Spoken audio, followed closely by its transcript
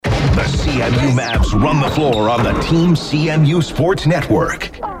CMU Mavs run the floor on the Team CMU Sports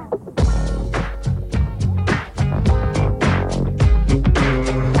Network.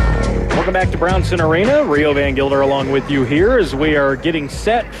 Welcome back to Brownson Arena. Rio Van Gilder along with you here as we are getting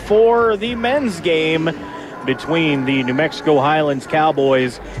set for the men's game between the New Mexico Highlands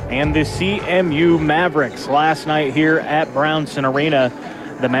Cowboys and the CMU Mavericks. Last night here at Brownson Arena,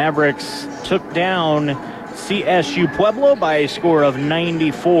 the Mavericks took down CSU Pueblo by a score of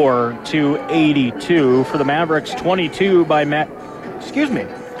 94-82. For the Mavericks, 22 by Matt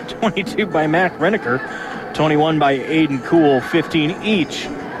Renneker, 21 by Aiden Kuhl, 15 each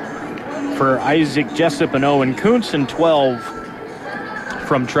for Isaac Jessup and Owen Kuntz, and 12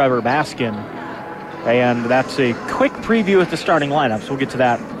 from Trevor Baskin. And that's a quick preview at the starting lineups. We'll get to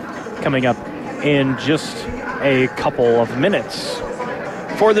that coming up in just a couple of minutes.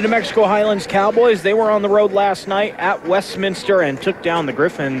 For the New Mexico Highlands Cowboys, they were on the road last night at Westminster and took down the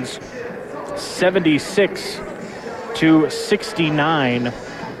Griffins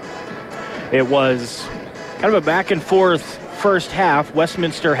 76-69. It was kind of a back and forth first half.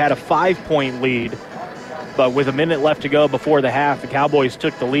 Westminster had a 5-point lead, but with a minute left to go before the half, the Cowboys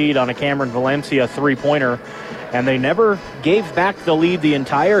took the lead on a Cameron Valencia three-pointer, and they never gave back the lead the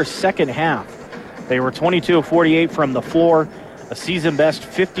entire second half. They were 22 of 48 from the floor, a season-best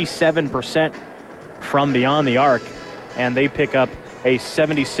 57% from beyond the arc, and they pick up a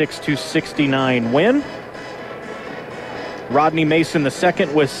 76-69 win. Rodney Mason II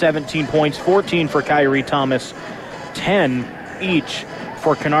with 17 points, 14 for Kyrie Thomas, 10 each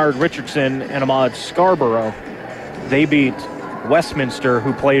for Kennard Richardson and Ahmad Scarborough. They beat Westminster,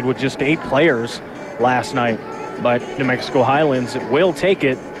 who played with just 8 players last night, but New Mexico Highlands will take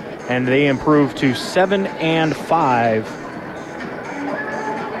it, and they improve to 7-5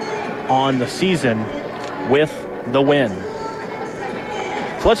 on the season with the win.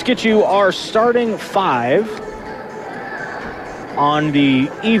 So let's get you our starting 5 on the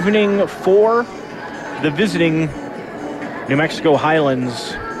evening for the visiting New Mexico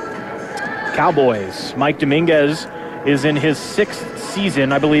Highlands Cowboys. Mike Dominguez is in his 6th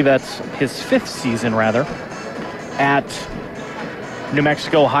season, I believe that's his 5th season rather, at New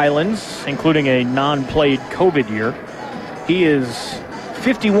Mexico Highlands, including a non-played COVID year. He is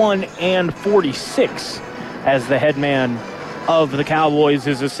 51-46 as the head man of the Cowboys.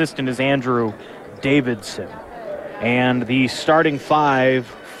 His assistant is Andrew Davidson. And the starting 5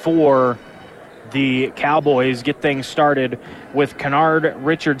 for the Cowboys get things started with Kennard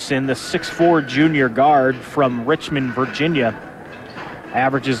Richardson, the 6'4 junior guard from Richmond, Virginia.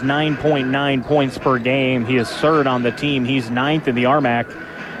 Averages 9.9 points per game. He is 3rd on the team. He's 9th in the RMAC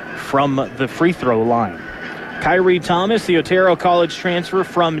from the free throw line. Kyrie Thomas, the Otero College transfer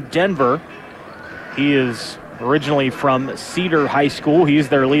from Denver. He is originally from Cedar High School. He's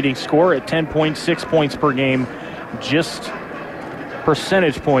their leading scorer at 10.6 points per game, just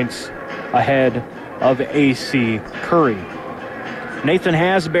percentage points ahead of A.C. Curry. Nathan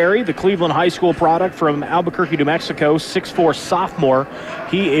Hasbury, the Cleveland High School product from Albuquerque, New Mexico, 6'4 sophomore.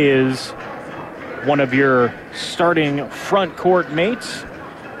 He is one of your starting front court mates.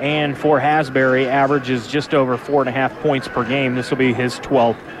 And for Hasbury, averages just over 4.5 points per game. This will be his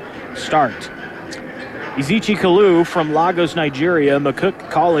 12th start. Ezechi Kalu from Lagos, Nigeria, McCook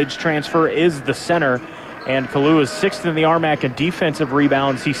College transfer, is the center. And Kalu is 6th in the RMAC in defensive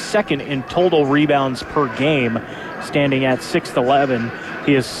rebounds. He's 2nd in total rebounds per game, standing at 6'11".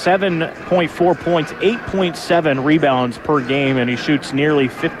 He has 7.4 points, 8.7 rebounds per game, and he shoots nearly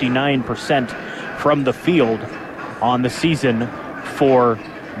 59% from the field on the season for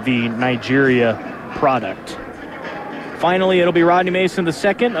the Nigeria product. Finally, it'll be Rodney Mason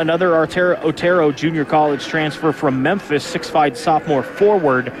II, another Otero Junior College transfer from Memphis, 6'5 sophomore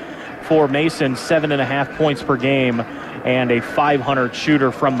forward. For Mason, 7.5 points per game and a 500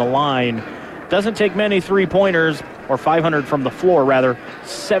 shooter from the line. Doesn't take many three-pointers, or 500 from the floor, rather.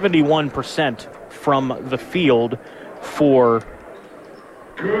 71% from the field for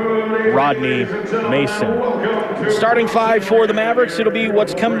Rodney Mason. Starting 5 for the Mavericks, it'll be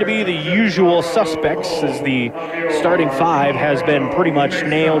what's come to be the usual suspects, as the starting 5 has been pretty much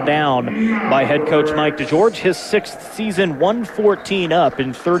nailed down by head coach Mike DeGeorge. His 6th season, 114 up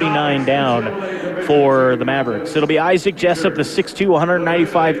and 39 down for the Mavericks. It'll be Isaac Jessup, the 6'2",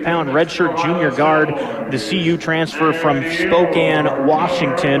 195-pound redshirt junior guard, the CU transfer from Spokane,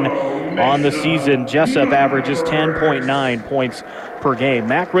 Washington. On the season, Jessup averages 10.9 points per game.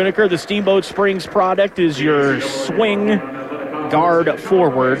 Mac Renneker, the Steamboat Springs product, is your swing guard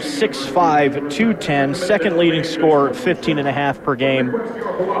forward, 6'5", 210, 2nd leading scorer, 15.5 per game.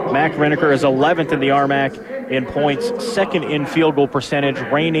 Mac Renneker is 11th in the RMAC in points, second in field goal percentage,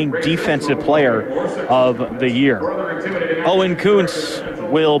 reigning defensive player of the year. Owen Kuntz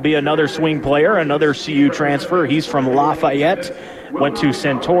will be another swing player, another CU transfer. He's from Lafayette, went to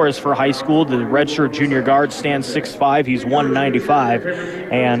Centaurus for high school. The redshirt junior guard stands 6'5". He's 195,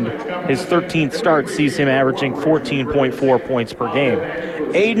 and his 13th start sees him averaging 14.4 points per game.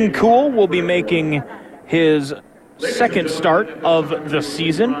 Aiden Kuhl will be making his second start of the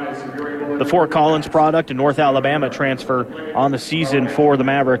season. The Fort Collins product and North Alabama transfer on the season for the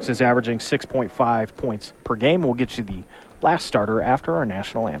Mavericks is averaging 6.5 points per game. We'll get you the last starter after our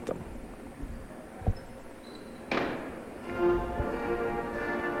national anthem.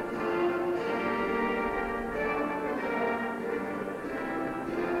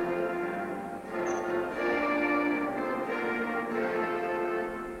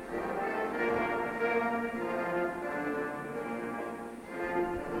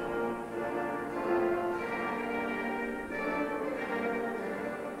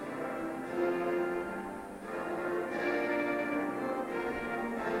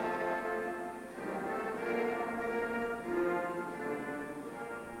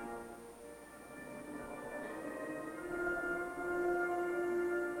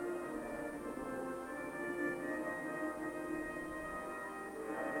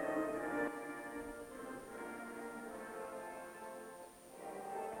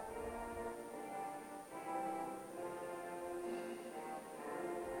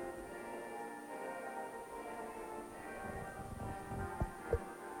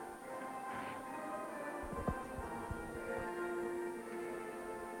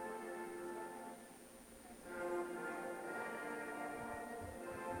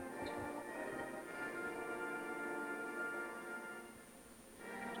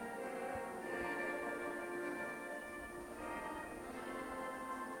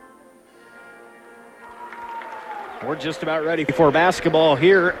 We're just about ready for basketball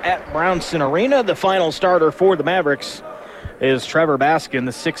here at Brownson Arena. The final starter for the Mavericks is Trevor Baskin,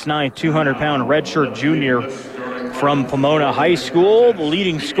 the 6'9", 200-pound redshirt junior from Pomona High School, the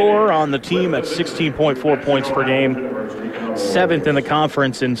leading scorer on the team at 16.4 points per game, 7th in the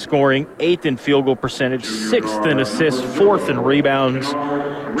conference in scoring, 8th in field goal percentage, 6th in assists, 4th in rebounds.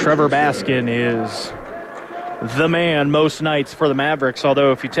 Trevor Baskin is the man most nights for the Mavericks,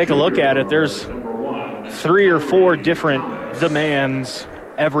 although if you take a look at it, there's 3 or 4 different demands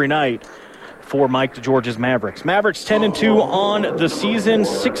every night for Mike DeGeorge's Mavericks. Mavericks 10-2 on the season,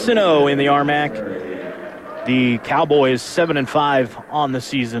 6-0 in the RMAC. The Cowboys 7-5 on the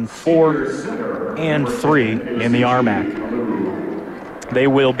season, 4-3 in the RMAC. They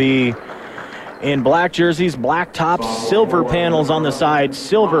will be in black jerseys, black tops, silver panels on the side,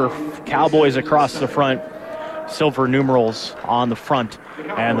 silver Cowboys across the front, silver numerals on the front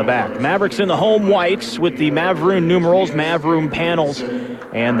and the back. Mavericks in the home whites with the Mavroon numerals, Mavroon panels,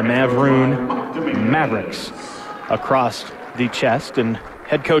 and the Mavroon Mavericks across the chest. And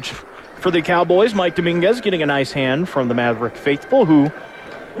head coach for the Cowboys, Mike Dominguez, getting a nice hand from the Maverick faithful who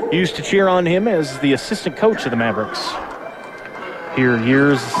used to cheer on him as the assistant coach of the Mavericks here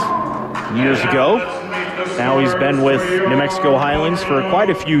years ago. Now he's been with New Mexico Highlands for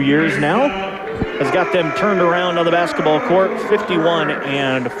quite a few years now. Has got them turned around on the basketball court,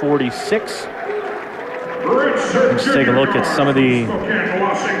 51-46. Let's take a look at some of the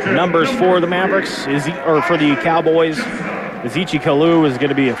numbers for the Mavericks, for the Cowboys. Ezechi Kalu is going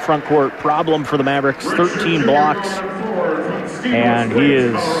to be a front court problem for the Mavericks, 13 blocks, and he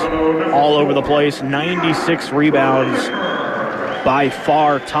is all over the place, 96 rebounds, by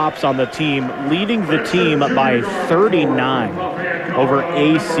far tops on the team, leading the team by 39 over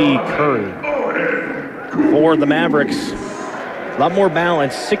A.C. Curry. For the Mavericks, a lot more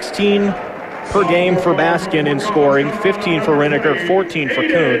balance, 16 per game for Baskin in scoring, 15 for Reiniger, 14 for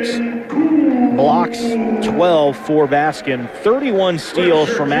Kuntz. Blocks, 12 for Baskin, 31 steals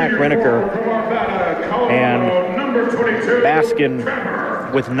for Mac Reiniger, and Baskin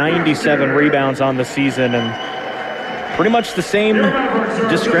with 97 rebounds on the season, and pretty much the same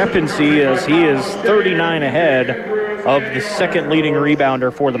discrepancy as he is 39 ahead of the second leading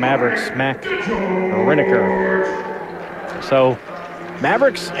rebounder for the Mavericks, Mac Reiniger. So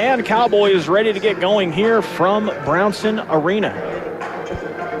Mavericks and Cowboys ready to get going here from Brownson Arena.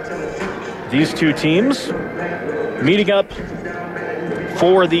 These two teams meeting up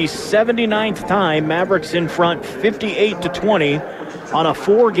for the 79th time. Mavericks in front 58-20 on a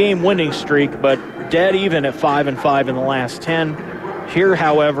 4-game winning streak, but dead even at 5-5 in the last 10. Here,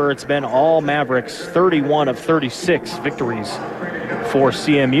 however, it's been all Mavericks, 31 of 36 victories for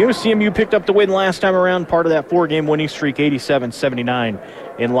CMU. CMU picked up the win last time around, part of that 4-game winning streak, 87-79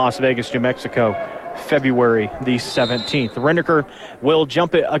 in Las Vegas, New Mexico. February the 17th. Renneker will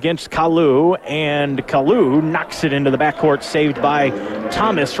jump it against Kalu, and Kalu knocks it into the backcourt, saved by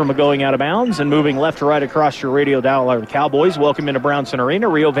Thomas from going out of bounds. And moving left to right across your radio dial are the Cowboys. Welcome into Brownson Arena.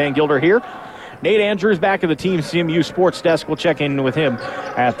 Rio Van Gilder here. Nate Andrews back at the Team CMU Sports Desk. We'll check in with him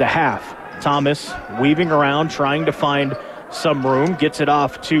at the half. Thomas weaving around, trying to find some room, gets it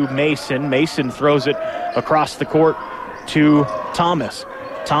off to Mason. Mason throws it across the court to Thomas.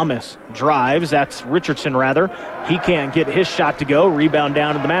 Thomas drives, that's Richardson rather. He can't get his shot to go. Rebound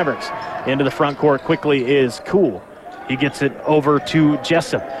down to the Mavericks. Into the front court quickly is Cool. He gets it over to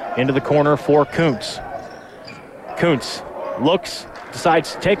Jessup. Into the corner for Kuntz. Kuntz looks,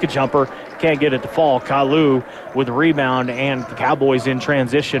 decides to take a jumper. Can't get it to fall. Kalu with a rebound, and the Cowboys in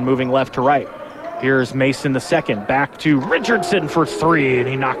transition, moving left to right. Here's Mason the second. Back to Richardson for three, and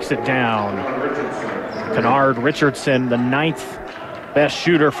he knocks it down. Kennard Richardson, the ninth best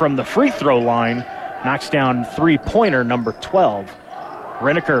shooter from the free throw line, knocks down three-pointer number 12.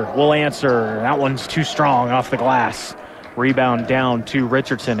 Renneker will answer. That one's too strong off the glass. Rebound down to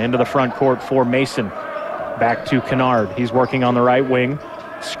Richardson. Into the front court for Mason. Back to Kennard. He's working on the right wing.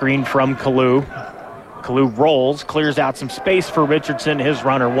 Screen from Kalu. Kalu rolls, clears out some space for Richardson. His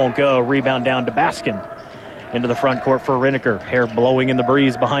runner won't go. Rebound down to Baskin. Into the front court for Renneker. Hair blowing in the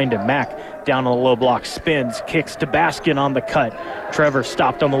breeze behind him. Mack down on the low block, spins, kicks to Baskin on the cut. Trevor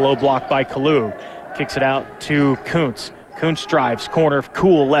stopped on the low block by Kalu. Kicks it out to Kuntz. Kuntz drives, corner,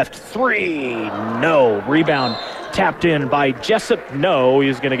 Cool left three. No. Rebound tapped in by Jessup. No,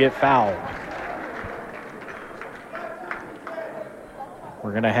 he's going to get fouled.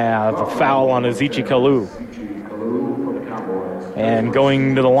 We're going to have a foul on Ezechi Kalu. And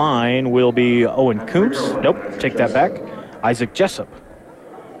going to the line will be Owen Kuntz. Nope, take that back. Isaac Jessup,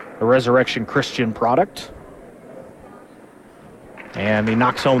 the Resurrection Christian product. And he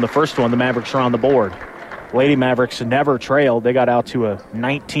knocks home the first one. The Mavericks are on the board. Lady Mavericks never trailed. They got out to a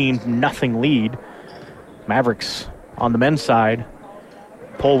 19-0 lead. Mavericks on the men's side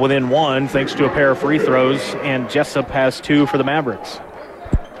pull within one thanks to a pair of free throws, and Jessup has two for the Mavericks.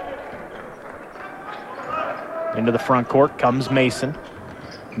 Into the front court comes Mason.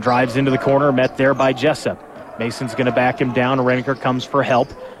 Drives into the corner, met there by Jessup. Mason's going to back him down. Renneker comes for help.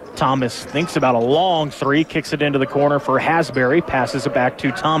 Thomas thinks about a long three, kicks it into the corner for Hasbury, passes it back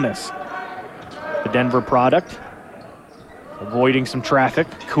to Thomas. The Denver product, avoiding some traffic.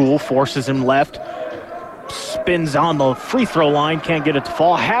 Cool forces him left. Spins on the free throw line, can't get it to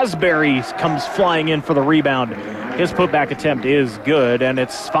fall. Hasbury comes flying in for the rebound. His putback attempt is good, and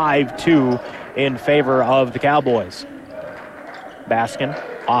it's 5-2 in favor of the Cowboys. Baskin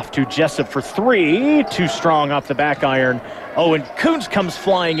off to Jessup for three. Too strong off the back iron. Owen Kuntz comes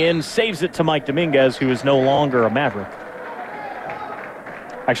flying in, saves it to Mike Dominguez, who is no longer a Maverick.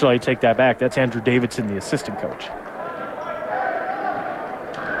 Actually, I take that back. That's Andrew Davidson, the assistant coach.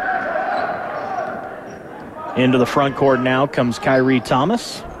 Into the front court now comes Kyrie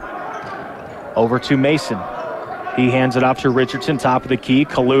Thomas. Over to Mason. He hands it off to Richardson, top of the key.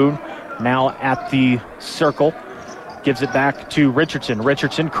 Kalu now at the circle. Gives it back to Richardson.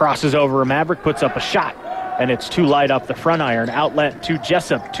 Richardson crosses over a Maverick, puts up a shot, and it's too light off the front iron. Outlet to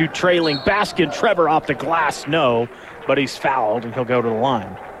Jessup, to trailing Baskin. Trevor off the glass, no, but he's fouled, and he'll go to the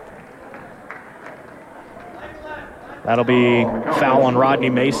line. That'll be foul on Rodney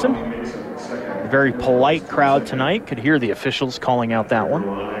Mason. A very polite crowd tonight. Could hear the officials calling out that one.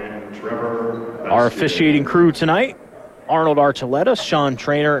 Our officiating crew tonight: Arnold Archuleta, Sean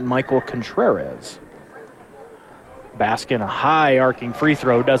Trainer, and Michael Contreras. Baskin, a high arcing free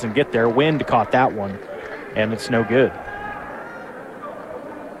throw, doesn't get there. Wind caught that one, and it's no good.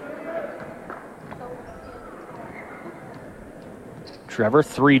 Trevor,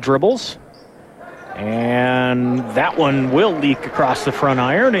 three dribbles, and that one will leak across the front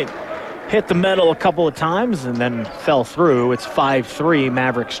iron. It hit the metal a couple of times and then fell through. It's 5-3,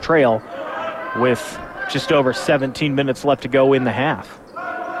 Mavericks trail with just over 17 minutes left to go in the half.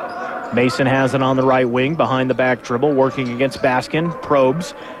 Mason has it on the right wing, behind the back dribble, working against Baskin,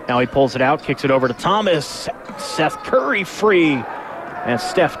 probes. Now he pulls it out, kicks it over to Thomas. Seth Curry free. And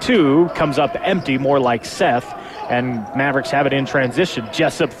Steph, too, comes up empty, more like Seth. And Mavericks have it in transition.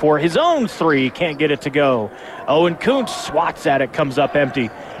 Jessup for his own three, can't get it to go. Owen Kuntz swats at it, comes up empty.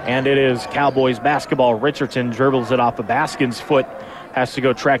 And it is Cowboys basketball. Richardson dribbles it off of Baskin's foot, has to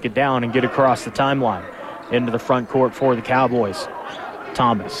go track it down and get across the timeline. Into the front court for the Cowboys.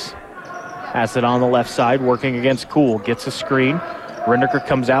 Thomas has it on the left side, working against Cool. Gets a screen. Renneker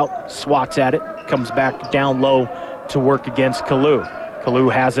comes out, swats at it, comes back down low to work against Kalu.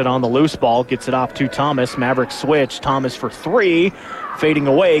 Kalu has it on the loose ball, gets it off to Thomas. Mavericks switch. Thomas for three. Fading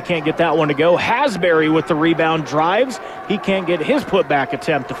away, can't get that one to go. Hasbury with the rebound, drives. He can't get his putback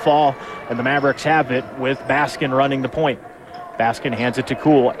attempt to fall, and the Mavericks have it with Baskin running the point. Baskin hands it to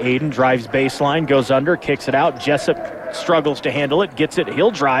Cool. Aiden drives baseline, goes under, kicks it out. Jessup struggles to handle it, gets it.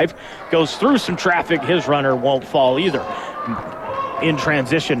 He'll drive, goes through some traffic. His runner won't fall either. In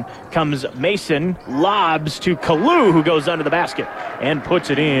transition comes Mason, lobs to Kalu, who goes under the basket and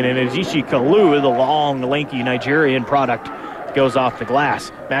puts it in. And Azizi Kalu, the long, lanky Nigerian product, goes off the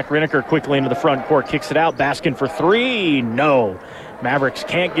glass. Mac Riniker quickly into the front court, kicks it out. Baskin for three. No. Mavericks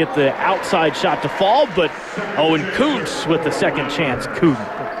can't get the outside shot to fall, but Owen Kuntz with the second chance.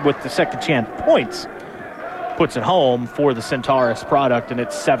 With the second chance points puts it home for the Centaurus product, and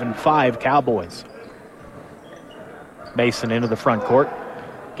it's 7-5 Cowboys. Mason into the front court,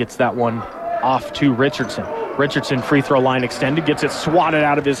 gets that one off to Richardson. Richardson free throw line extended, gets it swatted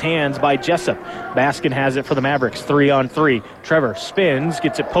out of his hands by Jessup. Baskin has it for the Mavericks, 3-on-3. Trevor spins,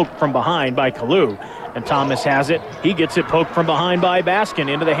 gets it poked from behind by Kalu. And Thomas has it. He gets it poked from behind by Baskin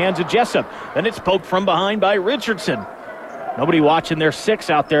into the hands of Jessup. Then it's poked from behind by Richardson. Nobody watching their six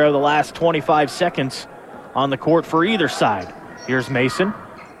out there the last 25 seconds on the court for either side. Here's Mason.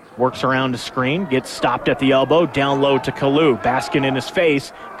 Works around the screen, gets stopped at the elbow, down low to Kalu. Baskin in his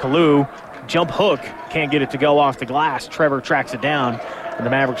face. Kalu, jump hook, can't get it to go off the glass. Trevor tracks it down, and the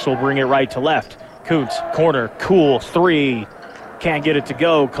Mavericks will bring it right to left. Kuntz, corner, Cool, three. Can't get it to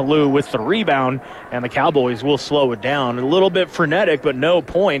go. Kalu with the rebound, and the Cowboys will slow it down. A little bit frenetic, but no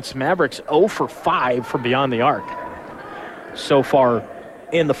points. Mavericks 0 for 5 from beyond the arc. So far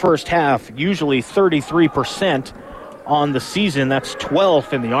in the first half, usually 33% on the season. That's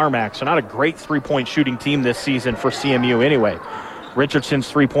 12th in the RMAC, so not a great three-point shooting team this season for CMU anyway. Richardson's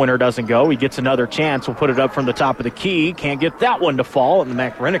three-pointer doesn't go. He gets another chance. We'll put it up from the top of the key. Can't get that one to fall, and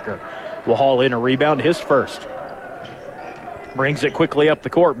Mac Riniker will haul in a rebound, his first. Brings it quickly up the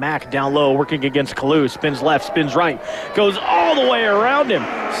court. Mac down low, working against Kalu. Spins left, spins right. Goes all the way around him,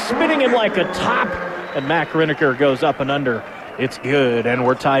 spinning him like a top. And Mac Riniker goes up and under. It's good, and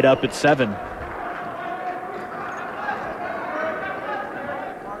we're tied up at 7.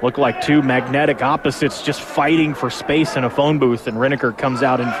 Look like two magnetic opposites just fighting for space in a phone booth, and Riniker comes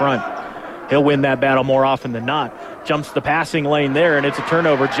out in front. He'll win that battle more often than not. Jumps the passing lane there, and it's a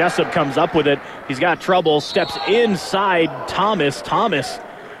turnover. Jessup comes up with it. He's got trouble, steps inside Thomas. Thomas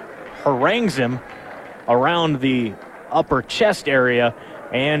harangues him around the upper chest area,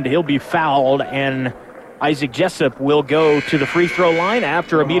 and he'll be fouled, and Isaac Jessup will go to the free throw line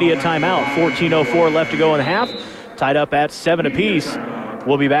after immediate timeout. 14:04 left to go in the half. Tied up at 7 apiece.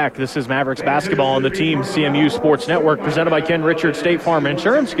 We'll be back. This is Mavericks basketball on the Team CMU Sports Network, presented by Ken Richards State Farm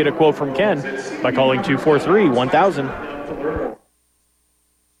Insurance. Get a quote from Ken by calling 243-1000.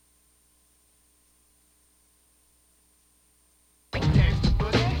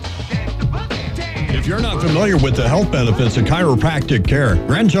 If you're not familiar with the health benefits of chiropractic care,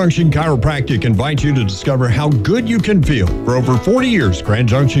 Grand Junction Chiropractic invites you to discover how good you can feel. For over 40 years, Grand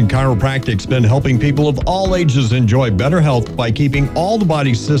Junction Chiropractic's been helping people of all ages enjoy better health by keeping all the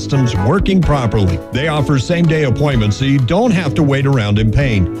body systems working properly. They offer same-day appointments so you don't have to wait around in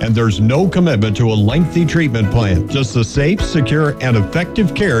pain, and there's no commitment to a lengthy treatment plan, just the safe, secure, and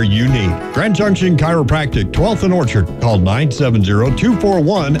effective care you need. Grand Junction Chiropractic, 12th and Orchard. Call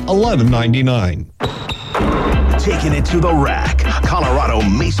 970-241-1199. Taking it to the rack. Colorado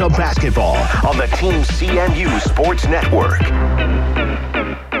Mesa basketball on the Team CMU Sports Network.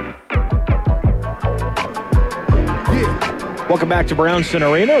 Welcome back to Brownson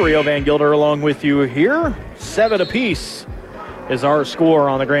Arena. Rio Van Gilder along with you here. 7 apiece is our score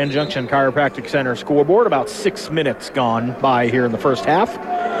on the Grand Junction Chiropractic Center scoreboard. About 6 minutes gone by here in the first half.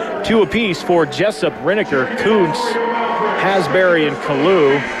 2 apiece for Jessup, Riniker, Kuntz, Hasbury, and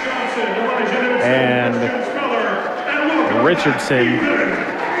Kalu. And Richardson,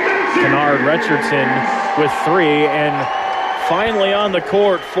 Kennard Richardson with 3, and finally on the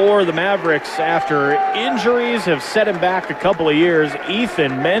court for the Mavericks after injuries have set him back a couple of years.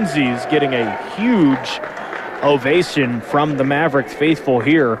 Ethan Menzies getting a huge ovation from the Mavericks faithful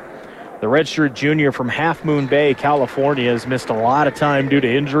here. The redshirt junior from Half Moon Bay, California, has missed a lot of time due to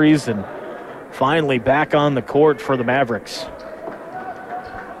injuries and finally back on the court for the Mavericks.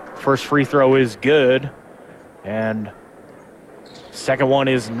 First free throw is good, and second one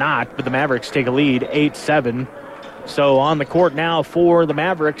is not, but the Mavericks take a lead, 8-7. So on the court now for the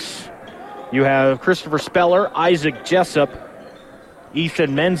Mavericks, you have Christopher Speller, Isaac Jessup,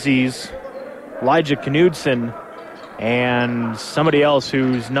 Ethan Menzies, Elijah Knudsen, and somebody else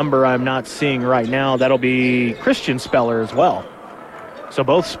whose number I'm not seeing right now. That'll be Christian Speller as well. So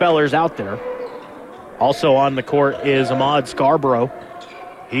both Spellers out there. Also on the court is Ahmad Scarborough.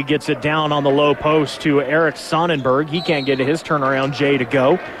 He gets it down on the low post to Eric Sonnenberg. He can't get his turnaround J to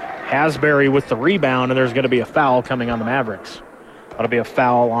go. Hasbury with the rebound, and there's going to be a foul coming on the Mavericks. That'll be a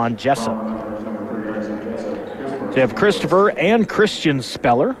foul on Jessup. So you have Christopher and Christian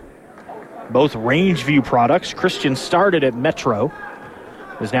Speller, both Rangeview products. Christian started at Metro,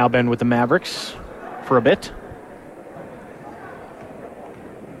 has now been with the Mavericks for a bit.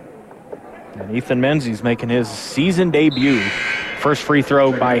 And Ethan Menzies making his season debut. First free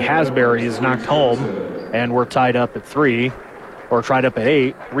throw by Hasbury is knocked home, and we're tied up at 3, or tied up at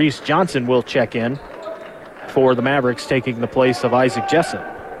 8. Reese Johnson will check in for the Mavericks, taking the place of Isaac Jessup.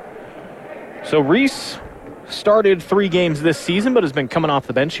 So Reese started 3 games this season, but has been coming off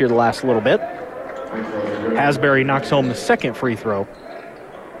the bench here the last little bit. Hasbury knocks home the second free throw,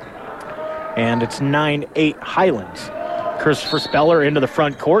 and it's 9-8 Highlands. Christopher Speller into the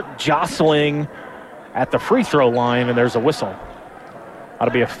front court, jostling at the free throw line, and there's a whistle.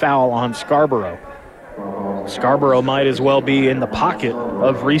 That'll be a foul on Scarborough. Scarborough might as well be in the pocket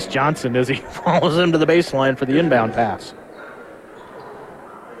of Reese Johnson as he follows him to the baseline for the inbound pass.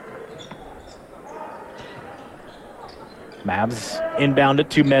 Mavs inbound it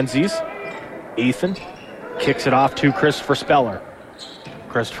to Menzies. Ethan kicks it off to Christopher Speller.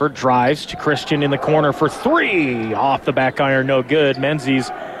 Christopher drives to Christian in the corner for 3. Off the back iron, no good. Menzies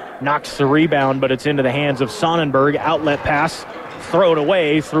knocks the rebound, but it's into the hands of Sonnenberg. Outlet pass thrown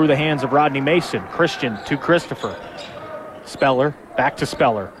away through the hands of Rodney Mason. Christian to Christopher. Speller, back to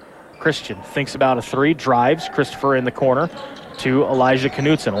Speller. Christian thinks about a 3, drives. Christopher in the corner to Elijah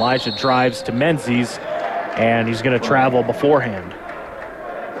Knutson. Elijah drives to Menzies, and he's going to travel beforehand.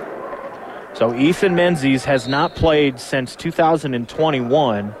 So Ethan Menzies has not played since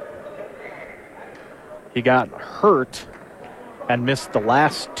 2021. He got hurt and missed the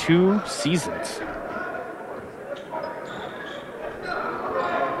last 2 seasons.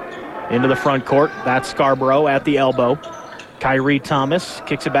 Into the front court, that's Scarborough at the elbow. Kyrie Thomas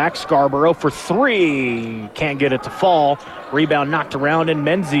kicks it back. Scarborough for 3. Can't get it to fall. Rebound knocked around, and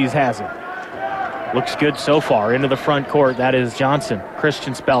Menzies has it. Looks good so far. Into the front court, that is Johnson.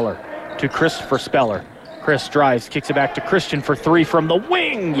 Christian Speller to Christopher Speller. Chris drives, kicks it back to Christian for 3 from the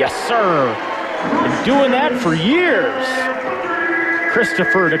wing. Yes, sir. Been doing that for years.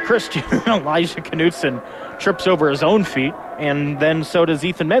 Christopher to Christian. Elijah Knutson trips over his own feet, and then so does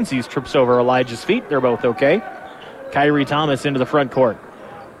Ethan Menzies, trips over Elijah's feet. They're both okay. Kyrie Thomas into the front court.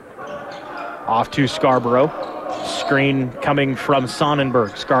 Off to Scarborough. Screen coming from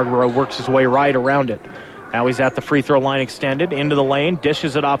Sonnenberg. Scarborough works his way right around it. Now he's at the free throw line extended, into the lane,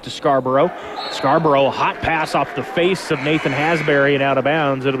 dishes it off to Scarborough. Scarborough, a hot pass off the face of Nathan Hasbury and out of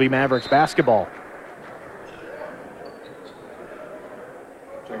bounds. It'll be Mavericks basketball.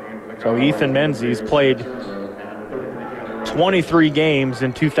 So Ethan Menzies played 23 games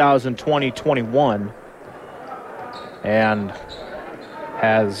in 2020-21 and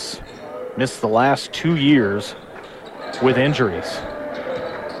has missed the last 2 years with injuries.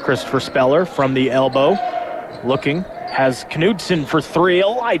 Christopher Speller from the elbow, looking, has Knudsen for 3.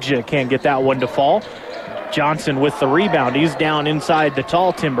 Elijah can't get that one to fall. Johnson with the rebound. He's down inside the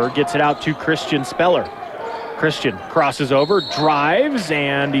tall timber, gets it out to Christian Speller. Christian crosses over, drives,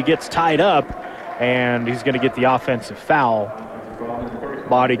 and he gets tied up, and he's going to get the offensive foul.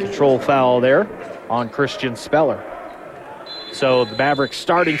 Body control foul there on Christian Speller. So the Mavericks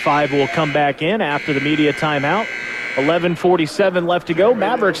starting 5 will come back in after the media timeout. 11:47 left to go.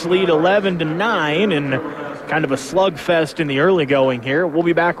 Mavericks lead 11-9, and kind of a slugfest in the early going here. We'll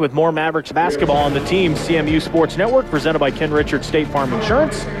be back with more Mavericks basketball on the Team CMU Sports Network, presented by Ken Richards State Farm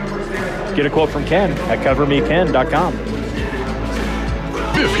Insurance. Get a quote from Ken at covermeken.com.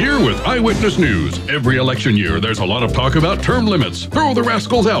 Biff here with Eyewitness News. Every election year, there's a lot of talk about term limits. Throw the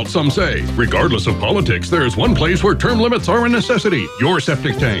rascals out, some say. Regardless of politics, there's one place where term limits are a necessity: your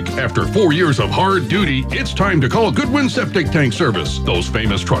septic tank. After 4 years of hard duty, it's time to call Goodwin Septic Tank Service. Those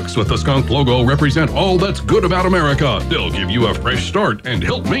famous trucks with the skunk logo represent all that's good about America. They'll give you a fresh start and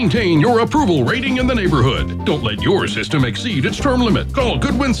help maintain your approval rating in the neighborhood. Don't let your system exceed its term limit. Call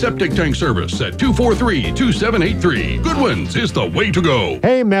Goodwin Septic Tank Service at 243-2783. Goodwin's is the way to go.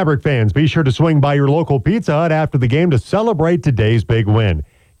 Hey, Maverick fans, be sure to swing by your local Pizza Hut after the game to celebrate today's big win.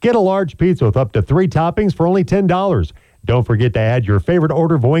 Get a large pizza with up to 3 toppings for only $10. Don't forget to add your favorite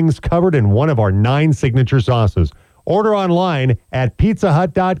order of wings covered in one of our 9 signature sauces. Order online at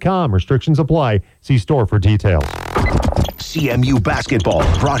pizzahut.com. Restrictions apply. See store for details. CMU basketball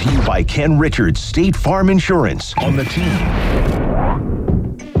brought to you by Ken Richards State Farm Insurance on the Team.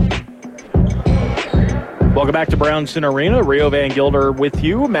 Welcome back to Brownson Arena. Rio Van Gilder with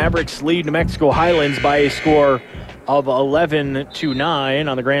you. Mavericks lead New Mexico Highlands by a score of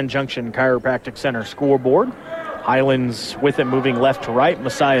 11-9 on the Grand Junction Chiropractic Center scoreboard. Highlands with it moving left to right.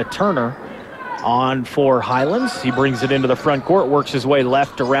 Messiah Turner on for Highlands. He brings it into the front court, works his way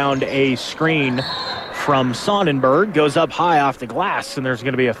left around a screen from Sonnenberg, goes up high off the glass, and there's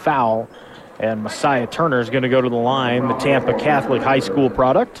going to be a foul. And Messiah Turner is going to go to the line, the Tampa Catholic High School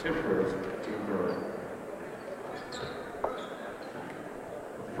product.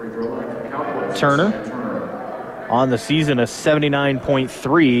 Turner on the season a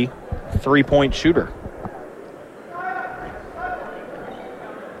 79.3 three-point shooter.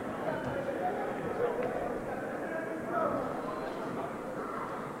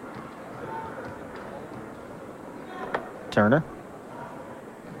 Turner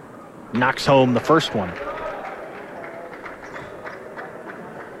knocks home the first one.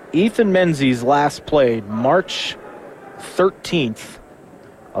 Ethan Menzies last played March 13th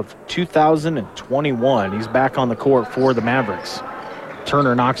of 2021. He's back on the court for the Mavericks.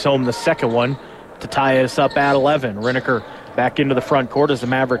 Turner knocks home the second one to tie us up at 11. Riniker back into the front court as the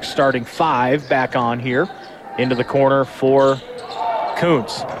Mavericks starting 5 back on here. Into the corner for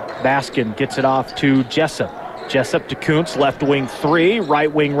Kuntz. Baskin gets it off to Jessup. Jessup to Kuntz, left wing 3,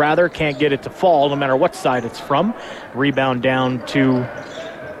 right wing rather, can't get it to fall no matter what side it's from. Rebound down to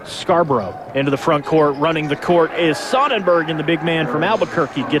Scarborough. Into the front court, running the court is Sonnenberg, and the big man from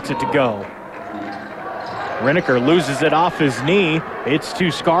Albuquerque gets it to go. Riniker loses it off his knee. It's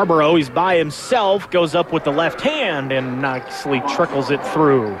to Scarborough. He's by himself, goes up with the left hand and nicely trickles it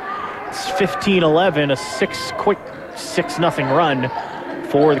through. It's 15-11, a quick 6-0 run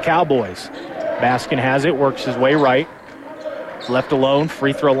for the Cowboys. Baskin has it, works his way right. Left alone,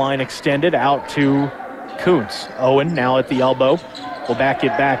 free throw line extended out to Kuntz. Owen now at the elbow. Will back it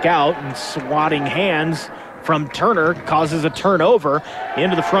back out, and swatting hands from Turner causes a turnover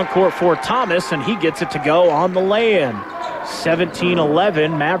into the front court for Thomas, and he gets it to go on the lay-in.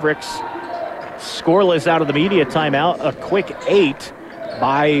 17-11, Mavericks scoreless out of the media timeout. A quick 8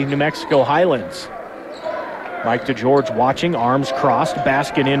 by New Mexico Highlands. Mike DeGeorge watching, arms crossed.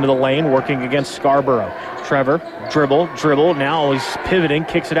 Baskin into the lane, working against Scarborough. Trevor, dribble. Now he's pivoting,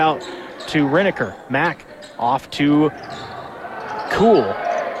 kicks it out to Riniker. Mack off to Cool.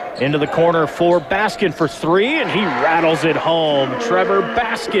 Into the corner for Baskin for 3, and he rattles it home. Trevor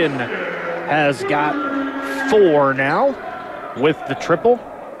Baskin has got 4 now with the triple.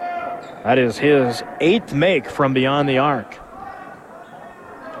 That is his 8th make from beyond the arc.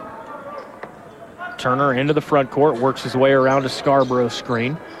 Turner into the front court, works his way around a Scarborough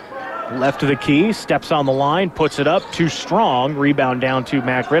screen. Left of the key, steps on the line, puts it up, too strong. Rebound down to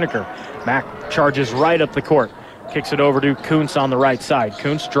Mac Riniker. Mac charges right up the court. Kicks it over to Kuntz on the right side.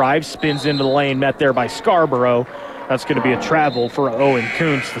 Kuntz drives, spins into the lane, met there by Scarborough. That's going to be a travel for Owen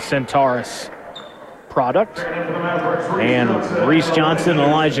Kuntz, the Centaurus product. And Reese Johnson and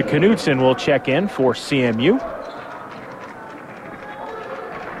Elijah Knutson will check in for CMU.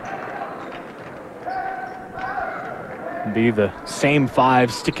 Be the same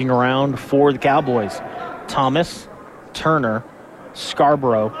 5 sticking around for the Cowboys. Thomas, Turner,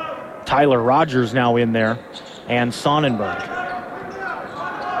 Scarborough, Tyler Rogers now in there, and Sonnenberg.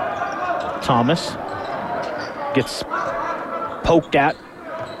 Thomas gets poked at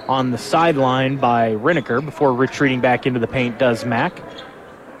on the sideline by Riniker before retreating back into the paint does Mack.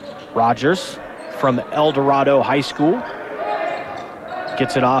 Rogers from El Dorado High School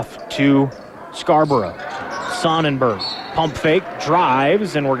gets it off to Scarborough. Sonnenberg, pump fake,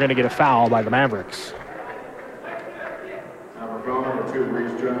 drives, and we're going to get a foul by the Mavericks. Number 2,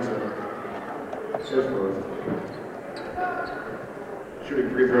 Reese Johnson. Shooting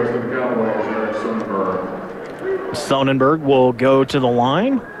free throws for the Cowboys, Eric Sonnenberg. Sonnenberg will go to the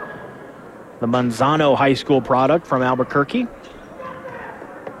line. The Manzano High School product from Albuquerque.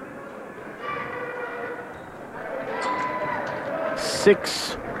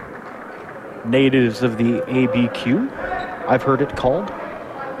 Six natives of the ABQ, I've heard it called,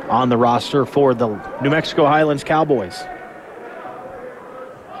 on the roster for the New Mexico Highlands Cowboys.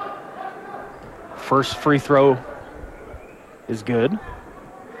 First free throw is good.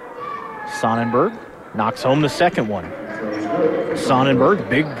 Sonnenberg knocks home the second one. Sonnenberg,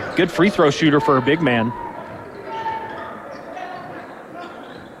 good free throw shooter for a big man.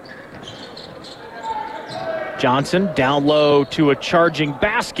 Johnson down low to a charging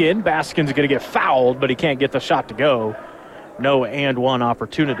Baskin. Baskin's going to get fouled, but he can't get the shot to go. No and one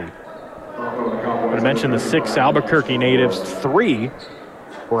opportunity. I mentioned the 6 Albuquerque natives, 3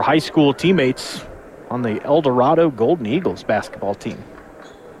 were high school teammates on the El Dorado Golden Eagles basketball team.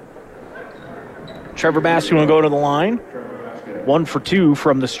 Trevor Baskin will go to the line. 1 for 2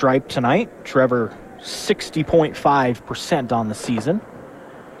 from the stripe tonight. Trevor 60.5% on the season.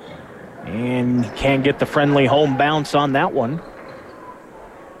 And can't get the friendly home bounce on that one.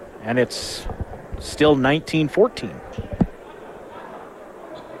 And it's still 19-14.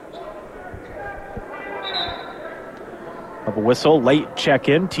 Of a whistle, late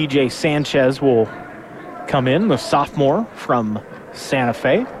check-in. TJ Sanchez will come in, the sophomore from Santa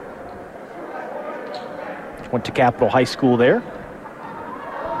Fe. Went to Capitol High School there.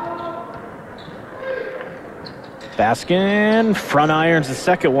 Baskin front irons the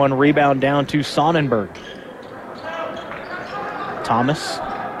second one, rebound down to Sonnenberg. Thomas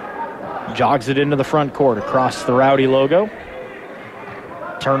jogs it into the front court across the Rowdy logo.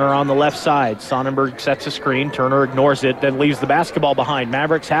 Turner on the left side. Sonnenberg sets a screen. Turner ignores it, then leaves the basketball behind.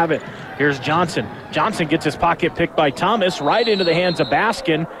 Mavericks have it. Here's Johnson. Johnson gets his pocket picked by Thomas right into the hands of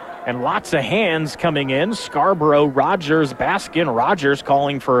Baskin, and lots of hands coming in. Scarborough, Rogers, Baskin. Rogers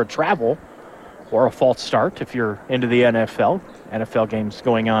calling for a travel or a false start if you're into the NFL. NFL games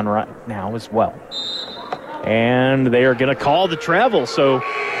going on right now as well. And they are going to call the travel. So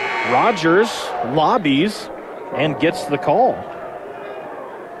Rogers lobbies and gets the call.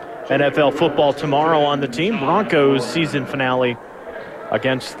 NFL football tomorrow on the team. Broncos season finale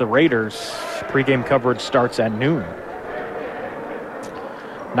against the Raiders. Pregame coverage starts at noon.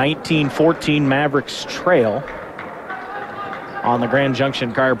 19-14 Mavericks trail on the Grand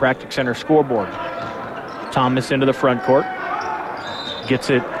Junction Chiropractic Center scoreboard. Thomas into the front court. Gets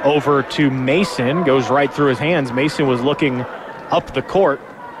it over to Mason. Goes right through his hands. Mason was looking up the court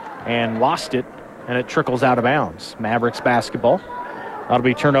and lost it, and it trickles out of bounds. Mavericks basketball. That'll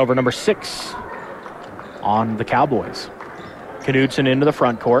be turnover number 6 on the Cowboys. Knudsen into the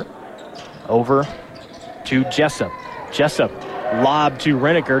front court. Over to Jessup. Jessup lob to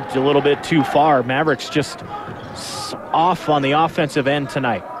Reneker, a little bit too far. Mavericks just off on the offensive end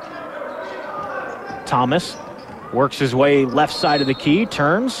tonight. Thomas works his way left side of the key,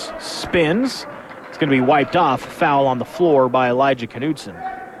 turns, spins. It's going to be wiped off. Foul on the floor by Elijah Knudsen.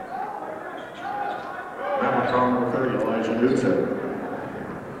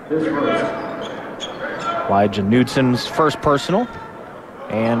 Elijah Knudsen's first personal,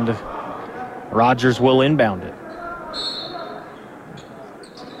 and Rogers will inbound it.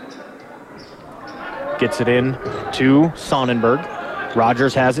 Gets it in to Sonnenberg.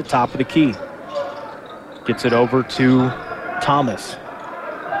 Rogers has it top of the key. Gets it over to Thomas.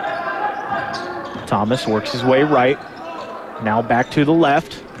 Thomas works his way right. Now back to the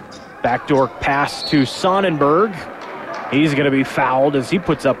left. Backdoor pass to Sonnenberg. He's going to be fouled as he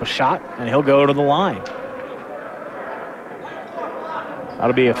puts up a shot, and he'll go to the line.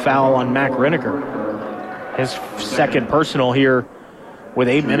 That'll be a foul on Mac Reneker. His second personal here with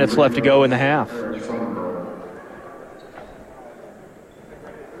 8 minutes left to go in the half.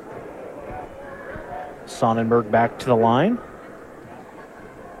 Sonnenberg back to the line.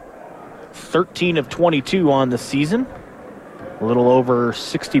 13 of 22 on the season. A little over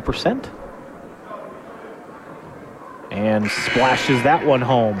 60%. And splashes that one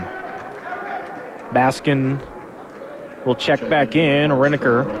home. Baskin will check back in.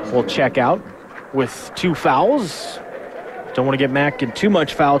 Reneker will check out with 2 fouls. Don't want to get Mac in too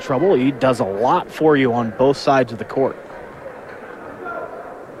much foul trouble. He does a lot for you on both sides of the court.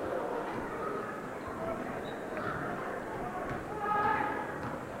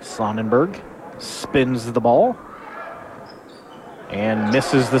 Sonnenberg spins the ball and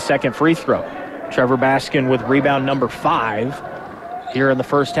misses the second free throw. Trevor Baskin with rebound number 5 here in the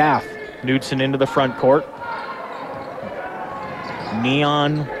first half. Knudsen into the front court.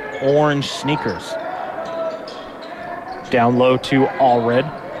 Neon orange sneakers. Down low to Allred.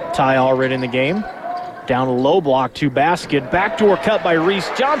 Ty Allred in the game. Down a low block to Baskin. Backdoor cut by Reese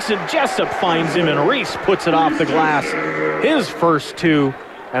Johnson. Jessup finds him, and Reese puts it off the glass. His first 2,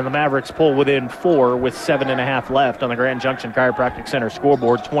 and the Mavericks pull within 4 with 7.5 left on the Grand Junction Chiropractic Center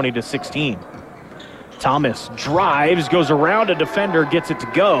scoreboard, 20-16. Thomas drives, goes around a defender, gets it to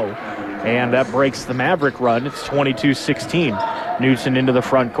go, and that breaks the Maverick run. It's 22-16. Knudsen into the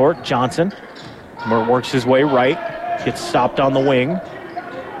front court. Johnson works his way right, gets stopped on the wing.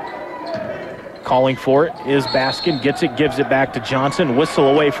 Calling for it is Baskin, gets it, gives it back to Johnson. Whistle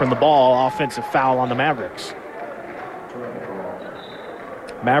away from the ball. Offensive foul on the Mavericks.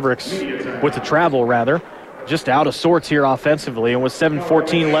 Mavericks with the travel, rather. Just out of sorts here offensively, and with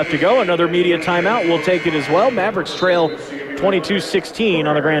 7:14 left to go, another media timeout. We'll take it as well. Mavericks trail 22-16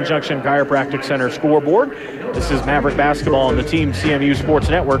 on the Grand Junction Chiropractic Center scoreboard. This is Maverick basketball on the Team CMU Sports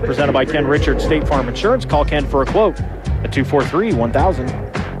Network, presented by Ken Richards State Farm Insurance. Call Ken for a quote at 243-1000.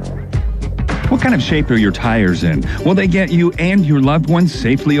 What kind of shape are your tires in? Will they get you and your loved ones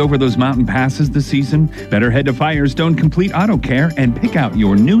safely over those mountain passes this season? Better head to Firestone Complete Auto Care and pick out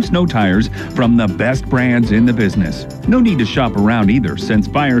your new snow tires from the best brands in the business. No need to shop around either, since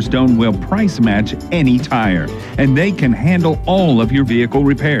Firestone will price match any tire, and they can handle all of your vehicle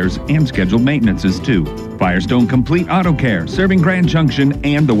repairs and scheduled maintenances too. Firestone Complete Auto Care, serving Grand Junction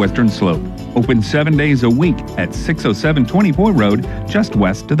and the Western Slope. Open 7 days a week at 607 24 Road, just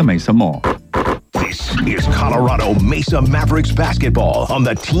west of the Mesa Mall. This is Colorado Mesa Mavericks basketball on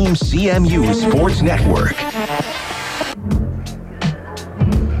the Team CMU Sports Network.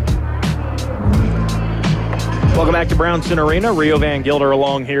 Welcome back to Brownson Arena. Rio Van Gilder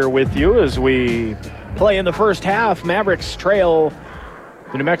along here with you as we play in the first half. Mavericks trail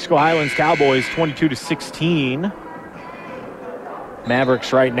the New Mexico Highlands Cowboys 22-16.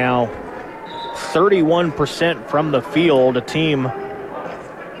 Mavericks right now 31% from the field, a team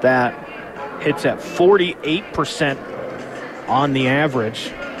that hits at 48% on the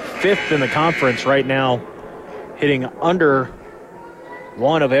average. Fifth in the conference right now, hitting under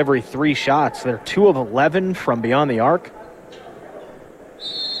 1 of every 3 shots. They're 2 of 11 from beyond the arc.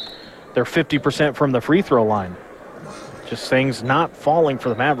 They're 50% from the free throw line. Just things not falling for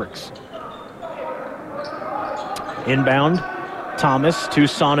the Mavericks. Inbound, Thomas to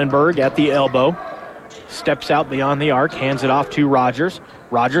Sonnenberg at the elbow. Steps out beyond the arc, hands it off to Rogers.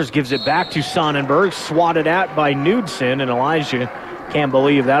 Rogers gives it back to Sonnenberg, swatted at by Knudsen, and Elijah can't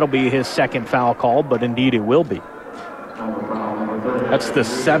believe that'll be his second foul call, but indeed it will be. That's the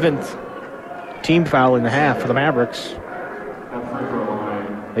 7th team foul in the half for the Mavericks.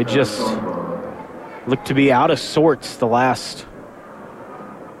 They just look to be out of sorts the last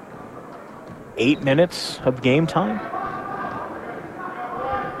 8 minutes of game time.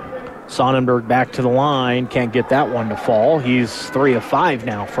 Sonnenberg back to the line, can't get that one to fall. He's 3 of 5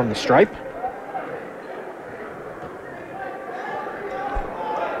 now from the stripe.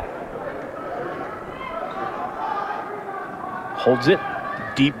 Holds it,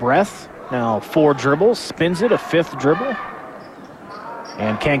 deep breath. Now 4 dribbles, spins it, a 5th dribble.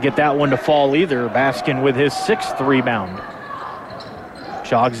 And can't get that one to fall either. Baskin with his 6th rebound.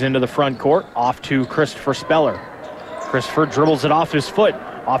 Jogs into the front court, off to Christopher Speller. Christopher dribbles it off his foot.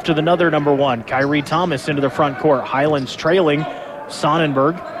 Off to another number 1, Kyrie Thomas into the front court. Highlands trailing.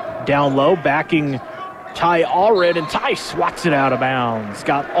 Sonnenberg down low, backing Ty Allred, and Ty swats it out of bounds.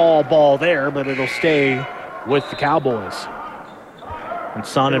 Got all ball there, but it'll stay with the Cowboys. And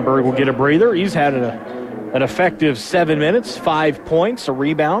Sonnenberg will get a breather. He's had an effective 7 minutes, 5 points, a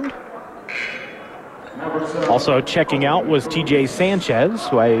rebound. Also checking out was TJ Sanchez,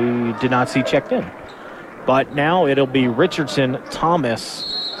 who I did not see checked in. But now it'll be Richardson, Thomas,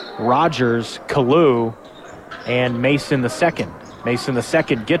 Rogers, Kalu, and Mason II. Mason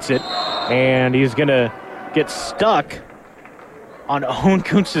II gets it, and he's going to get stuck on Owen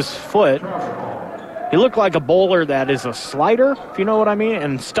Kuntz's foot. He looked like a bowler that is a slider, if you know what I mean,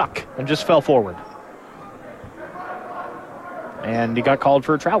 and stuck and just fell forward. And he got called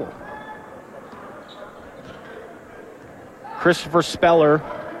for a travel. Christopher Speller,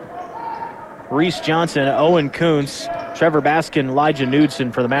 Reese Johnson, Owen Kuntz, Trevor Baskin, Elijah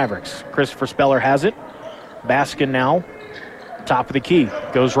Knudsen for the Mavericks. Christopher Speller has it. Baskin now, top of the key.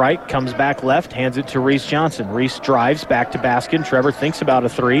 Goes right, comes back left, hands it to Reese Johnson. Reese drives back to Baskin. Trevor thinks about a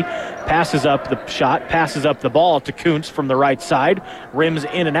 3. Passes up the shot, passes up the ball to Kuntz from the right side. Rims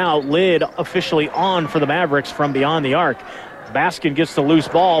in and out. Lid officially on for the Mavericks from beyond the arc. Baskin gets the loose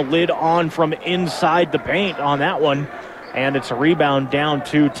ball. Lid on from inside the paint on that one. And it's a rebound down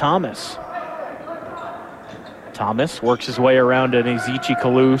to Thomas. Thomas works his way around an Ezechi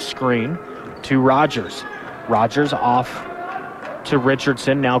Kalu screen to Rogers. Rogers off to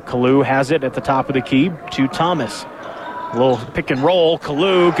Richardson. Now Kalu has it at the top of the key to Thomas. A little pick and roll.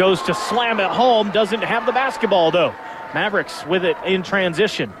 Kalu goes to slam it home. Doesn't have the basketball, though. Mavericks with it in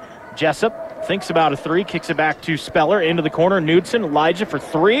transition. Jessup thinks about a 3. Kicks it back to Speller into the corner. Knudsen, Elijah for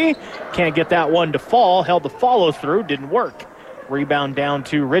 3. Can't get that one to fall. Held the follow through. Didn't work. Rebound down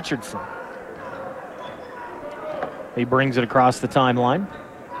to Richardson. He brings it across the timeline.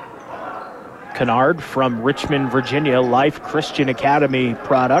 Kennard from Richmond, Virginia, Life Christian Academy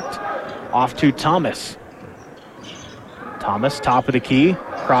product. Off to Thomas. Thomas, top of the key.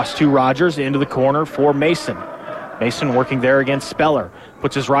 Cross to Rogers, into the corner for Mason. Mason working there against Speller.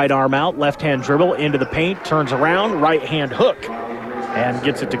 Puts his right arm out, left-hand dribble into the paint, turns around, right-hand hook, and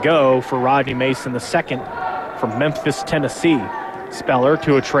gets it to go for Rodney Mason II from Memphis, Tennessee. Speller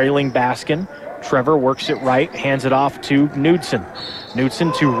to a trailing Baskin. Trevor works it right, hands it off to Knudsen.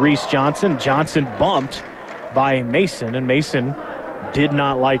 Knudsen to Reese Johnson. Johnson bumped by Mason, and Mason did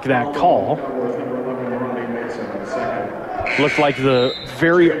not like that call. Looked like the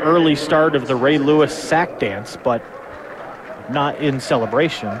very early start of the Ray Lewis sack dance, but not in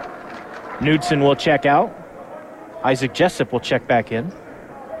celebration. Knudsen will check out. Isaac Jessup will check back in.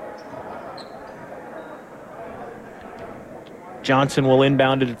 Johnson will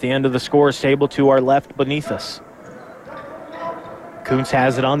inbound it at the end of the scores table to our left beneath us. Kuntz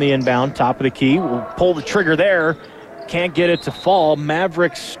has it on the inbound, top of the key. Will pull the trigger there. Can't get it to fall.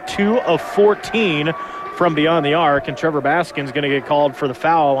 Mavericks 2 of 14 from beyond the arc, and Trevor Baskin's going to get called for the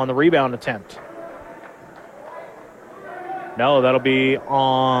foul on the rebound attempt. No, that'll be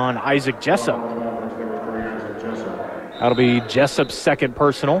on Isaac Jessup. That'll be Jessup's second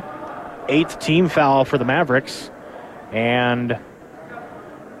personal. 8th team foul for the Mavericks. And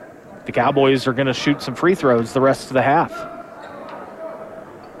the Cowboys are going to shoot some free throws the rest of the half.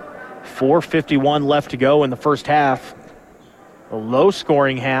 4:51 left to go in the first half. A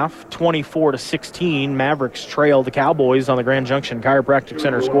low-scoring half, 24-16. Mavericks trail the Cowboys on the Grand Junction Chiropractic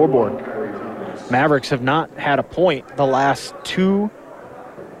Center scoreboard. Mavericks have not had a point the last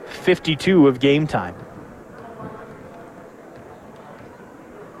 2:52 of game time.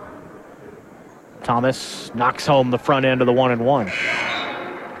 Thomas knocks home the front end of the 1-and-1.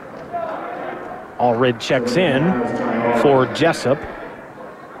 Allred checks in for Jessup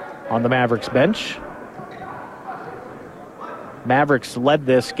on the Mavericks bench. Mavericks led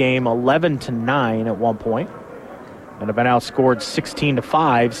this game 11-9 at one point and have been outscored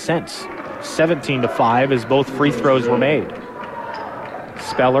 16-5 since. 17-5 as both free throws were made.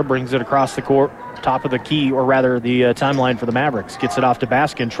 Speller brings it across the court, top of the key, or rather the timeline for the Mavericks. Gets it off to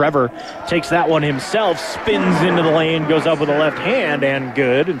Baskin. Trevor takes that one himself, spins into the lane, goes up with the left hand, and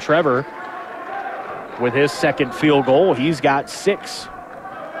good. And Trevor, with his second field goal, he's got 6.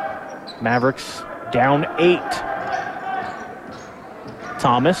 Mavericks down 8.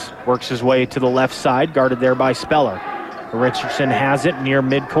 Thomas works his way to the left side, guarded there by Speller. Richardson has it near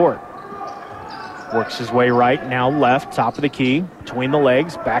midcourt. Works his way right, now left, top of the key, between the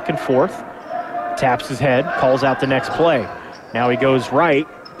legs, back and forth. Taps his head, calls out the next play. Now he goes right,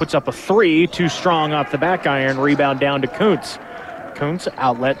 puts up a 3, too strong off the back iron, rebound down to Kuntz. Kuntz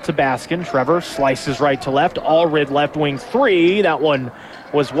outlet to Baskin. Trevor slices right to left, Allred left wing 3. That one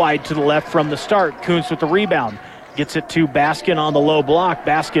was wide to the left from the start. Kuntz with the rebound. Gets it to Baskin on the low block.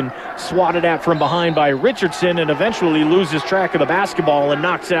 Baskin swatted at from behind by Richardson and eventually loses track of the basketball and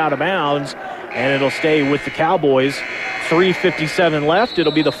knocks it out of bounds. And it'll stay with the Cowboys. 3:57 left.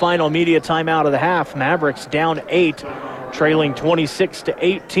 It'll be the final media timeout of the half. Mavericks down 8, trailing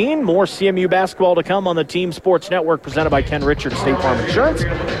 26-18. More CMU basketball to come on the Team Sports Network, presented by Ken Richards State Farm Insurance.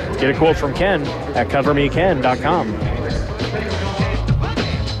 Get a quote from Ken at covermeken.com.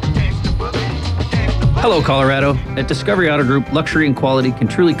 Hello, Colorado. At Discovery Auto Group, luxury and quality can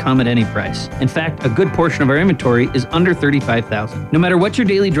truly come at any price. In fact, a good portion of our inventory is under $35,000. No matter what your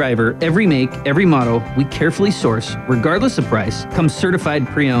daily driver, every make, every model, we carefully source, regardless of price, comes certified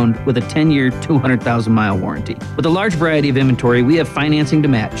pre-owned with a 10-year, 200,000-mile warranty. With a large variety of inventory, we have financing to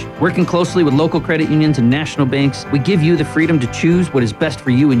match. Working closely with local credit unions and national banks, we give you the freedom to choose what is best for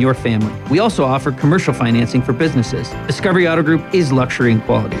you and your family. We also offer commercial financing for businesses. Discovery Auto Group is luxury and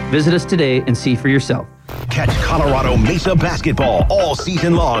quality. Visit us today and see for yourself. Catch Colorado Mesa basketball all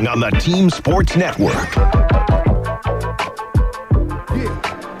season long on the Team Sports Network.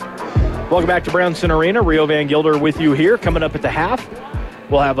 Welcome back to Brownson Arena. Rio Van Gilder with you here. Coming up at the half,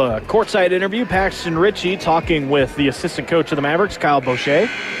 we'll have a courtside interview. Paxton Ritchie talking with the assistant coach of the Mavericks, Kyle Boucher.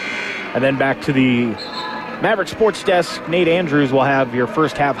 And then back to the Mavericks sports desk. Nate Andrews will have your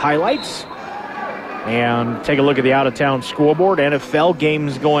first half highlights. And take a look at the out-of-town scoreboard. NFL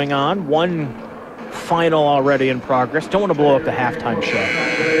games going on. One final already in progress. Don't want to blow up the halftime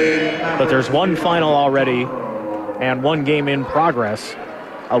show. But there's one final already and one game in progress.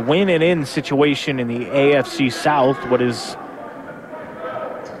 A win and in situation in the AFC South, what is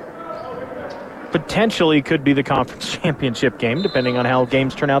potentially could be the conference championship game, depending on how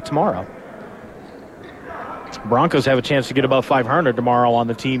games turn out tomorrow. Broncos have a chance to get above 500 tomorrow on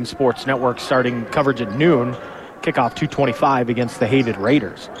the Team Sports Network, starting coverage at noon. Kickoff 2:25 against the hated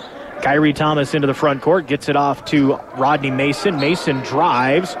Raiders. Kyrie Thomas into the front court, gets it off to Rodney Mason. Mason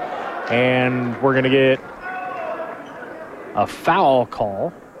drives, and we're going to get a foul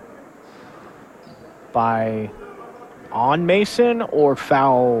call on Mason, or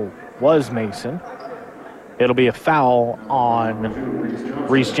foul was Mason. It'll be a foul on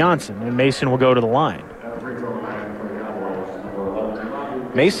Reese Johnson, and Mason will go to the line.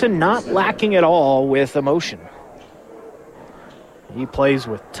 Mason not lacking at all with emotion. He plays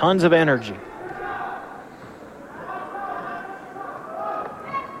with tons of energy.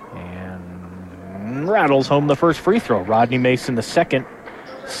 rattles home the first free throw. Rodney Mason, the second,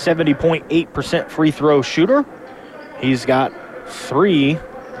 70.8% free throw shooter. He's got 3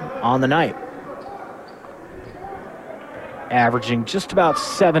 on the night, averaging just about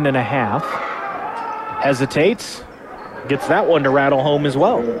 7.5. Hesitates, gets that one to rattle home as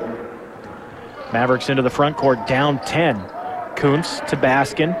well. Mavericks into the front court, down 10. Kuntz to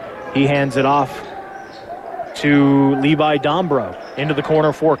Baskin. He hands it off to Levi Dombro. Into the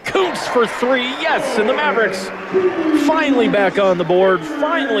corner for Kuntz for 3. Yes, and the Mavericks finally back on the board,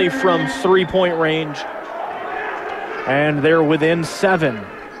 finally from three-point range. And they're within 7.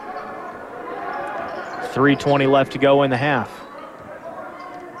 3:20 left to go in the half.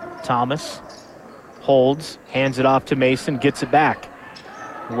 Thomas holds, hands it off to Mason, gets it back.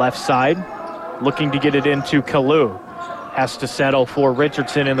 Left side, looking to get it into Kalu. Has to settle for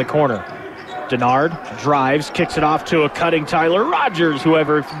Richardson in the corner. Denard drives, kicks it off to a cutting Tyler Rogers, who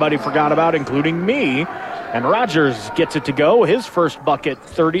everybody forgot about, including me. And Rogers gets it to go. His first bucket,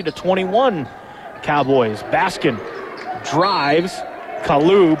 30-21 Cowboys. Baskin drives,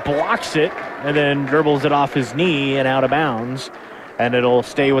 Kalu blocks it, and then dribbles it off his knee and out of bounds. And it'll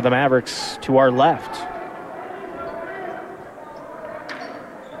stay with the Mavericks to our left.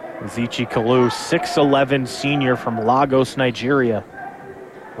 Zichi Kalu, 6'11" senior from Lagos, Nigeria.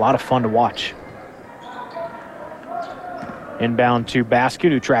 A lot of fun to watch. Inbound to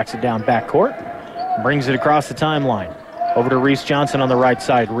Basket, who tracks it down backcourt. Brings it across the timeline. Over to Reese Johnson on the right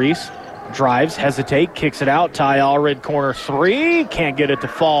side. Reese drives, hesitate, kicks it out. Ty Allred, corner 3. Can't get it to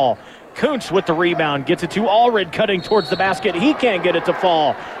fall. Kuntz with the rebound. Gets it to Allred, cutting towards the basket. He can't get it to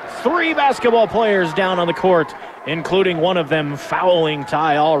fall. 3 basketball players down on the court, including one of them fouling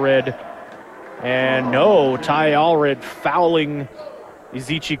Ty Allred. And no, Ty Allred fouling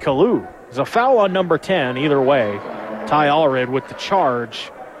Ezechi Kalu. There's a foul on number 10 either way. Ty Allred with the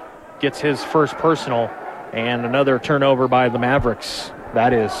charge gets his first personal, and another turnover by the Mavericks.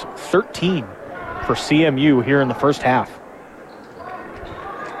 That is 13 for CMU here in the first half.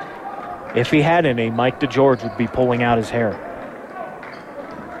 If he had any, Mike DeGeorge would be pulling out his hair.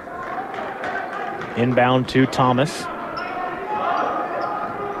 Inbound to Thomas.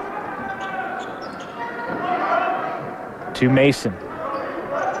 To Mason.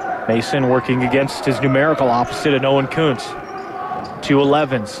 Mason working against his numerical opposite in Owen Kuntz.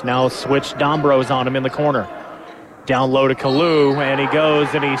 2-11s. Now switch Dombro's on him in the corner. Down low to Kalu, and he goes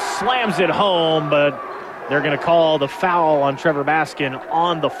and he slams it home, but they're going to call the foul on Trevor Baskin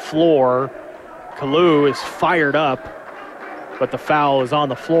on the floor. Kalu is fired up, but the foul is on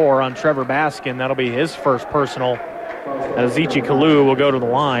the floor on Trevor Baskin. That'll be his first personal. Ezechi Kalu will go to the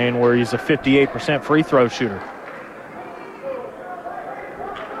line where he's a 58% free throw shooter.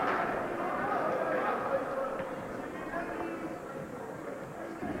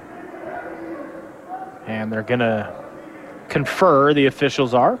 And they're going to confer, the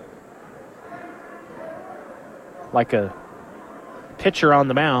officials are. Like a pitcher on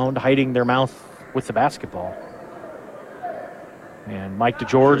the mound hiding their mouth with the basketball. And Mike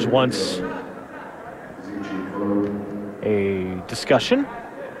DeGeorge wants a discussion.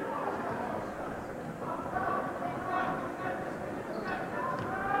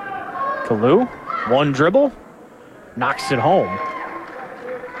 Kalu, one dribble, knocks it home.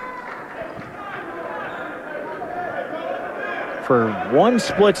 For one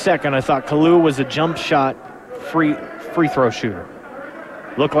split second, I thought Kalu was a jump shot free throw shooter.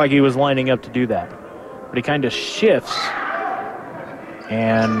 Looked like he was lining up to do that. But he kind of shifts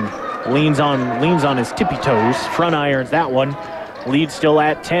and leans on his tippy toes. Front irons that one. Lead still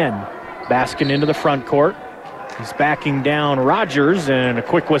at 10. Baskin into the front court. He's backing down Rogers, and a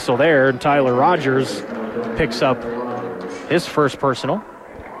quick whistle there. And Tyler Rogers picks up his first personal.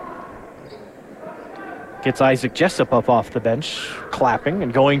 Gets Isaac Jessup up off the bench, clapping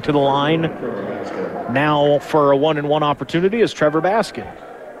and going to the line. Now for a 1-and-1 opportunity is Trevor Baskin.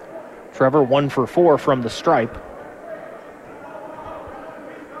 Trevor 1 for 4 from the stripe.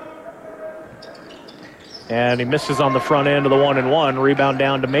 And he misses on the front end of the 1-and-1. Rebound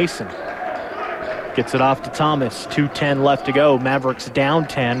down to Mason. Gets it off to Thomas. 2:10 left to go. Mavericks down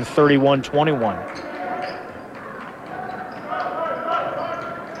 10, 31-21.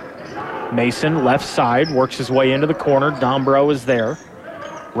 Mason, left side, works his way into the corner. Dombro is there.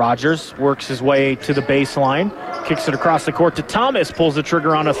 Rogers works his way to the baseline. Kicks it across the court to Thomas. Pulls the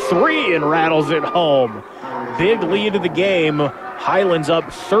trigger on a 3 and rattles it home. Big lead of the game. Highlands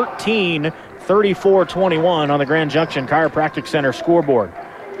up 13, 34-21 on the Grand Junction Chiropractic Center scoreboard.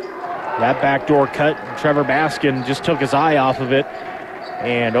 That backdoor cut, Trevor Baskin just took his eye off of it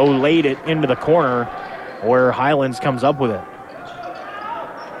and laid it into the corner where Highlands comes up with it.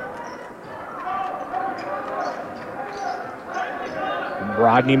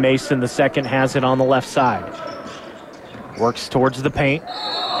 Rodney Mason, the second, has it on the left side. Works towards the paint,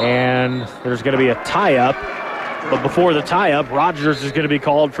 and there's going to be a tie-up. But before the tie-up, Rogers is going to be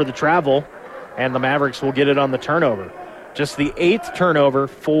called for the travel, and the Mavericks will get it on the turnover. Just the 8th turnover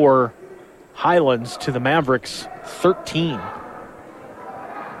for Highlands to the Mavericks, 13.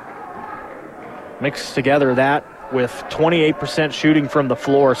 Mix together that with 28% shooting from the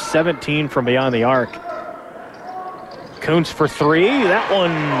floor, 17 from beyond the arc. Kuntz for three. That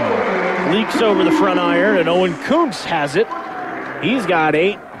one leaks over the front iron, and Owen Kuntz has it. He's got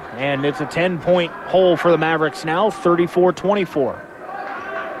 8, and it's a 10-point hole for the Mavericks now, 34-24.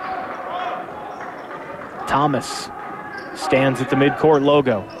 Thomas stands at the midcourt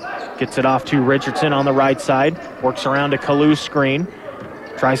logo. Gets it off to Richardson on the right side. Works around a Kalu's screen.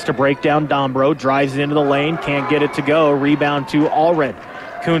 Tries to break down Dombro. Drives into the lane. Can't get it to go. Rebound to Allred.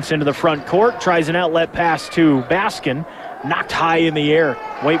 Kuntz into the front court. Tries an outlet pass to Baskin. Knocked high in the air.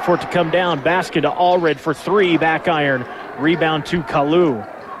 Wait for it to come down. Baskin to Allred for three. Back iron. Rebound to Kalu.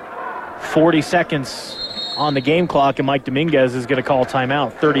 40 seconds on the game clock, and Mike Dominguez is going to call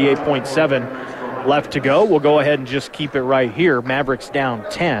timeout. 38.7 left to go. We'll go ahead and just keep it right here. Mavericks down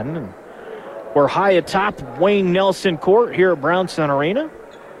 10. We're high atop Wayne Nelson Court here at Brownson Arena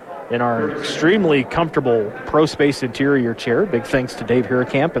in our extremely comfortable Pro Space Interior chair. Big thanks to Dave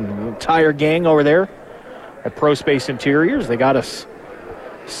Hirakamp and the entire gang over there at Pro Space Interiors. They got us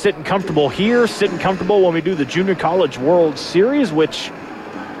sitting comfortable here, sitting comfortable when we do the Junior College World Series, which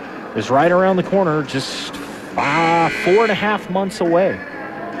is right around the corner, just 4.5 months away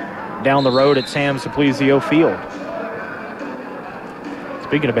down the road at Sam Simplizio Field.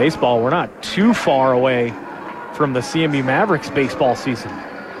 Speaking of baseball, we're not too far away from the CMU Mavericks baseball season.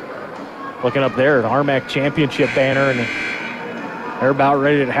 Looking up there at RMAC Championship banner, and they're about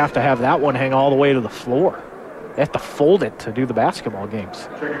ready to have that one hang all the way to the floor. They have to fold it to do the basketball games.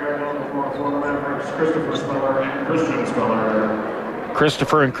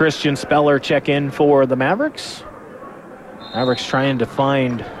 Christopher and Christian Speller check in for the Mavericks. Mavericks trying to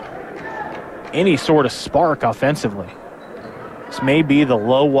find any sort of spark offensively. This may be the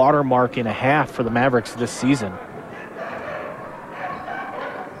low water mark in a half for the Mavericks this season.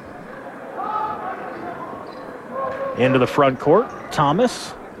 Into the front court,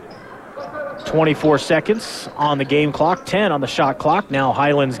 Thomas. 24 seconds on the game clock, 10 on the shot clock. Now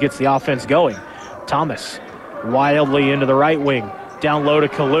Highlands gets the offense going. Thomas wildly into the right wing. Down low to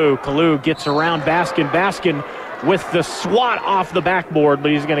Kalu. Kalu gets around Baskin. Baskin with the swat off the backboard,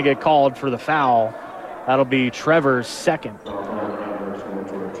 but he's going to get called for the foul. That'll be Trevor's second.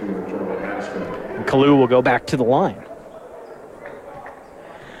 And Kalu will go back to the line.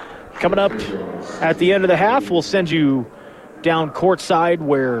 Coming up at the end of the half, we'll send you down courtside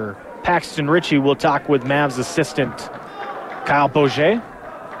where Paxton Ritchie will talk with Mavs assistant Kyle Boget.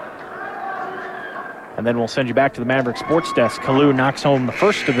 And then we'll send you back to the Maverick sports desk. Kalu knocks home the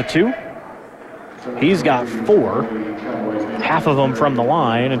first of the two. He's got 4, half of them from the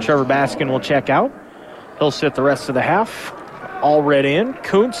line, and Trevor Baskin will check out. He'll sit the rest of the half. All red in.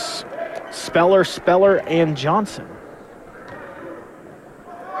 Kuntz, Speller, and Johnson.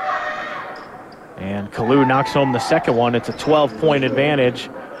 And Kalu knocks home the second one. It's a 12-point advantage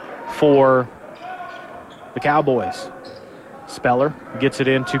for the Cowboys. Speller gets it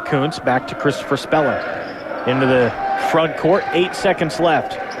into Kuntz, back to Christopher Speller. Into the front court, 8 seconds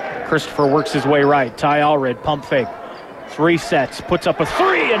left. Christopher works his way right. Ty Allred, pump fake. 3 sets, puts up a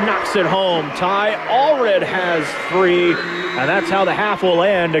 3 and knocks it home. Ty Allred has 3, and that's how the half will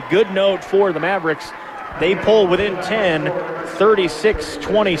end. A good note for the Mavericks. They pull within 10,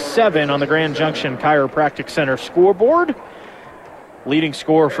 36-27 on the Grand Junction Chiropractic Center scoreboard. Leading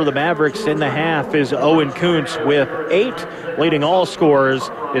scorer for the Mavericks in the half is Owen Kuntz with 8. Leading all scorers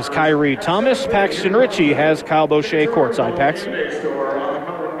is Kyrie Thomas. Paxton Ritchie has Kyle Boche courtside. Paxton.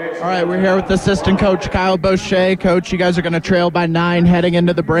 All right, we're here with assistant coach Kyle Boche. Coach, you guys are going to trail by 9 heading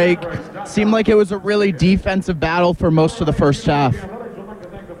into the break. Seemed like it was a really defensive battle for most of the first half.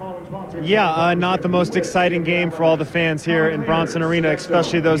 Yeah, not the most exciting game for all the fans here in Bronson Arena,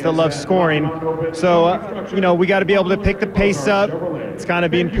 especially those that love scoring. So, we got to be able to pick the pace up. It's kind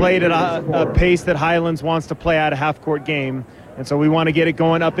of being played at a pace that Highlands wants to play at a half-court game. And so we want to get it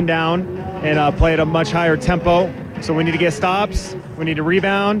going up and down and play at a much higher tempo. So we need to get stops, we need to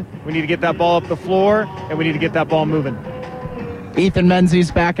rebound, we need to get that ball up the floor, and we need to get that ball moving. Ethan Menzies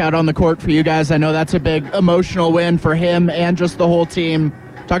back out on the court for you guys. I know that's a big emotional win for him and just the whole team.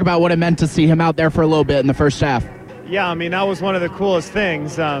 Talk about what it meant to see him out there for a little bit in the first half. Yeah, that was one of the coolest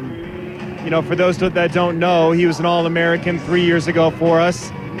things. For those that don't know, he was an All-American 3 years ago for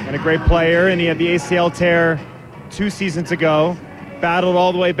us and a great player, and he had the ACL tear 2 seasons ago. battled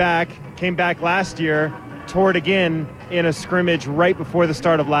all the way back, came back last year, tore it again in a scrimmage right before the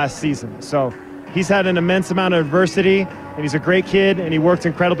start of last season. So he's had an immense amount of adversity, and he's a great kid, and he worked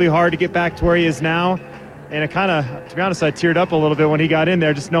incredibly hard to get back to where he is now. And it kind of, to be honest, I teared up a little bit when he got in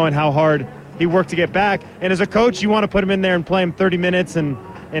there, just knowing how hard he worked to get back. And as a coach, you want to put him in there and play him 30 minutes and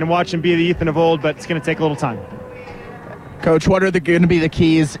watch him be the Ethan of old, but it's going to take a little time. Coach, what are going to be the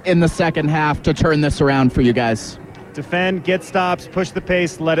keys in the second half to turn this around for you guys? Defend, get stops, push the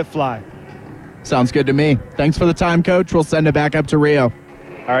pace, let it fly. Sounds good to me. Thanks for the time, Coach. We'll send it back up to Rio.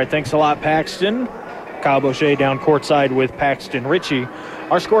 All right, thanks a lot, Paxton. Kyle Boucher down courtside with Paxton Ritchie.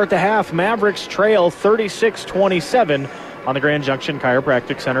 Our score at the half, Mavericks trail 36-27 on the Grand Junction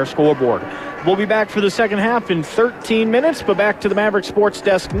Chiropractic Center scoreboard. We'll be back for the second half in 13 minutes, but back to the Mavericks Sports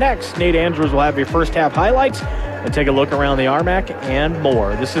Desk next. Nate Andrews will have your first half highlights and take a look around the RMAC and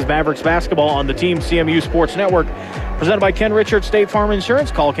more. This is Mavericks basketball on the Team CMU Sports Network, presented by Ken Richards State Farm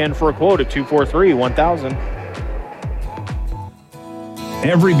Insurance. Call Ken for a quote at 243-1000.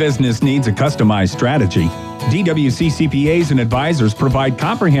 Every business needs a customized strategy. DWC CPAs and advisors provide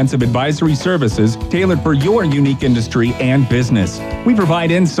comprehensive advisory services tailored for your unique industry and business. We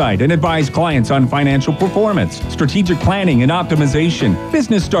provide insight and advise clients on financial performance, strategic planning and optimization,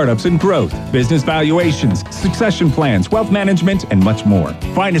 business startups and growth, business valuations, succession plans, wealth management, and much more.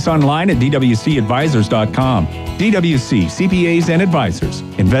 Find us online at dwcadvisors.com. DWC CPAs and advisors,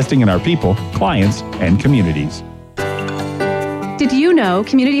 investing in our people, clients, and communities. Did you know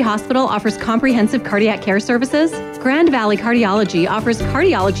Community Hospital offers comprehensive cardiac care services? Grand Valley Cardiology offers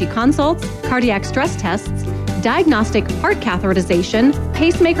cardiology consults, cardiac stress tests, diagnostic heart catheterization,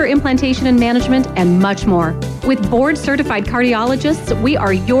 pacemaker implantation and management, and much more. With board-certified cardiologists, we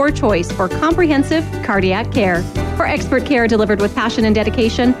are your choice for comprehensive cardiac care. For expert care delivered with passion and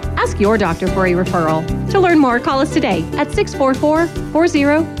dedication, ask your doctor for a referral. To learn more, call us today at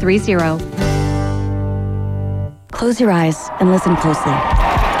 644-4030. Close your eyes and listen closely.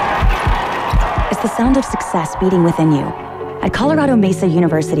 It's the sound of success beating within you. At Colorado Mesa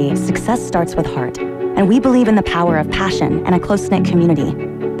University, success starts with heart, and we believe in the power of passion and a close-knit community.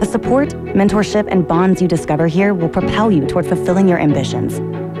 The support, mentorship, and bonds you discover here will propel you toward fulfilling your ambitions.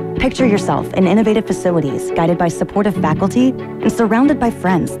 Picture yourself in innovative facilities guided by supportive faculty and surrounded by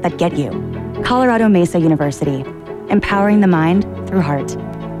friends that get you. Colorado Mesa University, empowering the mind through heart.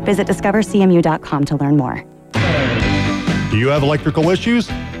 Visit discovercmu.com to learn more. Do you have electrical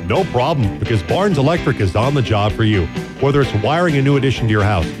issues? No problem, because Barnes Electric is on the job for you. Whether it's wiring a new addition to your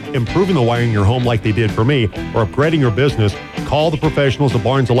house, improving the wiring in your home like they did for me, or upgrading your business, call the professionals of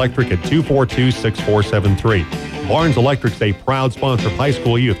Barnes Electric at 242-6473. Barnes Electric is a proud sponsor of high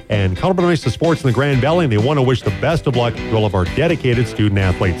school youth and Colorado Mesa sports in the Grand Valley, and they want to wish the best of luck to all of our dedicated student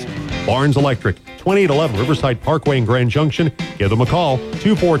athletes. Barnes Electric, 2811 Riverside Parkway in Grand Junction. Give them a call,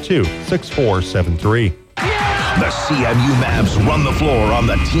 242-6473. The CMU Mavs run the floor on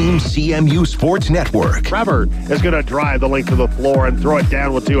the Team CMU Sports Network. Trevor is going to drive the length of the floor and throw it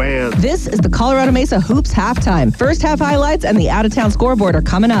down with two hands. This is the Colorado Mesa Hoops halftime. First half highlights and the out-of-town scoreboard are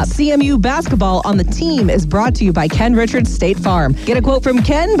coming up. CMU basketball on the Team is brought to you by Ken Richards State Farm. Get a quote from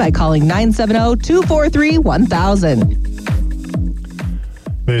Ken by calling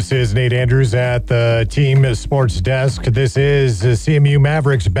 970-243-1000. This is Nate Andrews at the Team Sports Desk. This is CMU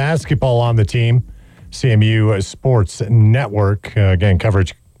Mavericks basketball on the Team. CMU Sports Network. Again,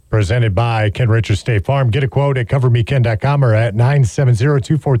 coverage presented by Ken Richards State Farm. Get a quote at covermeken.com or at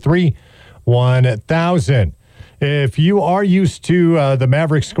 970-243-1000. If you are used to the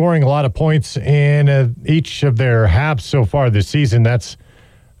Mavericks scoring a lot of points in each of their halves so far this season, that's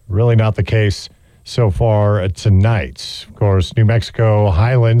really not the case so far tonight. Of course, New Mexico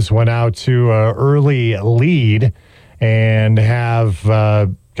Highlands went out to an early lead and have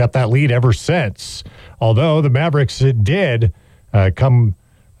got that lead ever since. Although the Mavericks did come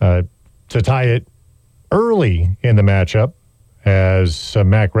to tie it early in the matchup, as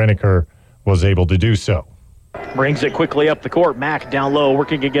Mac Reniker was able to do so. Brings it quickly up the court. Mac down low,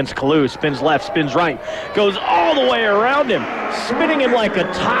 working against Kalu. Spins left, spins right. Goes all the way around him, spinning him like a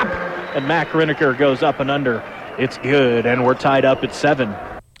top. And Mac Reniker goes up and under. It's good, and we're tied up at 7.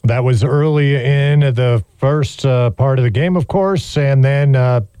 That was early in the first part of the game, of course, and then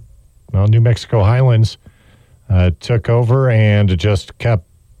New Mexico Highlands took over and just kept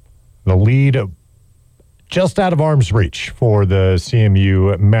the lead just out of arm's reach for the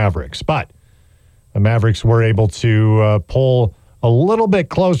CMU Mavericks. But the Mavericks were able to pull a little bit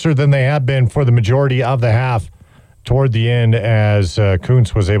closer than they had been for the majority of the half toward the end, as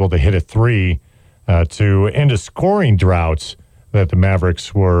Kuntz was able to hit a three to end a scoring drought that the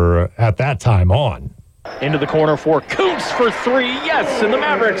Mavericks were at that time on. Into the corner for Kuntz for three. Yes, and the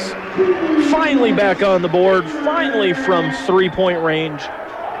Mavericks finally back on the board, finally from three-point range.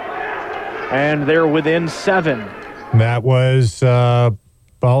 And they're within 7. That was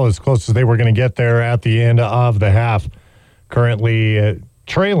as close as they were going to get there at the end of the half. Currently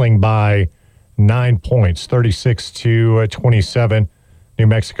trailing by 9 points, 36-27. New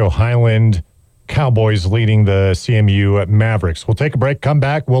Mexico Highland Cowboys leading the CMU Mavericks. We'll take a break, come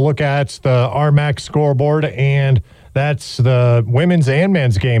back. We'll look at the RMAC scoreboard, and that's the women's and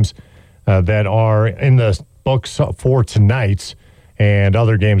men's games that are in the books for tonight, and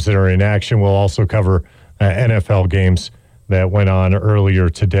other games that are in action. We'll also cover NFL games that went on earlier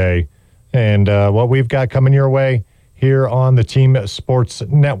today, and what we've got coming your way here on the Team Sports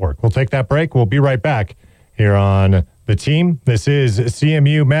Network. We'll take that break. We'll be right back here on The Team. This is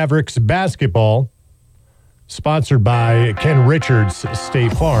CMU Mavericks basketball, sponsored by Ken Richards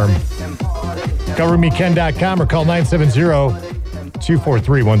State Farm. CoverMeKen.com or call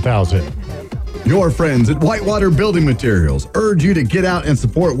 970-243-1000. Your friends at Whitewater Building Materials urge you to get out and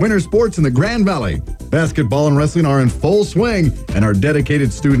support winter sports in the Grand Valley. Basketball and wrestling are in full swing, and our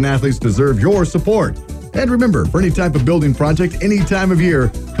dedicated student athletes deserve your support. And remember, for any type of building project, any time of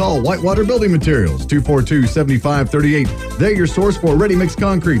year, call Whitewater Building Materials, 242-7538. They're your source for ready-mix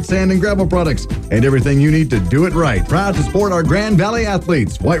concrete, sand, and gravel products, and everything you need to do it right. Proud to support our Grand Valley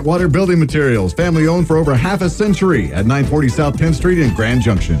athletes. Whitewater Building Materials, family-owned for over half a century at 940 South 10th Street in Grand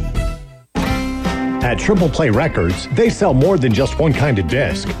Junction. At Triple Play Records, they sell more than just one kind of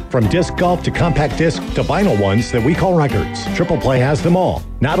disc. From disc golf to compact disc to vinyl ones that we call records, Triple Play has them all.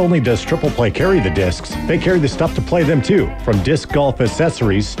 Not only does Triple Play carry the discs, they carry the stuff to play them too. From disc golf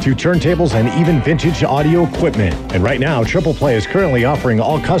accessories to turntables and even vintage audio equipment. And right now, Triple Play is currently offering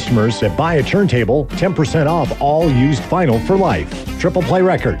all customers that buy a turntable 10% off all used vinyl for life. Triple Play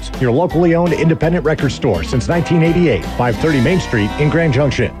Records, your locally owned independent record store since 1988, 530 Main Street in Grand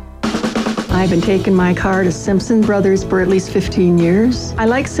Junction. I've been taking my car to Simpson Brothers for at least 15 years. I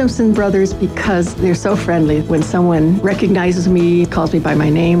like Simpson Brothers because they're so friendly. When someone recognizes me, calls me by my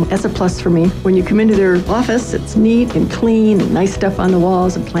name, that's a plus for me. When you come into their office, it's neat and clean and nice stuff on the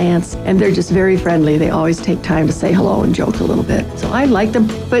walls and plants, and they're just very friendly. They always take time to say hello and joke a little bit. So I like them,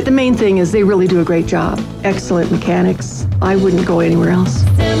 but the main thing is they really do a great job. Excellent mechanics. I wouldn't go anywhere else.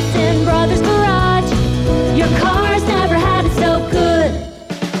 Simpson Brothers Garage, your car's never had it so good.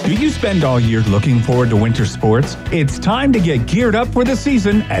 Do you spend all year looking forward to winter sports? It's time to get geared up for the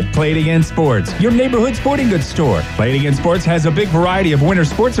season at Play It Again Sports, your neighborhood sporting goods store. Play It Again Sports has a big variety of winter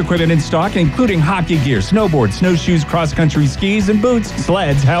sports equipment in stock, including hockey gear, snowboards, snowshoes, cross-country skis and boots,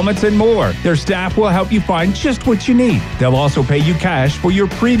 sleds, helmets, and more. Their staff will help you find just what you need. They'll also pay you cash for your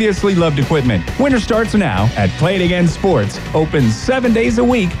previously loved equipment. Winter starts now at Play It Again Sports, open 7 days a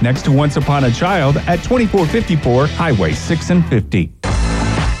week next to Once Upon a Child at 2454 Highway 6 and 50.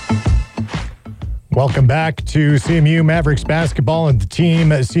 Welcome back to CMU Mavericks basketball and the Team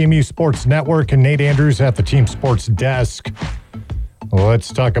CMU Sports Network, and Nate Andrews at the Team Sports Desk.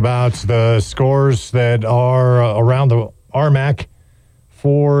 Let's talk about the scores that are around the RMAC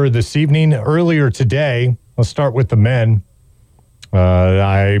for this evening. Earlier today, let's start with the men.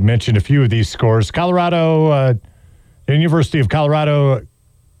 I mentioned a few of these scores. Colorado, the University of Colorado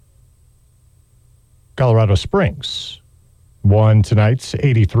Springs won tonight's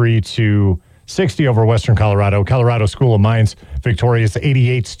 83-60 over Western Colorado. Colorado School of Mines victorious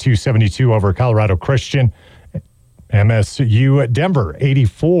 88-72 over Colorado Christian. MSU Denver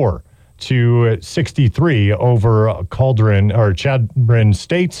 84-63 over Chadron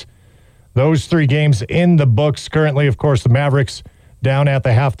State. Those three games in the books currently. Of course, the Mavericks down at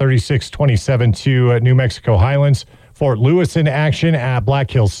the half 36-27 to New Mexico Highlands. Fort Lewis in action at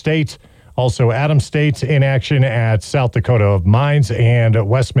Black Hills State. Also, Adams State in action at South Dakota Mines, and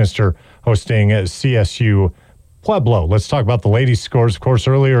Westminster hosting CSU Pueblo. Let's talk about the ladies' scores. Of course,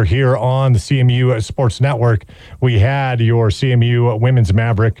 earlier here on the CMU Sports Network, we had your CMU Women's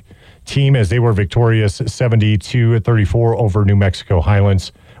Maverick team as they were victorious 70-34 over New Mexico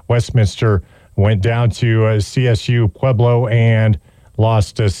Highlands. Westminster went down to CSU Pueblo and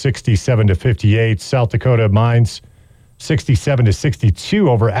lost 67-58. South Dakota Mines 67-62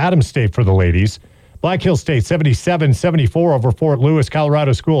 over Adams State for the ladies. Black Hills State 77-74 over Fort Lewis.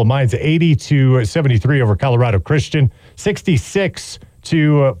 Colorado School of Mines 80-73 over Colorado Christian.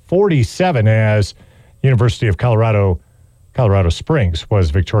 66-47 as University of Colorado Springs was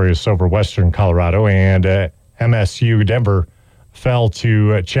victorious over Western Colorado, and MSU Denver fell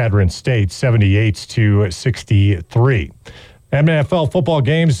to Chadron State 78-63. NFL football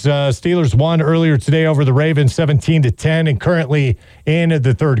games. Steelers won earlier today over the Ravens 17-10, and currently in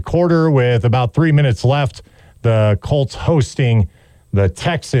the third quarter with about 3 minutes left. The Colts hosting the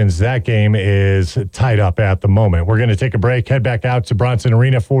Texans. That game is tied up at the moment. We're going to take a break, head back out to Bronson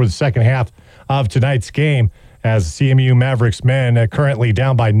Arena for the second half of tonight's game as CMU Mavericks men currently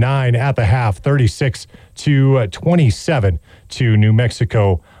down by 9 at the half, 36-27 to New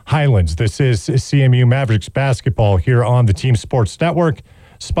Mexico Highlands. This is CMU Mavericks basketball here on the Team Sports Network,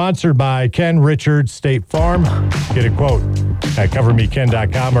 sponsored by Ken Richards State Farm. Get a quote at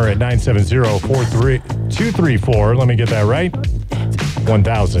covermeken.com or at 970-234. Let me get that right.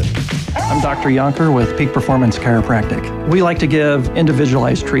 1000. I'm Dr. Yonker with Peak Performance Chiropractic. We like to give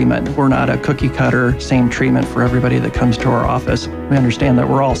individualized treatment. We're not a cookie cutter, same treatment for everybody that comes to our office. We understand that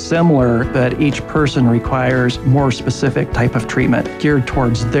we're all similar, but each person requires more specific type of treatment geared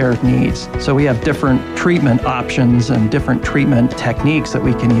towards their needs. So we have different treatment options and different treatment techniques that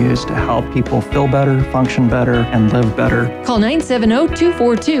we can use to help people feel better, function better, and live better. Call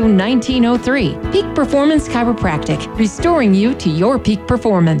 970-242-1903. Peak Performance Chiropractic, restoring you to your peak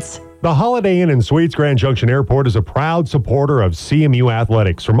performance. The Holiday Inn and Suites Grand Junction Airport is a proud supporter of CMU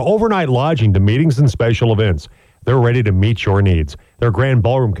athletics. From overnight lodging to meetings and special events, they're ready to meet your needs. Their grand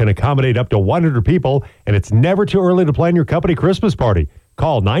ballroom can accommodate up to 100 people, and it's never too early to plan your company Christmas party.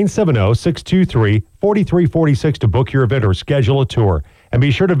 Call 970-623-4346 to book your event or schedule a tour. And be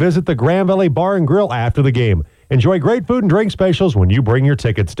sure to visit the Grand Valley Bar and Grill after the game. Enjoy great food and drink specials when you bring your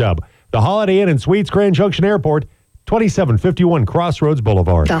ticket stub. The Holiday Inn and Suites Grand Junction Airport, 2751 Crossroads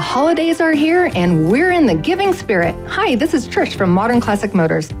Boulevard. The holidays are here and we're in the giving spirit. Hi, this is Trish from Modern Classic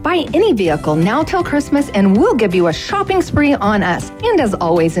Motors. Buy any vehicle now till Christmas and we'll give you a shopping spree on us. And as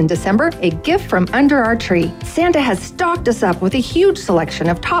always in December, a gift from under our tree. Santa has stocked us up with a huge selection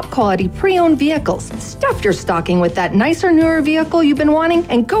of top quality pre-owned vehicles. Stuff your stocking with that nicer, newer vehicle you've been wanting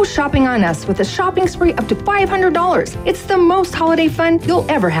and go shopping on us with a shopping spree up to $500. It's the most holiday fun you'll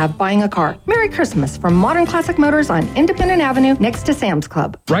ever have buying a car. Merry Christmas from Modern Classic Motors on Independent Avenue next to Sam's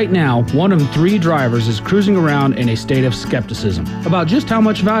Club. Right now, 1 of 3 drivers is cruising around in a state of skepticism about just how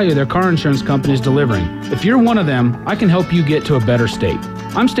much value their car insurance company is delivering. If you're one of them, I can help you get to a better state.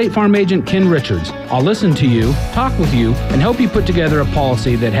 I'm State Farm Agent Ken Richards. I'll listen to you, talk with you, and help you put together a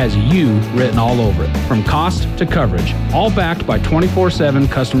policy that has you written all over it, from cost to coverage, all backed by 24/7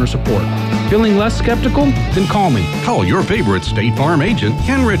 customer support. Feeling less skeptical? Then call me. Call your favorite State Farm agent,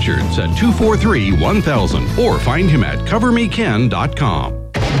 Ken Richards, at 243-1000 or find him at covermeken.com.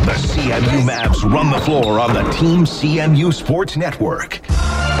 The CMU Mavs run the floor on the Team CMU Sports Network.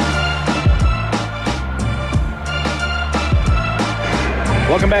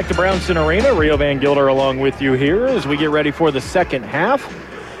 Welcome back to Brownson Arena. Rio Van Gilder along with you here as we get ready for the second half.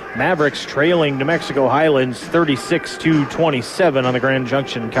 Mavericks trailing New Mexico Highlands 36-27 on the Grand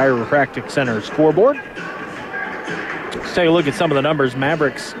Junction Chiropractic Center scoreboard. Let's take a look at some of the numbers.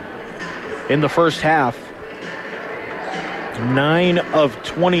 Mavericks in the first half, 9 of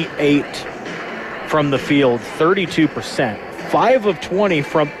 28 from the field, 32%. 5 of 20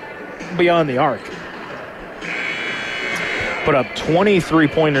 from beyond the arc. Put up 23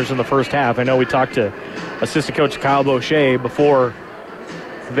 pointers in the first half. I know we talked to assistant coach Kyle Boucher before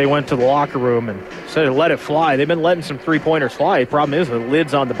they went to the locker room and said let it fly. They've been letting some three-pointers fly. The problem is the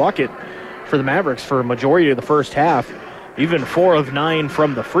lid's on the bucket for the Mavericks for a majority of the first half. Even 4 of 9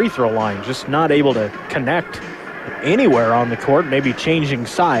 from the free throw line. Just not able to connect anywhere on the court. Maybe changing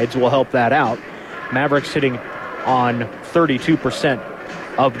sides will help that out. Mavericks hitting on 32%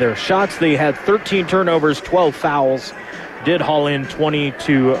 of their shots. They had 13 turnovers, 12 fouls. Did haul in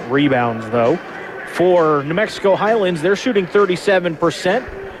 22 rebounds, though. For New Mexico Highlands, they're shooting 37%,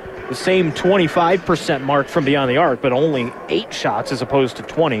 the same 25% mark from beyond the arc, but only 8 shots as opposed to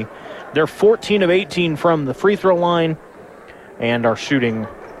 20. They're 14 of 18 from the free throw line and are shooting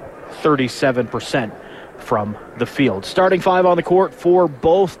 37% from the field. Starting 5 on the court for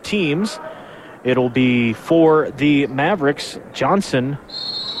both teams. It'll be for the Mavericks, Johnson.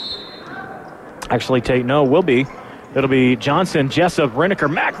 It'll be Johnson, Jessup, Reniker.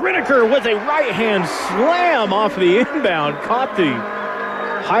 Mac Reniker with a right-hand slam off the inbound. Caught the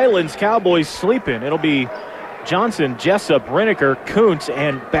Highlands Cowboys sleeping. It'll be Johnson, Jessup, Reniker, Kuntz,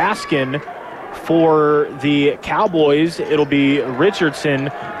 and Baskin. For the Cowboys, it'll be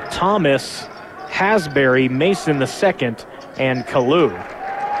Richardson, Thomas, Hasbury, Mason II, and Kalu.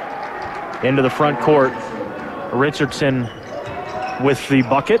 Into the front court, Richardson with the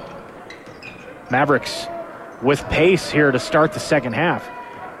bucket. Mavericks with pace here to start the second half.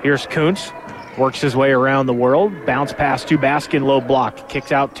 Here's Kuntz. Works his way around the world. Bounce pass to Baskin, low block.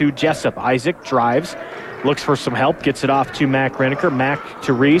 Kicks out to Jessup. Isaac drives. Looks for some help. Gets it off to Mac Reneker. Mac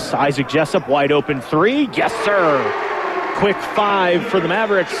to Reese. Isaac Jessup, wide open three. Yes, sir. Quick 5 for the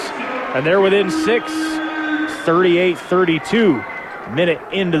Mavericks. And they're within 6. 38-32. Minute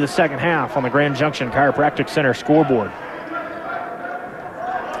into the second half on the Grand Junction Chiropractic Center scoreboard.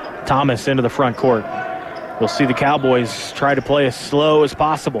 Thomas into the front court. We'll see the Cowboys try to play as slow as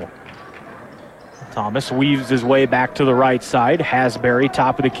possible. Thomas weaves his way back to the right side. Hasbury,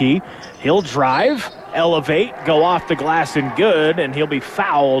 top of the key. He'll drive, elevate, go off the glass and good, and he'll be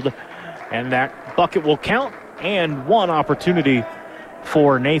fouled. And that bucket will count, and one opportunity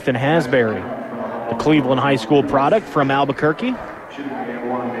for Nathan Hasbury, the Cleveland High School product from Albuquerque.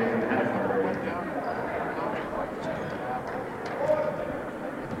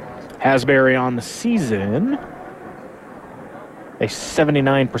 Hasbury on the season, a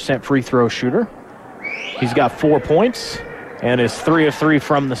 79% free throw shooter. He's got 4 points and is 3 of 3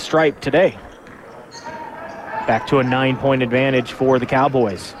 from the stripe today. Back to a 9-point advantage for the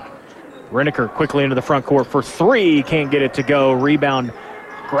Cowboys. Reneker quickly into the front court for 3. Can't get it to go. Rebound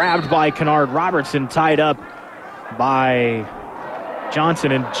grabbed by Kennard Robertson, tied up by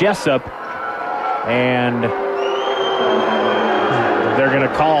Johnson and Jessup. And they're going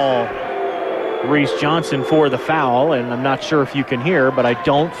to call Reese Johnson for the foul, and I'm not sure if you can hear, but I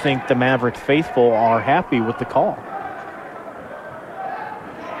don't think the Maverick faithful are happy with the call.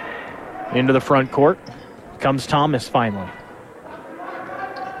 Into the front court comes Thomas finally.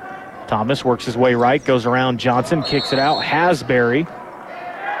 Thomas works his way right, goes around Johnson, kicks it out. Hasbury.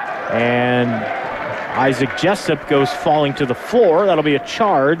 And Isaac Jessup goes falling to the floor. That'll be a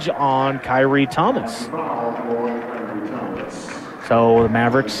charge on Kyrie Thomas. So the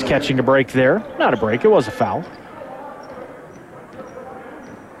Mavericks catching a break there. Not a break, it was a foul.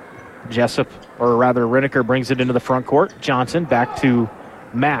 Jessup, or rather Reneker, brings it into the front court. Johnson back to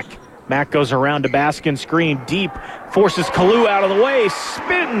Mack. Mack goes around to Baskin, screen deep, forces Kalu out of the way,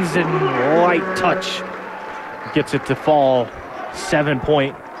 spins and light touch. Gets it to fall.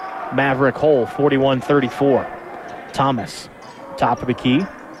 7-point Maverick hole, 41-34. Thomas, top of the key,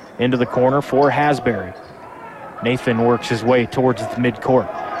 into the corner for Hasbury. Nathan works his way towards the midcourt.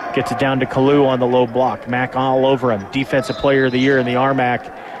 Gets it down to Kalu on the low block. Mack all over him. Defensive Player of the Year in the RMAC,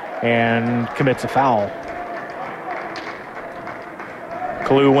 and commits a foul.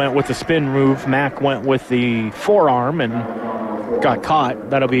 Kalu went with the spin move. Mack went with the forearm and got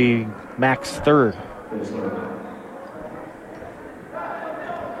caught. That'll be Mack's third.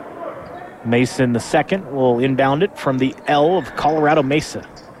 Mason the second will inbound it from the L of Colorado Mesa.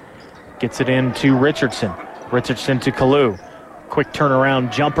 Gets it into Richardson. Richardson to Kalu. Quick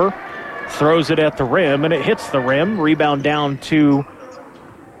turnaround jumper. Throws it at the rim, and it hits the rim. Rebound down to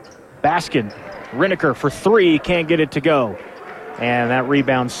Baskin. Reneker for 3. Can't get it to go. And that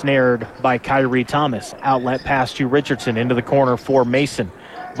rebound snared by Kyrie Thomas. Outlet pass to Richardson into the corner for Mason.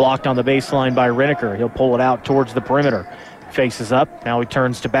 Blocked on the baseline by Reneker. He'll pull it out towards the perimeter. Faces up. Now he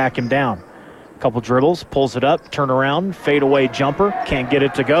turns to back him down. Couple dribbles. Pulls it up. Turn around. Fade away jumper. Can't get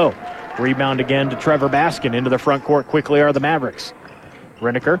it to go. Rebound again to Trevor Baskin. Into the front court quickly are the Mavericks.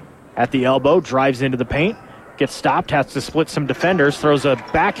 Reneker at the elbow. Drives into the paint. Gets stopped. Has to split some defenders. Throws a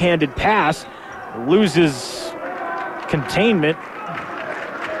backhanded pass. Loses containment.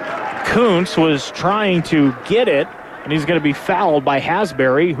 Kuntz was trying to get it, and he's going to be fouled by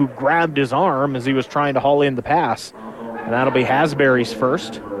Hasbury, who grabbed his arm as he was trying to haul in the pass. And that'll be Hasbury's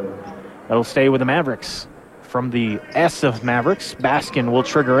first. That'll stay with the Mavericks. From the S of Mavericks, Baskin will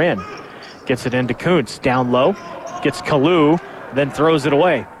trigger in. Gets it into Kuntz, down low. Gets Kalu, then throws it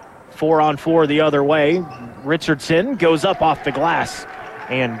away. 4-on-4 the other way. Richardson goes up off the glass,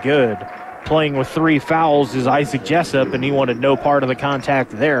 and good. Playing with 3 fouls is Isaac Jessup, and he wanted no part of the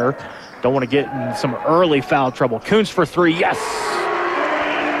contact there. Don't want to get in some early foul trouble. Kuntz for 3, yes!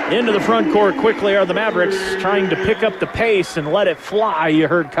 Into the front court quickly are the Mavericks, trying to pick up the pace and let it fly. You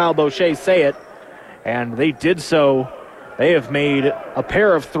heard Kyle Boucher say it, and they did so. They have made a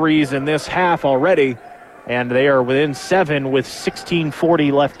pair of 3s in this half already, and they are within 7 with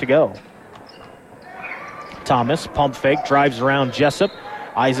 16:40 left to go. Thomas, pump fake, drives around Jessup.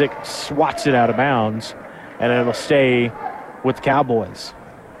 Isaac swats it out of bounds, and it'll stay with the Cowboys.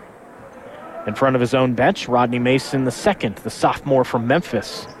 In front of his own bench, Rodney Mason the second, the sophomore from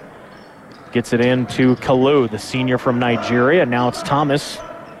Memphis. Gets it into Kalu, the senior from Nigeria. Now it's Thomas,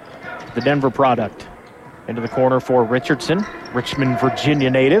 the Denver product. Into the corner for Richardson, Richmond, Virginia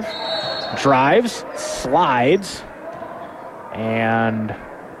native. Drives, slides, and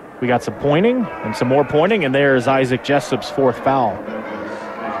we got some pointing and some more pointing, and there's Isaac Jessup's 4th foul.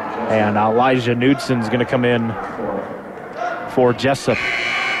 And Elijah Knudsen's going to come in for Jessup.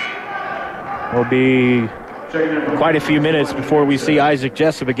 Will be quite a few minutes before we see Isaac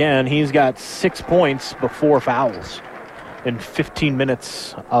Jessup again. He's got 6 points before fouls in 15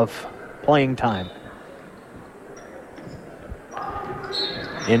 minutes of playing time.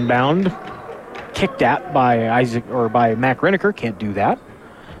 Inbound, kicked at by Isaac or by Mac Reneker. Can't do that.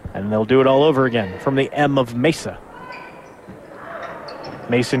 And they'll do it all over again from the M of Mesa.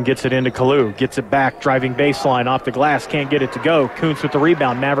 Mason gets it into Kalu, gets it back, driving baseline off the glass, can't get it to go. Kuntz with the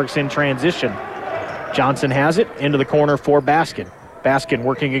rebound, Mavericks in transition. Johnson has it, into the corner for Baskin. Baskin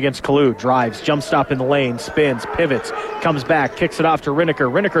working against Kalu, drives, jump stop in the lane, spins, pivots, comes back, kicks it off to Reneker.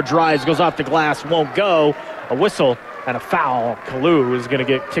 Reneker drives, goes off the glass, won't go. A whistle and a foul. Kalu is going to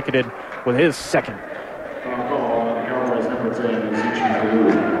get ticketed with his second.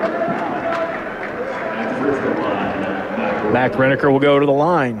 Mac Reneker will go to the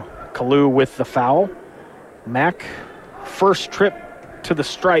line. Kalu with the foul. Mac, first trip to the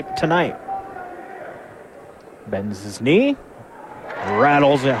stripe tonight. Bends his knee,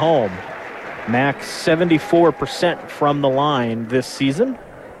 rattles it home. Mac 74% from the line this season.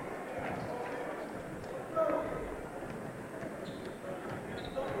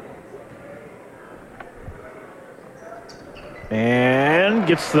 And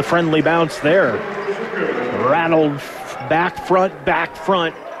gets the friendly bounce there. Rattled back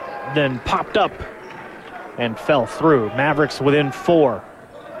front, then popped up and fell through. Mavericks within 4.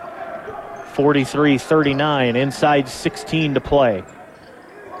 43-39, inside 16 to play.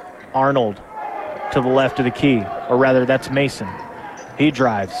 Arnold to the left of the key, or rather that's Mason. He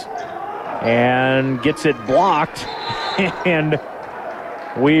drives and gets it blocked, and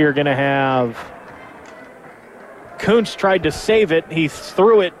we are going to have Kuntz tried to save it. He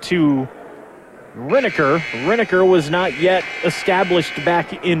threw it to Reneker. Reneker was not yet established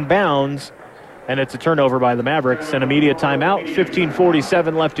back in bounds, and it's a turnover by the Mavericks. An immediate timeout,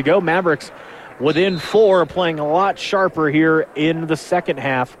 15:47 left to go. Mavericks within 4, playing a lot sharper here in the second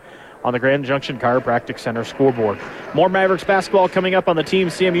half on the Grand Junction Chiropractic Center scoreboard. More Mavericks basketball coming up on the Team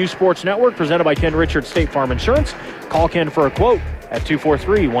CMU Sports Network, presented by Ken Richards State Farm Insurance. Call Ken for a quote at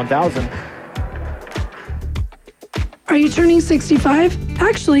 243-1000. Are you turning 65?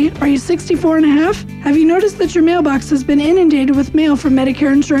 Actually, are you 64 and a half? Have you noticed that your mailbox has been inundated with mail from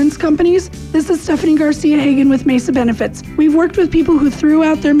Medicare insurance companies? This is Stephanie Garcia-Hagan with Mesa Benefits. We've worked with people who threw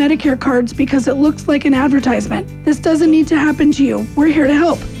out their Medicare cards because it looks like an advertisement. This doesn't need to happen to you. We're here to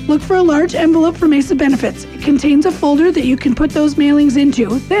help. Look for a large envelope for Mesa Benefits. It contains a folder that you can put those mailings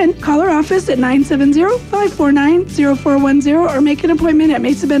into. Then call our office at 970-549-0410 or make an appointment at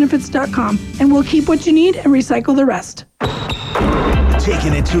mesabenefits.com, and we'll keep what you need and recycle the rest.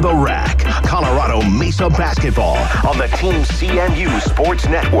 Taking it to the rack. Colorado Mesa basketball on the Team CMU Sports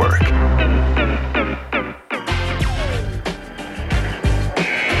Network.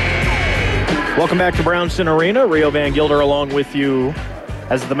 Welcome back to Brownson Arena. Rio Van Gilder along with you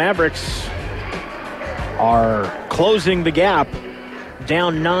as the Mavericks are closing the gap.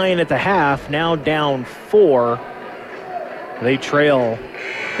 Down 9 at the half, now down 4. They trail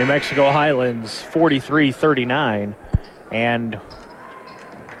New Mexico Highlands 43-39 and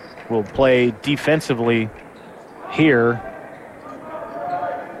will play defensively here.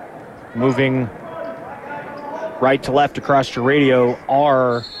 Moving right to left across your radio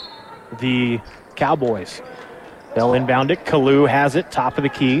are the Cowboys. They'll inbound it. Kalu has it, top of the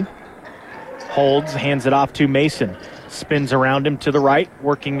key. Holds, hands it off to Mason. Spins around him to the right,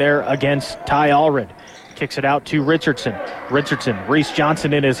 working there against Ty Allred. Kicks it out to Richardson. Reese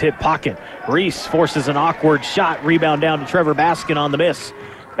Johnson in his hip pocket. Reese forces an awkward shot. Rebound down to Trevor Baskin on the miss.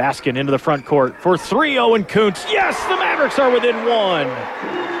 Baskin into the front court for 3. Owen Kuntz. Yes, the Mavericks are within 1.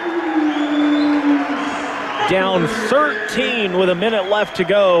 Down 13 with a minute left to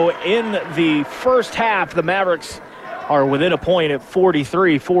go in the first half. The Mavericks are within a point at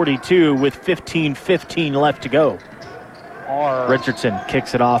 43-42 with 15:15 left to go. Richardson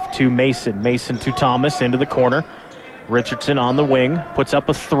kicks it off to Mason. Mason to Thomas into the corner. Richardson on the wing, puts up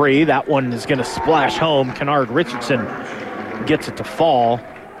a 3. That one is going to splash home. Kennard Richardson gets it to fall.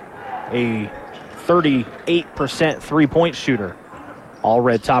 A 38% three-point shooter.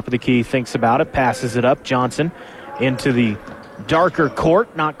 Allred, top of the key, thinks about it, passes it up. Johnson into the darker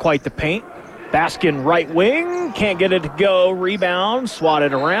court, not quite the paint. Baskin right wing, can't get it to go. Rebound,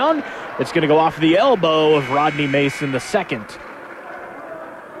 swatted around. It's going to go off the elbow of Rodney Mason II.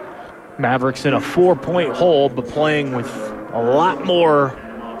 Mavericks in a 4-point hole, but playing with a lot more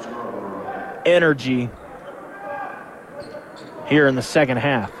energy here in the second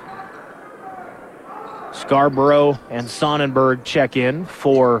half. Scarborough and Sonnenberg check in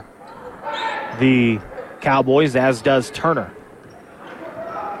for the Cowboys, as does Turner.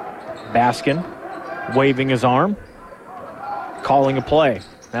 Baskin waving his arm, calling a play.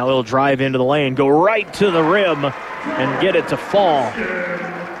 Now he'll drive into the lane, go right to the rim, and get it to fall.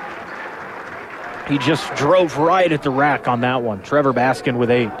 He just drove right at the rack on that one. Trevor Baskin with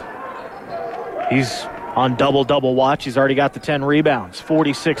 8. He's on double-double watch. He's already got the 10 rebounds.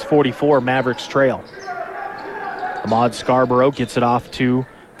 46-44, Mavericks trail. Ahmad Scarborough gets it off to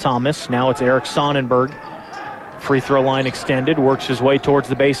Thomas. Now it's Eric Sonnenberg. Free throw line extended, works his way towards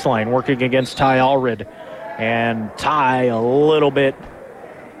the baseline, working against Ty Allred. And Ty a little bit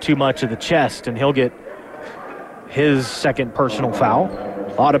too much of the chest, and he'll get his second personal foul.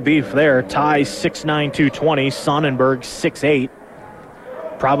 A lot of beef there. Ty 6'9", 220. Sonnenberg 6'8".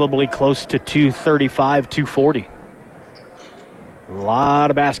 Probably close to 235, 240. A lot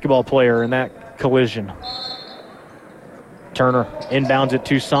of basketball player in that collision. Turner inbounds it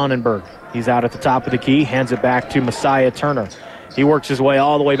to Sonnenberg. He's out at the top of the key, hands it back to Messiah Turner. He works his way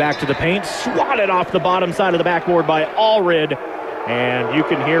all the way back to the paint, swatted off the bottom side of the backboard by Allred, and you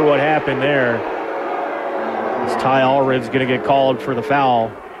can hear what happened there. As Ty Allred's going to get called for the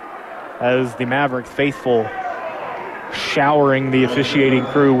foul as the Maverick faithful showering the officiating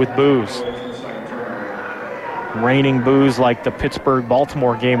crew with booze. Raining booze like the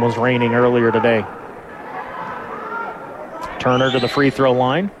Pittsburgh-Baltimore game was raining earlier today. Turner to the free throw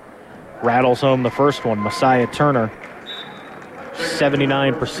line. Rattles home the first one. Messiah Turner,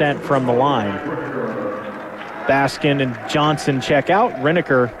 79% from the line. Baskin and Johnson check out.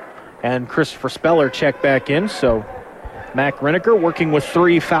 Reneker and Christopher Speller check back in. So Mac Reneker working with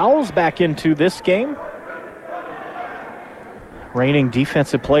 3 fouls back into this game. Reigning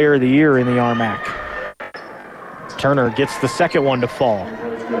Defensive Player of the Year in the RMAC. Turner gets the second one to fall.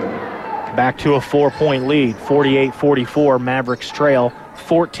 Back to a 4-point lead, 48-44, Mavericks trail.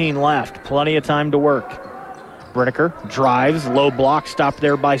 14 left, plenty of time to work. Reneker drives, low block, stopped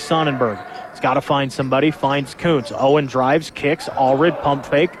there by Sonnenberg. He's got to find somebody, finds Kuntz. Owen drives, kicks, Allred pump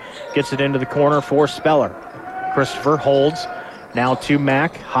fake, gets it into the corner for Speller. Christopher holds, now to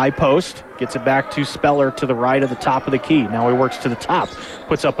Mack, high post, gets it back to Speller to the right of the top of the key. Now he works to the top,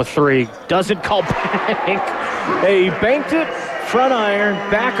 puts up a 3, doesn't call bank. He banked it, front iron,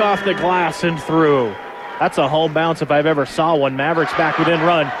 back off the glass and through. That's a home bounce if I've ever saw one. Mavericks back within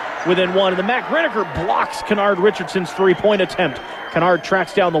 1. And the Mac Reneker blocks Kennard Richardson's 3-point attempt. Kennard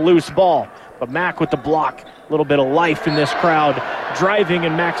tracks down the loose ball, but Mac with the block. A little bit of life in this crowd. Driving,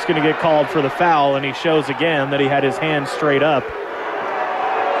 and Mac's going to get called for the foul, and he shows again that he had his hands straight up.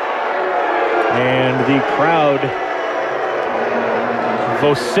 And the crowd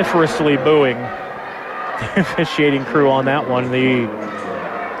vociferously booing the officiating crew on that one. The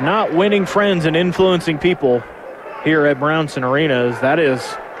not winning friends and influencing people here at Brownson Arena. That is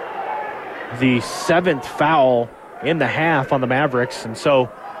the 7th foul in the half on the Mavericks. And so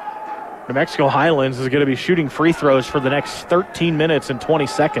New Mexico Highlands is going to be shooting free throws for the next 13 minutes and 20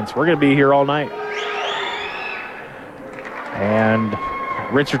 seconds. We're going to be here all night. And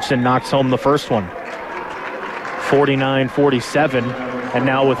Richardson knocks home the first one. 49-47. And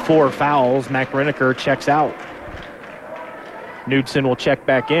now with 4 fouls, Mac Reneker checks out. Knudsen will check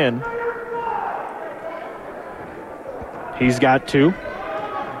back in. He's got 2.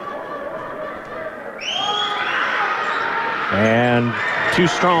 And too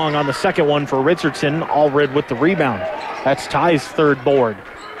strong on the second one for Richardson. Allred with the rebound. That's Ty's 3rd board.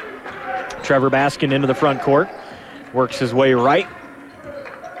 Trevor Baskin into the front court. Works his way right.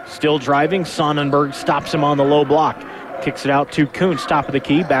 Still driving. Sonnenberg stops him on the low block. Kicks it out to Kuntz, top of the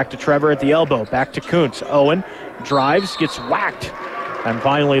key. Back to Trevor at the elbow. Back to Kuntz. Owen drives, gets whacked. And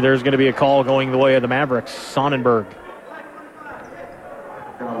finally, there's going to be a call going the way of the Mavericks. Sonnenberg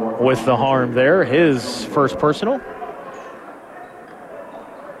with the harm there. His first personal.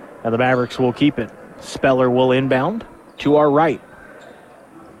 And the Mavericks will keep it. Speller will inbound to our right.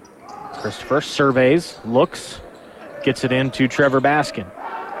 Christopher surveys, looks, gets it into Trevor Baskin.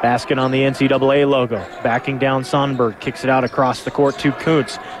 Baskin on the NCAA logo. Backing down Sonnenberg. Kicks it out across the court to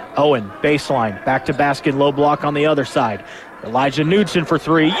Kuntz. Owen, baseline. Back to Baskin. Low block on the other side. Elijah Knudsen for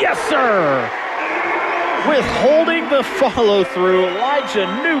 3. Yes, sir! Withholding the follow-through. Elijah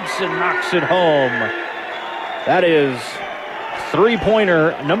Knudsen knocks it home. That is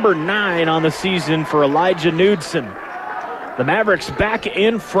 3-pointer number 9 on the season for Elijah Knudsen. The Mavericks back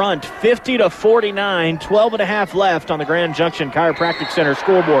in front, 50-49, 12.5 left on the Grand Junction Chiropractic Center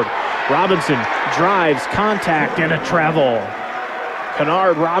scoreboard. Robinson drives, contact, and a travel.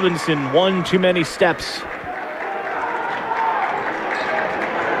 Kennard Robinson, one too many steps.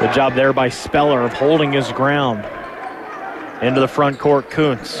 Good job there by Speller of holding his ground. Into the front court,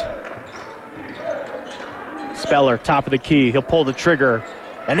 Kuntz. Speller, top of the key. He'll pull the trigger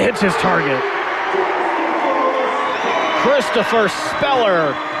and hits his target. Christopher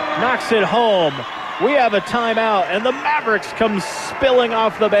Speller knocks it home. We have a timeout, and the Mavericks come spilling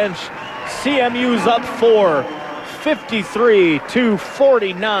off the bench. CMU's up 4,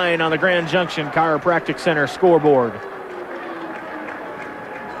 53-49 on the Grand Junction Chiropractic Center scoreboard.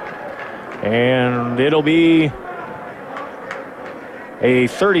 And it'll be a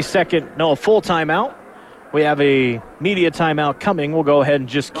full timeout. We have a media timeout coming. We'll go ahead and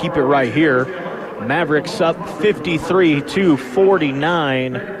just keep it right here. Mavericks up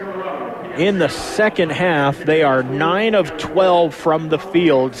 53-49. In the second half, they are 9 of 12 from the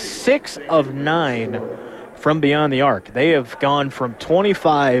field, 6 of 9 from beyond the arc. They have gone from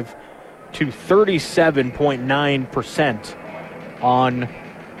 25 to 37.9% on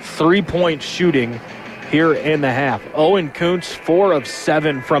three-point shooting here in the half. Owen Kuntz, 4 of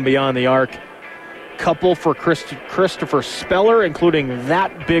 7 from beyond the arc. Couple for Christopher Speller, including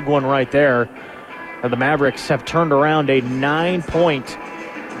that big one right there. And the Mavericks have turned around a 9-point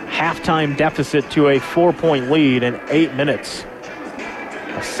halftime deficit to a 4-point lead in 8 minutes.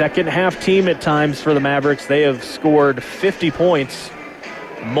 A second half team at times for the Mavericks. They have scored 50 points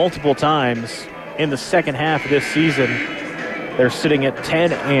multiple times in the second half of this season. They're sitting at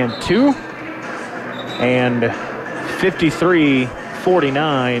 10-2 and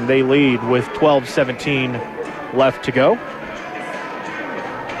 53-49. They lead with 12:17 left to go.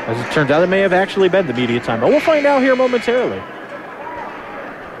 As it turns out, it may have actually been the media time, but we'll find out here momentarily.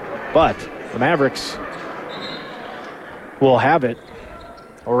 But the Mavericks will have it,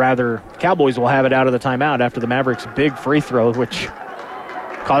 or rather, Cowboys will have it out of the timeout after the Mavericks' big free throw, which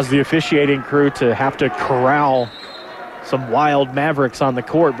caused the officiating crew to have to corral some wild Mavericks on the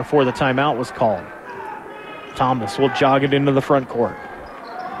court before the timeout was called. Thomas will jog it into the front court.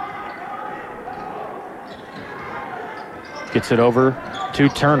 Gets it over to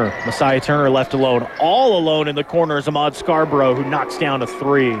Turner. Messiah Turner left alone. All alone in the corner is Ahmad Scarborough, who knocks down a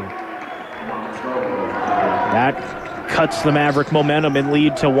three. That cuts the Maverick momentum and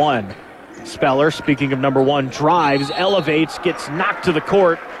lead to 1. Speller, speaking of number 1, drives, elevates, gets knocked to the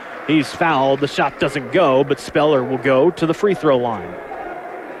court. He's fouled. The shot doesn't go, but Speller will go to the free throw line.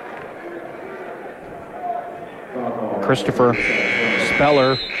 Christopher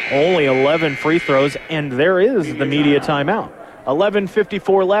Speller, only 11 free throws, and there is the media timeout.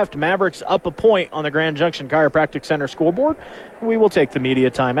 11:54 left. Mavericks up a point on the Grand Junction Chiropractic Center scoreboard. We will take the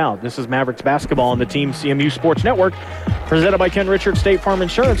media timeout. This is Mavericks basketball on the Team CMU Sports Network, presented by Ken Richards State Farm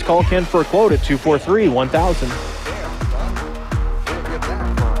Insurance. Call Ken for a quote at 243-1000.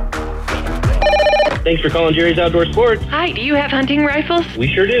 Thanks for calling Jerry's Outdoor Sports. Hi, do you have hunting rifles? We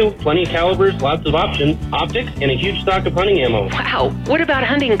sure do. Plenty of calibers, lots of options, optics, and a huge stock of hunting ammo. Wow, what about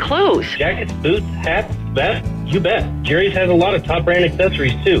hunting clothes? Jackets, boots, hats, vests, you bet. Jerry's has a lot of top brand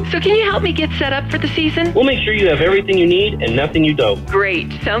accessories too. So can you help me get set up for the season? We'll make sure you have everything you need and nothing you don't.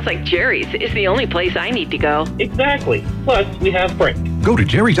 Great. Sounds like Jerry's is the only place I need to go. Exactly. Plus, we have Frank. Go to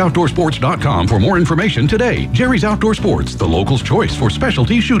jerry'soutdoorsports.com for more information today. Jerry's Outdoor Sports, the local's choice for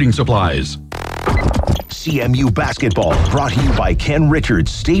specialty shooting supplies. CMU basketball brought to you by Ken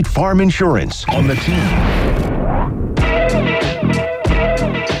Richards State Farm Insurance on the Team.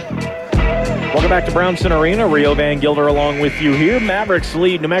 Welcome back to Brownson Arena. Rio Van Gilder along with you here. Mavericks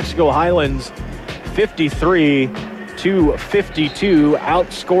lead New Mexico Highlands 53-52,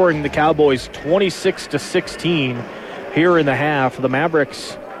 outscoring the Cowboys 26-16 here in the half. The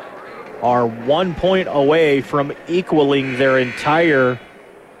Mavericks are 1 point away from equaling their entire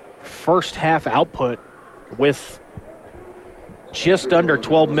first half output with just under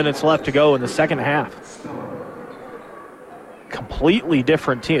 12 minutes left to go in the second half. Completely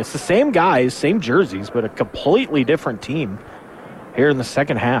different team. It's the same guys, same jerseys, but a completely different team here in the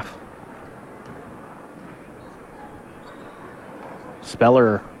second half.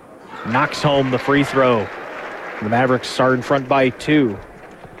 Speller knocks home the free throw. The Mavericks are in front by 2.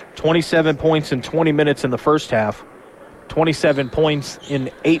 27 points in 20 minutes in the first half. 27 points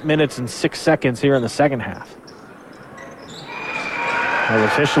in 8 minutes and 6 seconds here in the second half. They've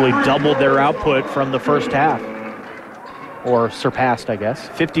officially doubled their output from the first half. Or surpassed, I guess.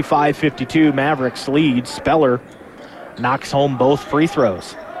 55-52, Mavericks lead. Speller knocks home both free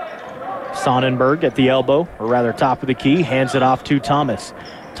throws. Sonnenberg at the elbow, or rather top of the key, hands it off to Thomas.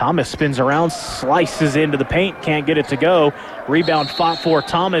 Thomas spins around, slices into the paint, can't get it to go. Rebound fought for.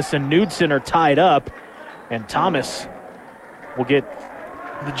 Thomas and Knudsen are tied up, and Thomas will get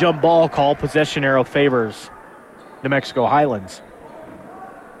the jump ball call. Possession arrow favors New Mexico Highlands.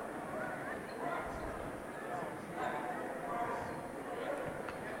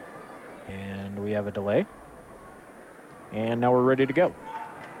 And we have a delay. And now we're ready to go.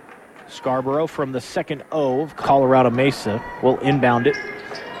 Scarborough from the second O of Colorado Mesa will inbound it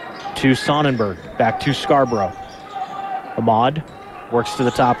to Sonnenberg. Back to Scarborough. Ahmad works to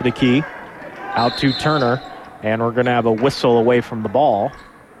the top of the key. Out to Turner. And we're going to have a whistle away from the ball.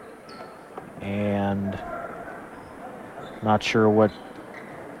 And not sure what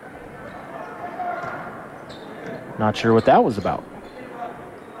that was about.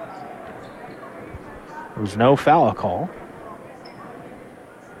 There was no foul call.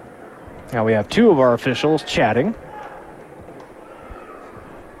 Now we have two of our officials chatting.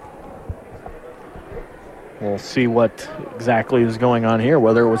 We'll see what exactly is going on here,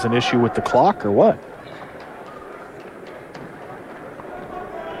 whether it was an issue with the clock or what.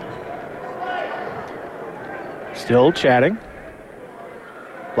 Still chatting.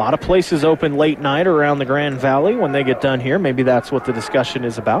 A lot of places open late night around the Grand Valley when they get done here. Maybe that's what the discussion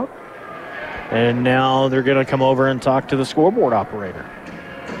is about. And now they're going to come over and talk to the scoreboard operator.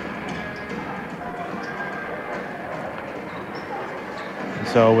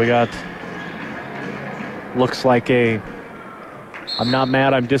 So we got, looks like a I'm not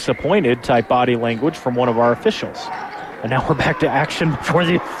mad, I'm disappointed type body language from one of our officials. And now we're back to action before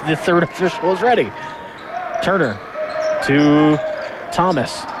the third official is ready. Turner to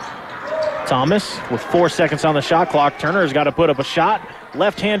Thomas. Thomas with 4 seconds on the shot clock. Turner's got to put up a shot.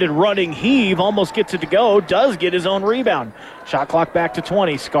 Left-handed running heave, almost gets it to go, does get his own rebound. Shot clock back to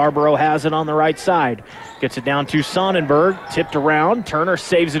 20. Scarborough has it on the right side. Gets it down to Sonnenberg, tipped around. Turner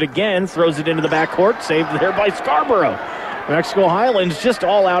saves it again, throws it into the backcourt, saved there by Scarborough. New Mexico Highlands just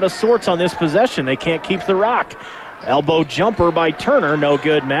all out of sorts on this possession. They can't keep the rock. Elbow jumper by Turner, no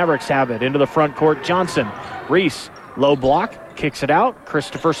good. Mavericks have it into the front court. Johnson, Reese, low block, kicks it out.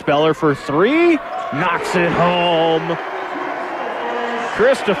 Christopher Speller for three, knocks it home.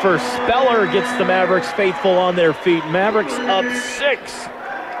 Christopher Speller gets the Mavericks faithful on their feet. Mavericks up 6.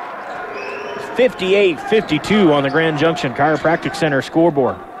 58-52 on the Grand Junction Chiropractic Center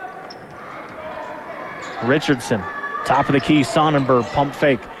scoreboard. Richardson, top of the key, Sonnenberg, pump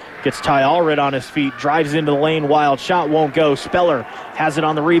fake. Gets Ty Allred on his feet, drives into the lane, wild shot won't go. Speller has it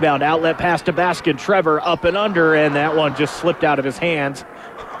on the rebound, outlet pass to Baskin. Trevor up and under, and that one just slipped out of his hands.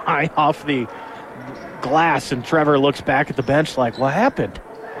 High off the glass, and Trevor looks back at the bench like, what happened?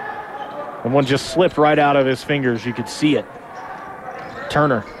 And one just slipped right out of his fingers. You could see it.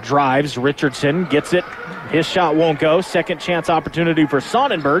 Turner drives. Richardson gets it. His shot won't go. Second chance opportunity for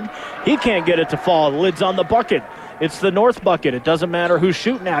Sonnenberg. He can't get it to fall. The lid's on the bucket. It's the north bucket. It doesn't matter who's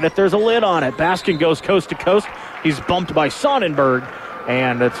shooting at it. There's a lid on it. Baskin goes coast to coast. He's bumped by Sonnenberg,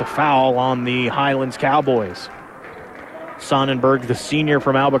 and it's a foul on the Highlands Cowboys. Sonnenberg, the senior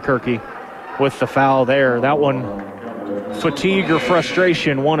from Albuquerque, with the foul there. That one, fatigue or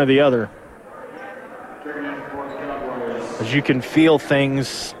frustration, one or the other. As you can feel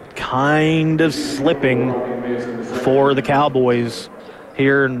things kind of slipping for the Cowboys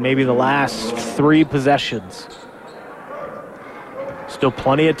here in maybe the last 3 possessions. Still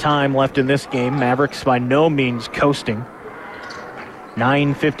plenty of time left in this game. Mavericks by no means coasting.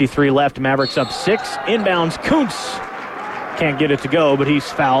 9:53 left. Mavericks up 6. Inbounds, Kuntz. Can't get it to go, but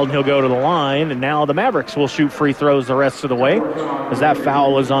he's fouled. He'll go to the line, and now the Mavericks will shoot free throws the rest of the way, as that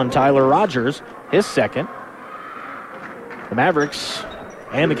foul is on Tyler Rogers, his second. The Mavericks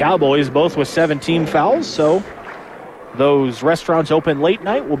and the Cowboys both with 17 fouls, so those restaurants open late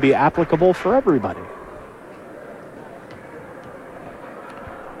night will be applicable for everybody.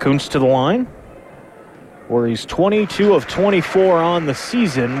 Kuntz to the line, where he's 22 of 24 on the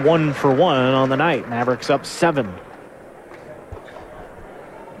season, 1 for 1 on the night. Mavericks up 7.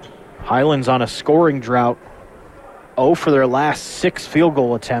 Highlands on a scoring drought. 0 for their last 6 field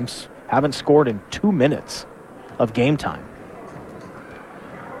goal attempts. Haven't scored in 2 minutes of game time.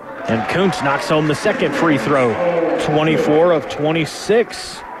 And Kuntz knocks home the second free throw. 24 of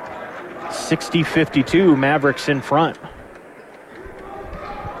 26. 60-52, Mavericks in front.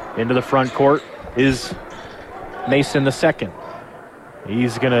 Into the front court is Mason the second.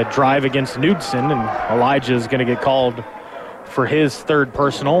 He's going to drive against Knudsen, and Elijah is going to get called for his third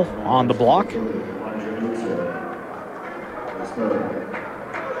personal on the block.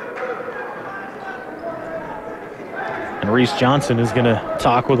 And Reese Johnson is going to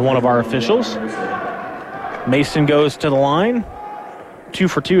talk with one of our officials. Mason goes to the line. 2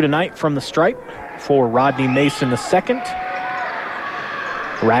 for 2 tonight from the stripe for Rodney Mason the second.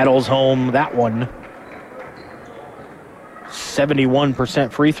 Rattles home that one.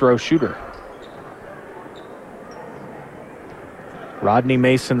 71% free throw shooter. Rodney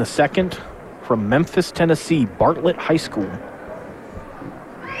Mason the second from Memphis, Tennessee, Bartlett High School.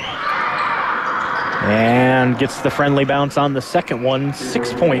 And And gets the friendly bounce on the second one.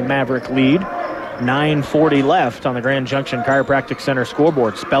 6-point Maverick lead. 9:40 left on the Grand Junction Chiropractic Center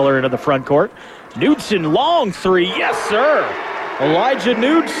scoreboard. Speller into the front court. Knudsen, long three. Yes, sir. Elijah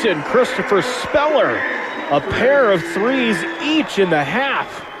Knudsen, Christopher Speller. A pair of threes each in the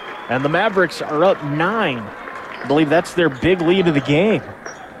half. And the Mavericks are up 9. I believe that's their big lead of the game.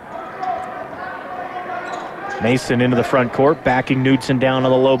 Mason into the front court, backing Knudsen down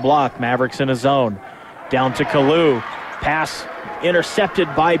on the low block. Mavericks in a zone. Down to Kalu. Pass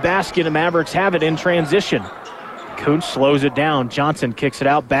intercepted by Baskin, and Mavericks have it in transition. Kuntz slows it down. Johnson kicks it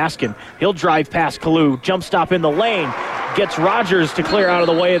out. Baskin, he'll drive past Kalu. Jump stop in the lane. Gets Rogers to clear out of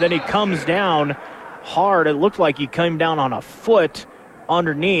the way. Then he comes down hard. It looked like he came down on a foot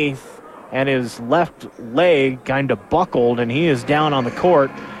underneath, and his left leg kind of buckled, and he is down on the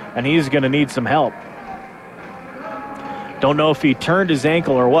court, and he's going to need some help. Don't know if he turned his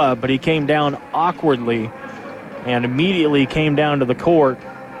ankle or what, but he came down awkwardly and immediately came down to the court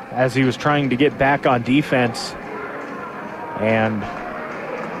as he was trying to get back on defense. And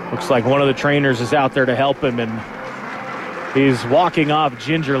looks like one of the trainers is out there to help him, and he's walking off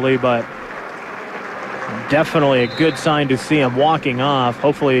gingerly, but definitely a good sign to see him walking off.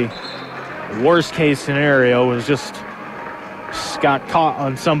 Hopefully, worst case scenario was just got caught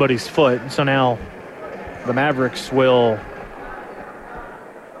on somebody's foot. So now the Mavericks will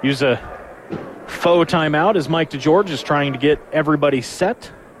use a faux timeout as Mike DeGeorge is trying to get everybody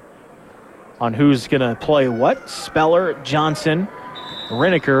set on who's going to play what. Speller, Johnson,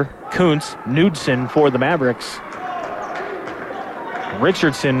 Riniker, Kuntz, Knudsen for the Mavericks.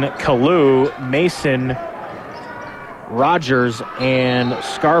 Richardson, Kalu, Mason, Rogers, and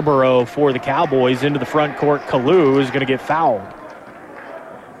Scarborough for the Cowboys. Into the front court, Kalu is going to get fouled.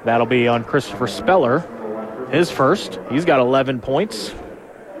 That'll be on Christopher Speller. His first. He's got 11 points.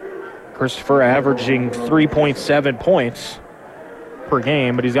 Christopher averaging 3.7 points per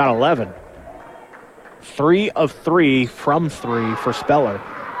game, but he's got 11. 3 of 3 from 3 for Speller.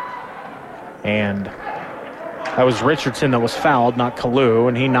 And that was Richardson that was fouled, not Kalu,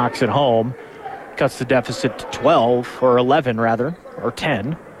 and he knocks it home. Cuts the deficit to 12, or 11 rather, or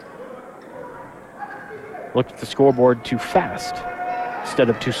 10. Looked at the scoreboard too fast instead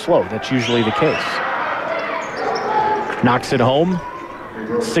of too slow. That's usually the case. Knocks it home.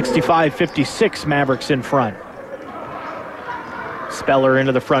 65-56, Mavericks in front. Speller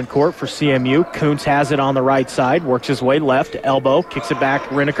into the front court for CMU. Kuntz has it on the right side, works his way left, elbow, kicks it back,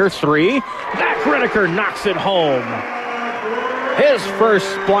 Riniker, 3. Back Riniker knocks it home. His first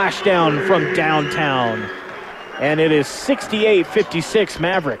splashdown from downtown. And it is 68-56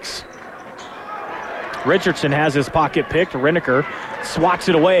 Mavericks. Richardson has his pocket picked. Riniker swats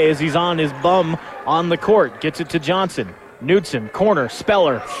it away as he's on his bum on the court. Gets it to Johnson. Knudsen, corner,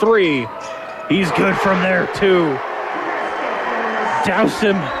 Speller, 3. He's good from there, too. Douse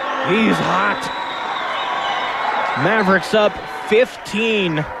him. He's hot. Mavericks up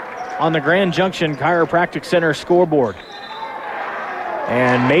 15 on the Grand Junction Chiropractic Center scoreboard.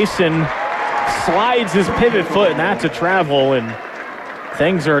 And Mason slides his pivot foot, and that's a travel, and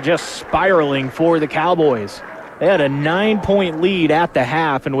things are just spiraling for the Cowboys. They had a 9-point lead at the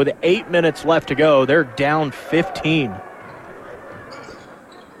half, and with 8 minutes left to go, they're down 15.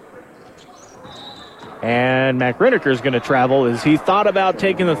 And Mac Riniker is going to travel as he thought about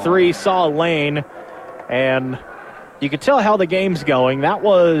taking the 3, saw a lane, and you could tell how the game's going. That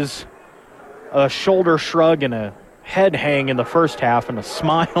was a shoulder shrug and a head hang in the first half and a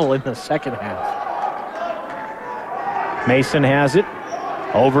smile in the second half. Mason has it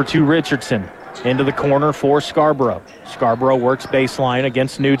over to Richardson. Into the corner for Scarborough. Scarborough works baseline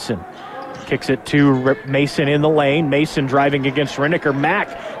against Knudsen. Kicks it to Mason in the lane. Mason driving against Riniker.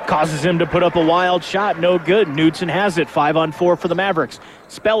 Mack causes him to put up a wild shot. No good. Knudsen has it. 5-on-4 for the Mavericks.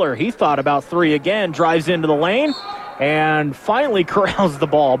 Speller, he thought about 3 again. Drives into the lane and finally corrals the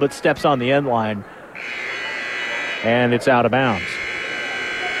ball, but steps on the end line. And it's out of bounds.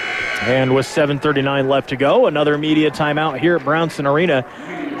 And with 7:39 left to go, another media timeout here at Brownson Arena.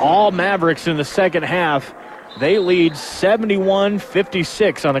 All Mavericks in the second half. They lead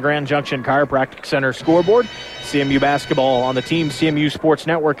 71-56 on the Grand Junction Chiropractic Center scoreboard. CMU basketball on the Team CMU Sports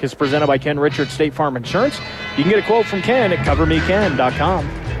Network is presented by Ken Richards State Farm Insurance. You can get a quote from Ken at covermeken.com.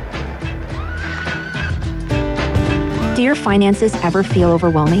 Do your finances ever feel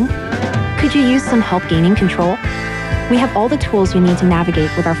overwhelming? Could you use some help gaining control? We have all the tools you need to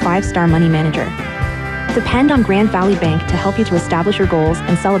navigate with our 5-star money manager. Depend on Grand Valley Bank to help you to establish your goals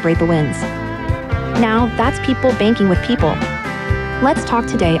and celebrate the wins. Now, that's people banking with people. Let's talk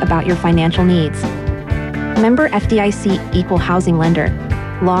today about your financial needs. Member FDIC Equal Housing Lender.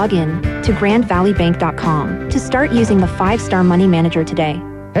 Log in to to grandvalleybank.com to start using the 5-Star Money Manager today.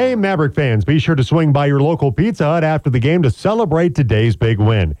 Hey, Maverick fans, be sure to swing by your local Pizza Hut after the game to celebrate today's big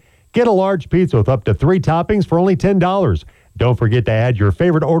win. Get a large pizza with up to 3 toppings for only $10. Don't forget to add your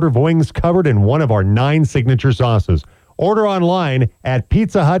favorite order of wings covered in one of our 9 signature sauces. Order online at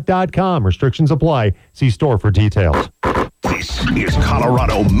pizzahut.com. Restrictions apply. See store for details. This is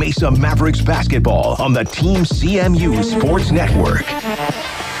Colorado Mesa Mavericks basketball on the Team CMU Sports Network.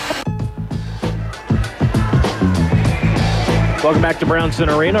 Welcome back to Brownson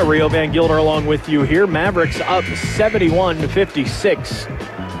Arena. Rio Van Gilder along with you here. Mavericks up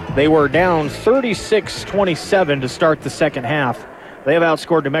 71-56. They were down 36-27 to start the second half. They have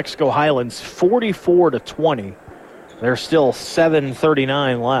outscored New Mexico Highlands 44-20. There's still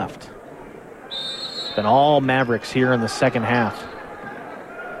 7:39 left. Been all Mavericks here in the second half.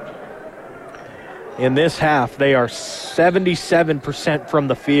 In this half, they are 77% from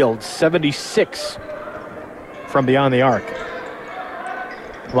the field, 76 from beyond the arc.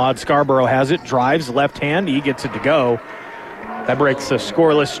 Claude Scarborough has it, drives, left hand, he gets it to go. That breaks the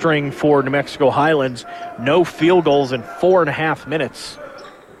scoreless string for New Mexico Highlands. No field goals in 4.5 minutes.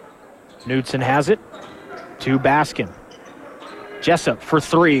 Knudsen has it to Baskin. Jessup for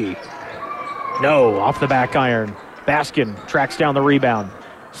 3. No, off the back iron. Baskin tracks down the rebound.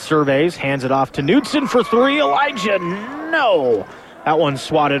 Surveys, hands it off to Knudsen for 3. Elijah, no. That one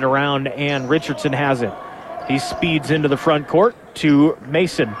swatted around, and Richardson has it. He speeds into the front court to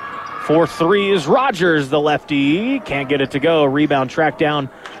Mason. For 3 is Rogers, the lefty. Can't get it to go. Rebound tracked down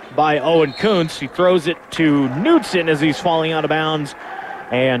by Owen Kuntz. He throws it to Knudsen as he's falling out of bounds.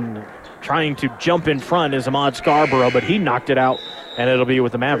 And trying to jump in front is Ahmad Scarborough, but he knocked it out, and it'll be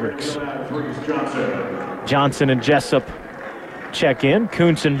with the Mavericks. Johnson and Jessup check in.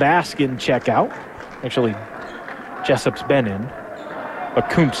 Kuntz and Baskin check out. Actually, Jessup's been in, but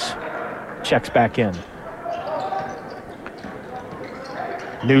Kuntz checks back in.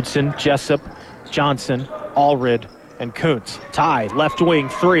 Knudsen, Jessup, Johnson, Allred, and Kuntz. Ty, left wing,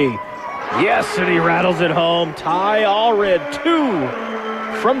 3. Yes, and he rattles it home. Ty Allred,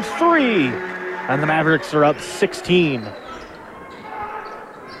 2 from 3. And the Mavericks are up 16.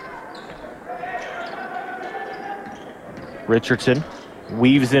 Richardson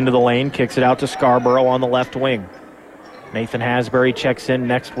weaves into the lane, kicks it out to Scarborough on the left wing. Nathan Hasbury checks in,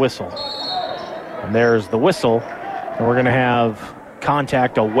 next whistle. And there's the whistle. And we're going to have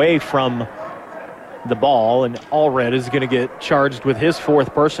contact away from the ball, and Allred is going to get charged with his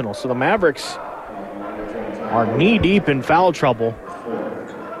 4th personal. So the Mavericks are knee-deep in foul trouble.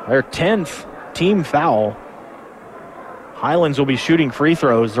 Their 10th team foul. Highlands will be shooting free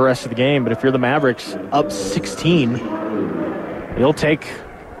throws the rest of the game, but if you're the Mavericks up 16, you'll take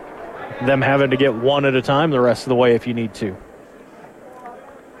them having to get one at a time the rest of the way if you need to.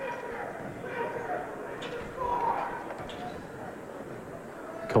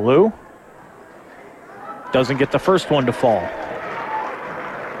 Kalu doesn't get the first one to fall.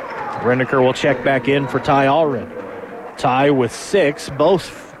 Renneker will check back in for Ty Allred. Ty with 6,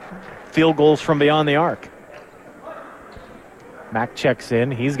 both field goals from beyond the arc. Mack checks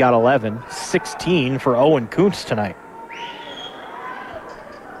in. He's got 11. 16 for Owen Kuntz tonight.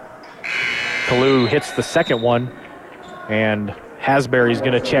 Kalu hits the second one, and Hasbury's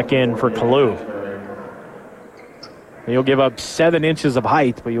going to check in for Kalu. You'll give up 7 inches of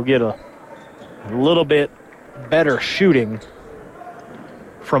height, but you'll get a little bit better shooting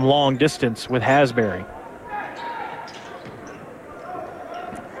from long distance with Hasbury.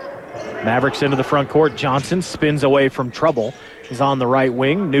 Mavericks into the front court. Johnson spins away from trouble. He's on the right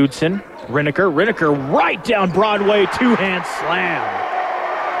wing. Knudsen, Renneker. Renneker right down Broadway. 2-hand slam.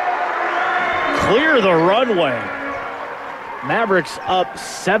 Clear the runway. Mavericks up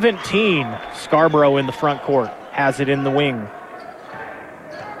 17. Scarborough in the front court. Has it in the wing.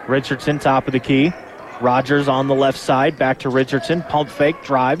 Richardson, top of the key. Rogers on the left side. Back to Richardson. Pump fake.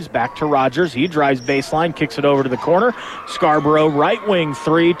 Drives. Back to Rogers. He drives baseline. Kicks it over to the corner. Scarborough, right wing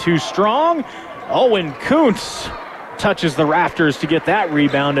 3. Too strong. Owen Kuntz touches the rafters to get that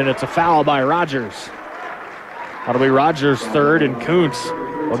rebound, and it's a foul by Rogers. That'll be Rogers' 3rd, and Kuntz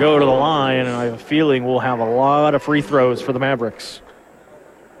will go to the line, and I have a feeling we'll have a lot of free throws for the Mavericks.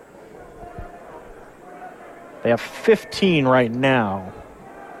 They have 15 right now.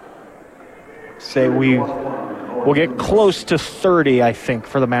 Say we'll get close to 30, I think,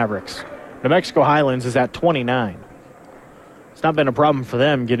 for the Mavericks. New Mexico Highlands is at 29. It's not been a problem for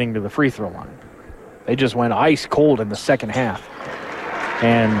them getting to the free throw line. They just went ice cold in the second half.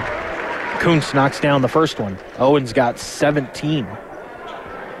 And Kuntz knocks down the first one. Owen's got 17.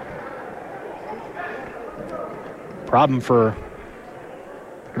 Problem for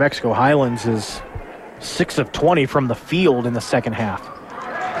New Mexico Highlands is 6 of 20 from the field in the second half.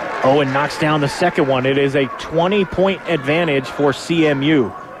 Owen knocks down the second one. It is a 20-point advantage for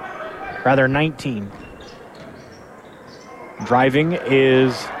CMU. Rather, 19. Driving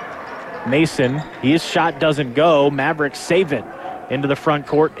is Mason. His shot doesn't go. Mavericks save it. Into the front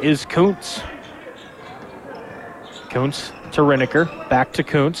court is Kuntz. Kuntz to Riniker. Back to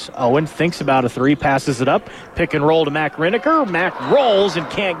Kuntz. Owen thinks about a three, passes it up. Pick and roll to Mac Riniker. Mac rolls and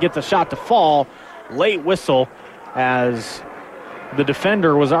can't get the shot to fall. Late whistle as the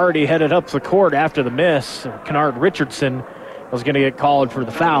defender was already headed up the court after the miss. Kennard Richardson was going to get called for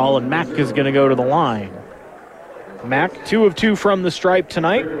the foul, and Mac is going to go to the line. Mac, 2 of 2 from the stripe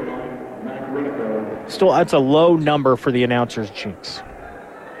tonight. Still, that's a low number for the announcer's jinx.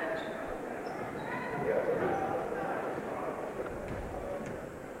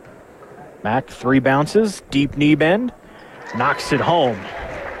 Mac, 3 bounces, deep knee bend, knocks it home.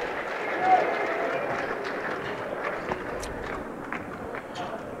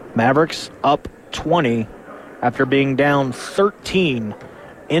 Mavericks up 20 after being down 13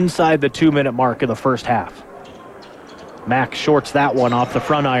 inside the 2-minute mark of the first half. Mac shorts that one off the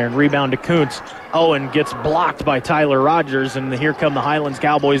front iron. Rebound to Kuntz. Owen gets blocked by Tyler Rogers, and here come the Highlands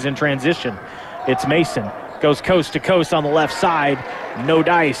Cowboys in transition. It's Mason. Goes coast to coast on the left side. No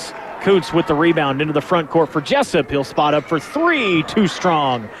dice. Kuntz with the rebound into the front court for Jessup. He'll spot up for 3. Too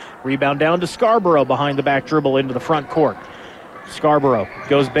strong. Rebound down to Scarborough behind the back dribble into the front court. Scarborough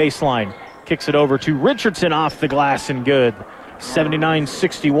goes baseline. Kicks it over to Richardson off the glass and good.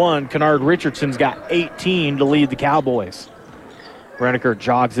 79-61. Kennard Richardson's got 18 to lead the Cowboys. Reniker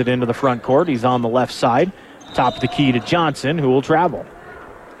jogs it into the front court. He's on the left side. Top of the key to Johnson, who will travel.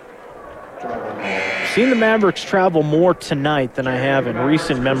 Seen the Mavericks travel more tonight than I have in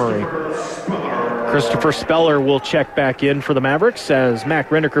recent memory. Christopher Speller will check back in for the Mavericks as Mac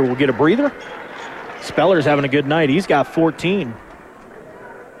Reniker will get a breather. Speller's having a good night. He's got 14.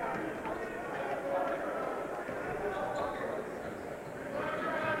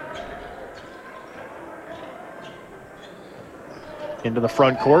 Into the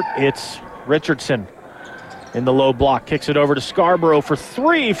front court, it's Richardson in the low block. Kicks it over to Scarborough for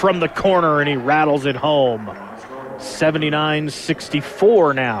 3 from the corner, and he rattles it home.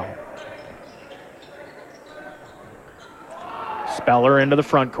 79-64 now. Speller into the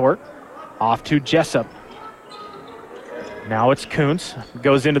front court. Off to Jessup. Now it's Kuntz.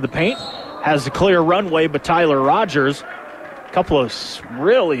 Goes into the paint. Has a clear runway, but Tyler Rogers. A couple of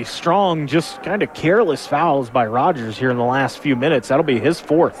really strong, just kind of careless fouls by Rogers here in the last few minutes. That'll be his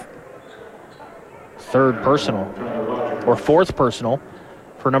 4th. 3rd personal. Or 4th personal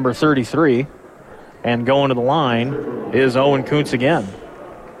for number 33. And going to the line is Owen Kuntz again.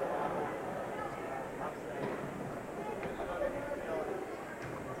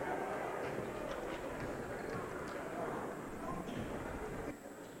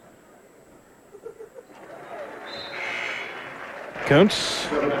 Kuntz,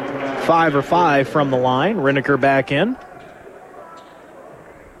 5 or 5 from the line. Riniker back in.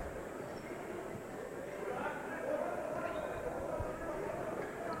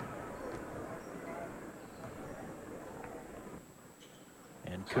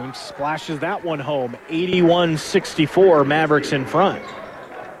 And Kuntz splashes that one home. 81-64, Mavericks in front.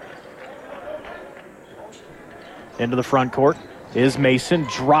 Into the front court is Mason.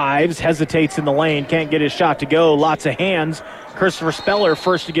 Drives, hesitates in the lane, can't get his shot to go. Lots of hands. Christopher Speller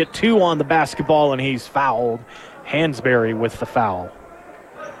first to get 2 on the basketball, and he's fouled. Hansberry with the foul.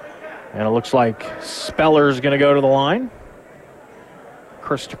 And it looks like Speller's going to go to the line.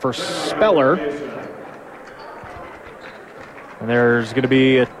 Christopher Speller. And there's going to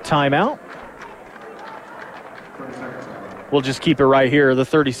be a timeout. We'll just keep it right here. The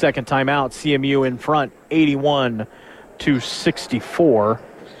 30-second timeout. CMU in front, 81-64.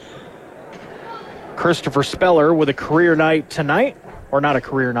 Christopher Speller with a career night tonight. Or not a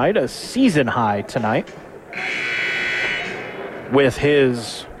career night, a season high tonight. With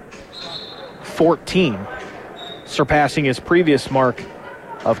his 14. Surpassing his previous mark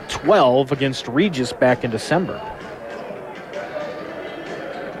of 12 against Regis back in December.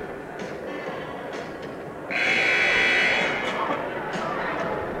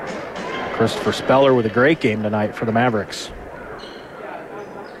 Christopher Speller with a great game tonight for the Mavericks.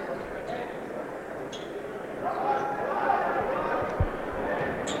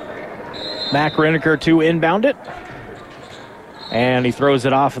 Mac Riniker to inbound it. And he throws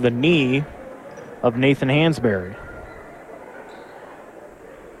it off of the knee of Nathan Hansberry.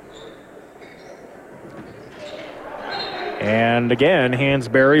 And again,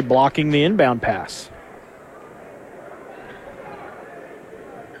 Hansberry blocking the inbound pass.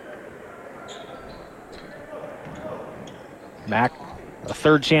 Mack, a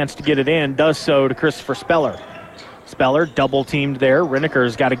third chance to get it in, does so to Christopher Speller. Speller double-teamed there.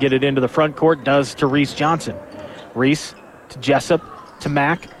 Riniker's got to get it into the front court, does to Reese Johnson. Reese to Jessup to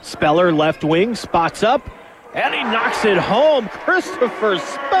Mack. Speller, left wing, spots up, and he knocks it home. Christopher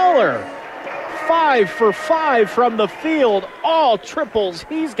Speller, 5 for 5 from the field, all triples.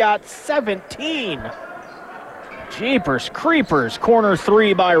 He's got 17. Jeepers creepers. Corner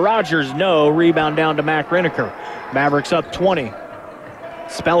three by Rogers, no. Rebound down to Mack Riniker. Mavericks up 20.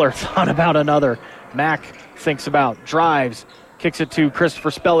 Speller thought about another. Mack thinks about, drives, kicks it to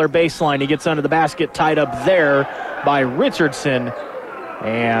Christopher Speller baseline. He gets under the basket, tied up there by Richardson.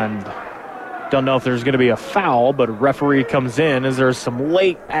 And don't know if there's going to be a foul, but a referee comes in as there's some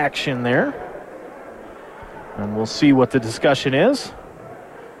late action there. And we'll see what the discussion is.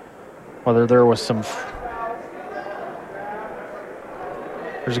 Whether there was some...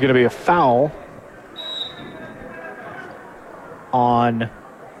 There's going to be a foul on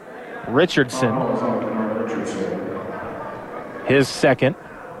Richardson. His second.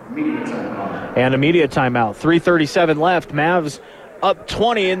 And immediate timeout. 3:37 left. Mavs up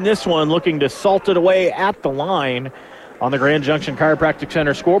 20 in this one, looking to salt it away at the line on the Grand Junction Chiropractic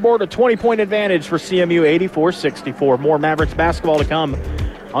Center scoreboard. A 20-point advantage for CMU, 84-64. More Mavericks basketball to come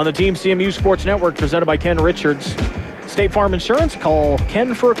on the Team CMU Sports Network, presented by Ken Richards. State Farm Insurance, call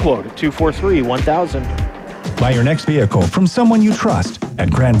Ken for a quote at 243-1000. Buy your next vehicle from someone you trust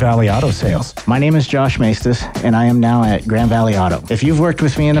at Grand Valley Auto Sales. My name is Josh Maestas, and I am now at Grand Valley Auto. If you've worked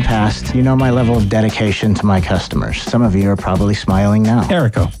with me in the past, you know my level of dedication to my customers. Some of you are probably smiling now.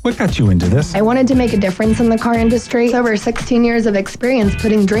 Erica, what got you into this? I wanted to make a difference in the car industry. Over 16 years of experience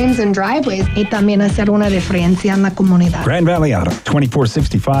putting dreams in driveways y también hacer una diferencia en la comunidad. Grand Valley Auto,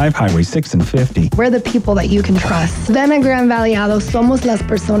 2465 Highway 6 and 50. We're the people that you can trust. Ven a Grand Valley Auto, somos las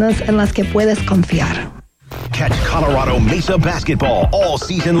personas en las que puedes confiar. Catch Colorado Mesa basketball all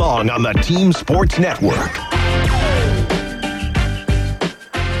season long on the Team Sports Network.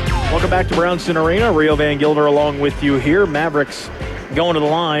 Welcome back to Brownson Arena. Rio Van Gilder along with you here. Mavericks going to the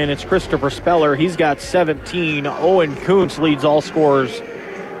line. It's Christopher Speller. He's got 17. Owen Kuntz leads all scorers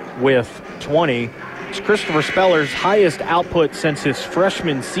with 20. It's Christopher Speller's highest output since his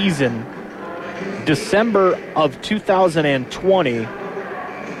freshman season, December of 2020.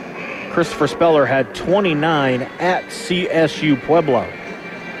 Christopher Speller had 29 at CSU Pueblo.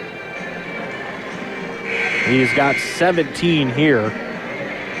 He's got 17 here.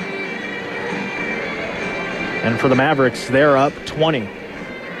 And for the Mavericks, they're up 20.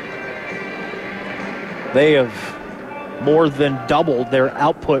 They have more than doubled their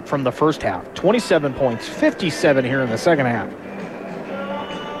output from the first half. 27 points, 57 here in the second half.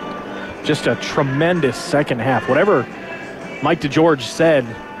 Just a tremendous second half. Whatever Mike DeGeorge said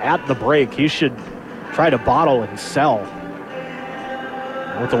at the break, he should try to bottle and sell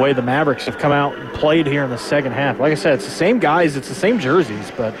with the way the Mavericks have come out and played here in the second half. Like I said, it's the same guys, it's the same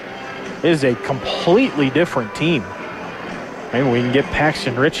jerseys, but it is a completely different team. Maybe we can get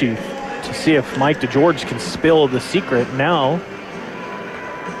Paxton Ritchie to see if Mike DeGeorge can spill the secret. Now,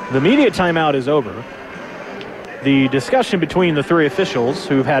 the media timeout is over. The discussion between the three officials,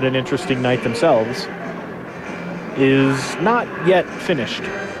 who've had an interesting night themselves, is not yet finished.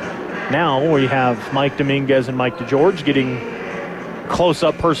 Now we have Mike Dominguez and Mike DeGeorge getting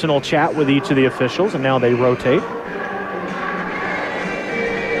close-up personal chat with each of the officials, and now they rotate.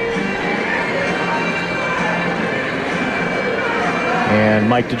 And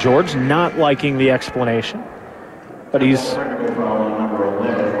Mike DeGeorge not liking the explanation, but he's...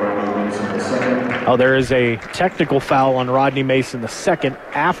 Oh, there is a technical foul on Rodney Mason II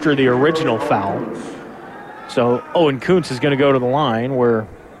after the original foul. So Owen Kuntz is going to go to the line, where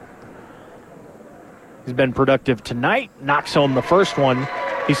he's been productive tonight. Knocks home the first one.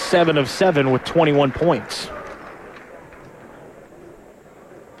 He's 7 of 7 with 21 points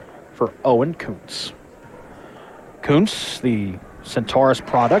for Owen Kuntz. Kuntz, the Centaurus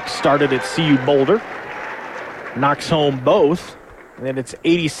product, started at CU Boulder. Knocks home both, and then it's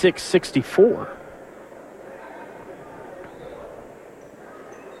 86-64.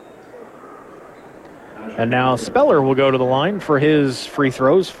 And now Speller will go to the line for his free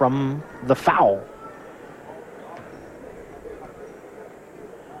throws from the foul.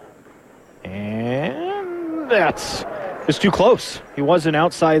 And that's just too close. He wasn't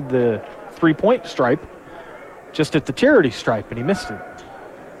outside the three-point stripe, just at the charity stripe, and he missed it.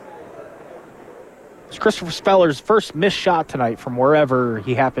 It's Christopher Speller's first missed shot tonight from wherever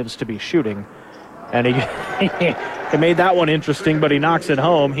he happens to be shooting. And he made that one interesting, but he knocks it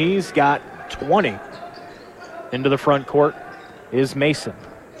home. He's got 20. Into the front court is Mason.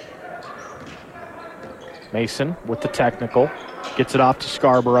 Mason with the technical. Gets it off to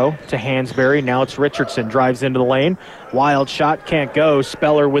Scarborough, to Hansberry. Now it's Richardson. Drives into the lane. Wild shot, can't go.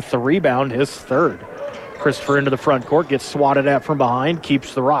 Speller with the rebound, his third. Christopher into the front court, gets swatted at from behind,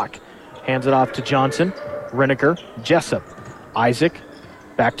 keeps the rock. Hands it off to Johnson. Riniker, Jessup. Isaac,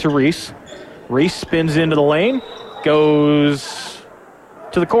 back to Reese. Reese spins into the lane, goes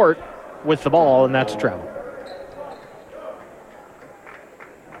to the court with the ball, and that's a travel.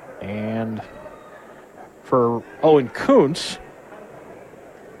 And for Owen Kuntz,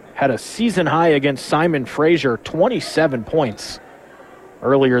 had a season high against Simon Frazier, 27 points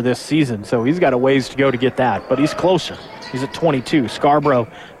earlier this season. So he's got a ways to go to get that, but he's closer. He's at 22. Scarborough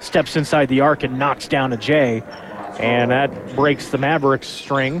steps inside the arc and knocks down a J, and that breaks the Mavericks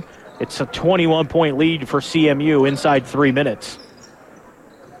string. It's a 21-point lead for CMU inside 3 minutes.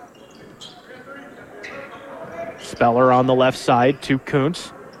 Speller on the left side to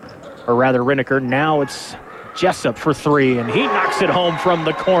Kuntz, or rather Riniker. Now it's Jessup for three, and he knocks it home from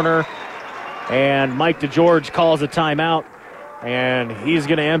the corner. And Mike DeGeorge calls a timeout, and he's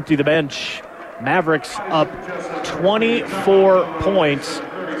going to empty the bench. Mavericks up 24 points,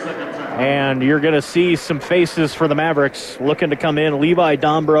 and you're going to see some faces for the Mavericks looking to come in. Levi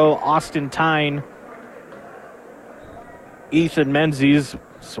Dombro, Austin Tyne, Ethan Menzies,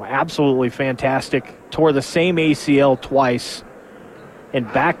 so absolutely fantastic. Tore the same ACL twice in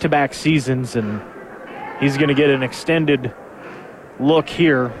back-to-back seasons, and he's going to get an extended look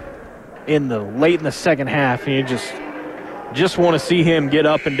here late in the second half, and you just want to see him get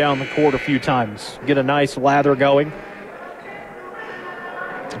up and down the court a few times, get a nice lather going.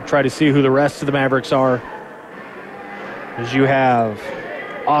 Try to see who the rest of the Mavericks are. As you have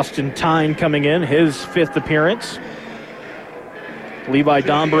Austin Tyne coming in, his fifth appearance. Levi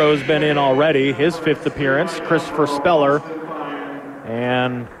Dombro's been in already, his fifth appearance. Christopher Speller.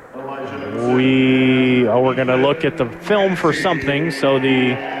 And we're going to look at the film for something. So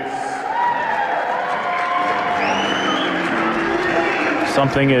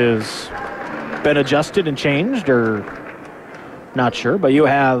something has been adjusted and changed, or not sure. But you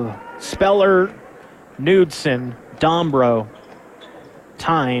have Speller, Knudsen, Dombro,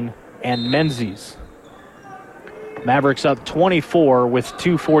 Tyne, and Menzies. Mavericks up 24 with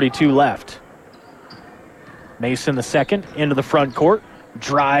 2:42 left. Mason the second into the front court.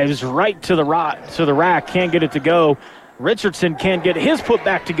 Drives right to the rack. Can't get it to go. Richardson can't get his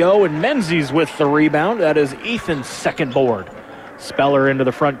putback to go, and Menzies with the rebound. That is Ethan's second board. Speller into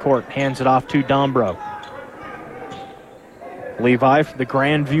the front court. Hands it off to Dombro. Levi, the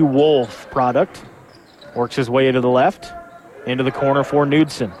Grandview Wolf product, works his way to the left. Into the corner for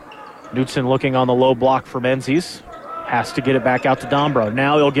Knudsen. Knudsen looking on the low block for Menzies. Has to get it back out to Dombro.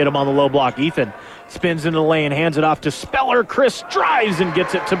 Now he'll get him on the low block. Ethan spins into the lane, hands it off to Speller. Chris drives and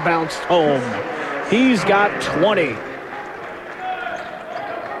gets it to bounce home. He's got 20.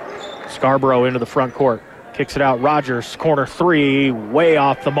 Scarborough into the front court. Kicks it out. Rogers, corner three, way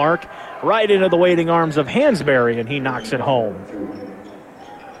off the mark. Right into the waiting arms of Hansberry, and he knocks it home.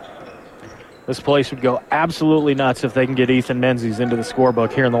 This place would go absolutely nuts if they can get Ethan Menzies into the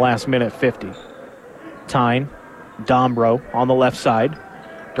scorebook here in the last minute 50. Tyne, Dombro on the left side,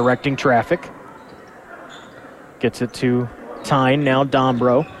 directing traffic. Gets it to Tyne, now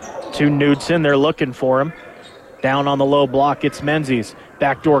Dombro. To Knudsen, they're looking for him. Down on the low block, it's Menzies.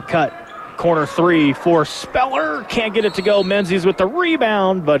 Backdoor cut. Corner three for Speller. Can't get it to go. Menzies with the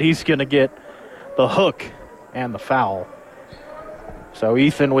rebound, but he's going to get the hook and the foul. So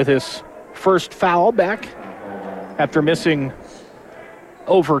Ethan with his first foul back after missing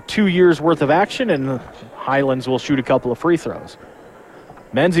over 2 years worth of action, and Highlands will shoot a couple of free throws.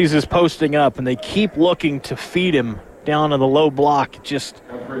 Menzies is posting up, and they keep looking to feed him down on the low block, just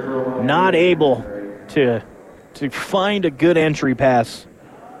not able to find a good entry pass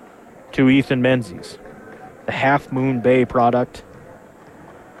to Ethan Menzies, the Half Moon Bay product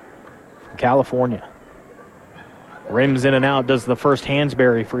from California. Rims in and out, does the first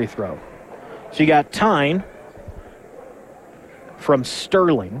Hansberry free throw. So you got Tyne from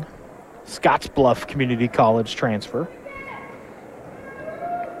Sterling, Scottsbluff Community College transfer.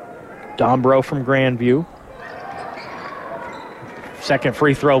 Dombro from Grandview. Second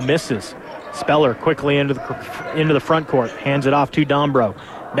free throw misses. Speller quickly into the front court, hands it off to Dombro.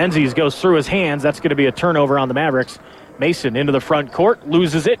 Menzies goes through his hands. That's going to be a turnover on the Mavericks. Mason into the front court,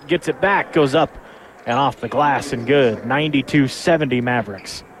 loses it, gets it back, goes up and off the glass and good. 92-70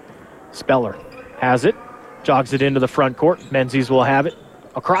 Mavericks. Speller has it, jogs it into the front court. Menzies will have it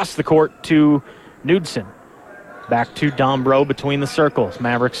across the court to Knudsen. Back to Dombro between the circles.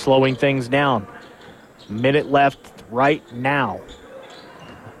 Mavericks slowing things down. Minute left right now.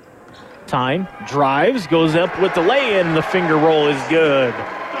 Tyne drives, goes up with the lay-in. The finger roll is good.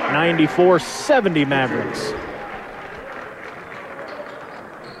 94-70 Mavericks.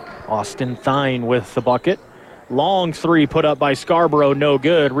 Austin Tyne with the bucket. Long three put up by Scarborough, no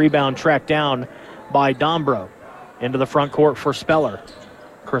good. Rebound tracked down by Dombro. Into the front court for Speller.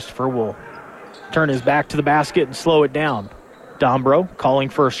 Christopher will turn his back to the basket and slow it down. Dombro calling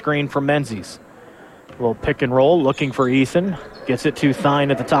for a screen from Menzies. A little pick and roll, looking for Ethan. Gets it to Tyne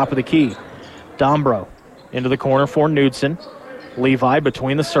at the top of the key. Dombro into the corner for Knudsen. Levi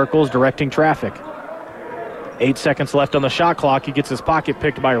between the circles, directing traffic. 8 seconds left on the shot clock. He gets his pocket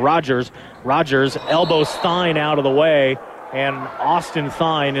picked by Rogers. Rogers elbows Tyne out of the way, and Austin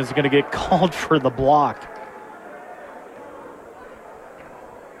Tyne is going to get called for the block.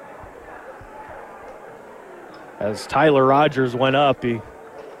 As Tyler Rogers went up, he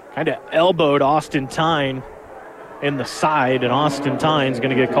kind of elbowed Austin Tyne in the side, and Austin Tyne's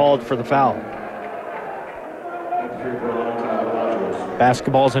going to get called for the foul.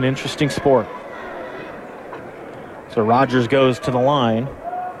 Basketball's an interesting sport. So Rogers goes to the line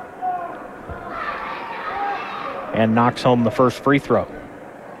and knocks home the first free throw.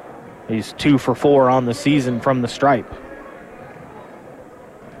 He's 2 for 4 on the season from the stripe.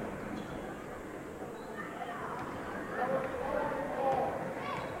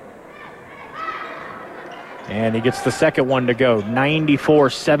 And he gets the second one to go.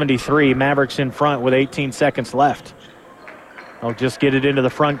 94-73. Mavericks in front with 18 seconds left. They'll just get it into the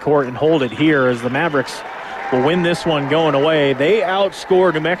front court and hold it here as the Mavericks will win this one going away. They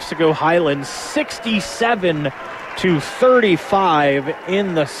outscored New Mexico Highlands 67-35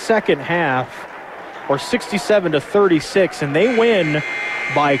 in the second half, or 67-36, and they win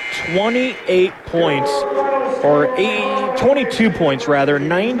by 28 points, or 22 points rather,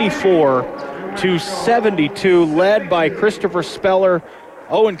 94-72, led by Christopher Speller.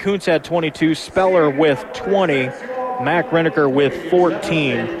 Owen Kuntz had 22, Speller with 20, Mac Reneker with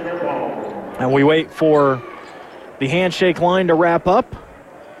 14. And we wait for the handshake line to wrap up.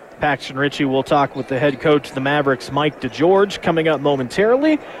 Paxton Ritchie will talk with the head coach of the Mavericks, Mike DeGeorge, coming up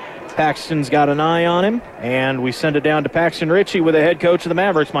momentarily. Paxton's got an eye on him, and we send it down to Paxton Ritchie with the head coach of the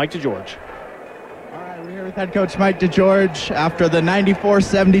Mavericks, Mike DeGeorge. All right, we're here with head coach Mike DeGeorge after the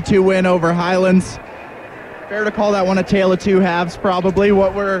 94-72 win over Highlands. Fair to call that one a tale of two halves, probably.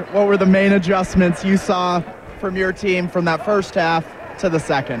 What were the main adjustments you saw from your team from that first half to the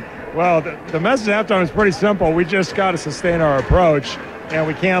second? Well, the message at halftime is pretty simple. We just got to sustain our approach, and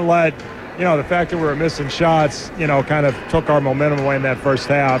we can't let, the fact that we were missing shots, kind of took our momentum away in that first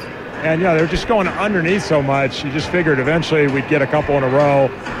half. And, they were just going underneath so much. You just figured eventually we'd get a couple in a row,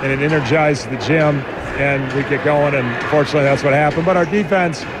 and it energized the gym, and we'd get going, and fortunately that's what happened. But our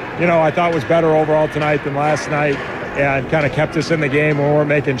defense, I thought was better overall tonight than last night, and kind of kept us in the game when we weren't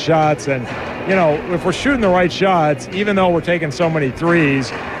making shots. And, if we're shooting the right shots, even though we're taking so many threes,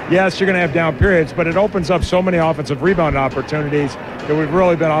 yes, you're going to have down periods, but it opens up so many offensive rebound opportunities that we've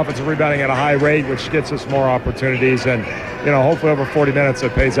really been offensive rebounding at a high rate, which gets us more opportunities. And, hopefully over 40 minutes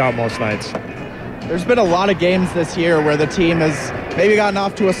it pays out most nights. There's been a lot of games this year where the team has maybe gotten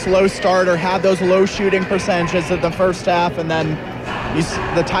off to a slow start or had those low shooting percentages in the first half, and then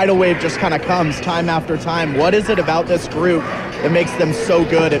the tidal wave just kind of comes time after time. What is it about this group that makes them so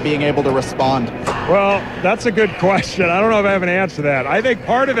good at being able to respond? Well, that's a good question. I don't know if I have an answer to that. I think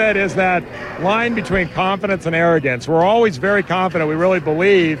part of it is that line between confidence and arrogance. We're always very confident. We really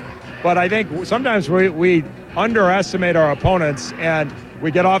believe. But I think sometimes we underestimate our opponents, and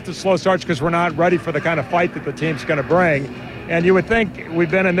we get off to slow starts because we're not ready for the kind of fight that the team's going to bring. And you would think we've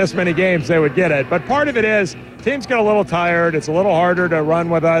been in this many games, they would get it. But part of it is teams get a little tired. It's a little harder to run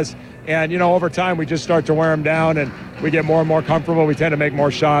with us. And, over time we just start to wear them down, and we get more and more comfortable. We tend to make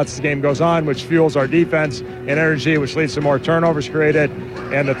more shots as the game goes on, which fuels our defense and energy, which leads to more turnovers created,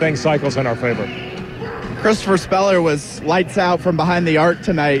 and the thing cycles in our favor. Christopher Speller was lights out from behind the arc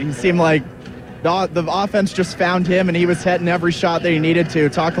tonight. He seemed like the offense just found him, and he was hitting every shot that he needed to.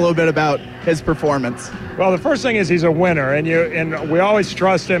 Talk a little bit about his performance. Well, the first thing is he's a winner, and we always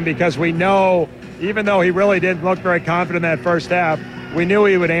trust him because we know, even though he really didn't look very confident in that first half, we knew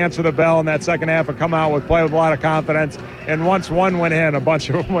he would answer the bell in that second half and come out with play with a lot of confidence. And once one went in, a bunch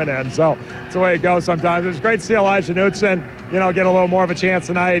of them went in. So it's the way it goes sometimes. It was great to see Elijah Knudsen, get a little more of a chance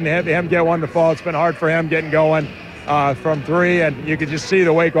tonight and have him get one to fall. It's been hard for him getting going from three, and you could just see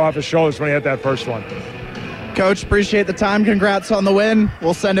the weight go off his shoulders when he hit that first one. Coach, appreciate the time. Congrats on the win.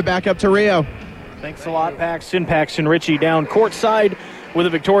 We'll send it back up to Rio. Thanks a lot, Paxton. Paxton Ritchie down courtside with the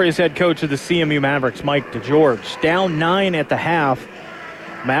victorious head coach of the CMU Mavericks, Mike DeGeorge. Down 9 at the half.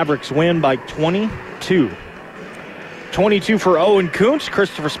 Mavericks win by 22. 22 for Owen Kuntz.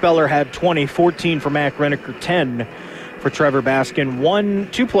 Christopher Speller had 20. 14 for Mac Reniker. 10 for Trevor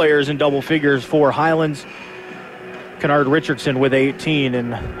Baskin. 2 players in double figures for Highlands. Kennard Richardson with 18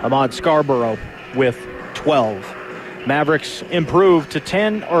 and Ahmad Scarborough with 12. Mavericks improved to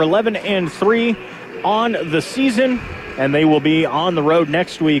 11-3 on the season, and they will be on the road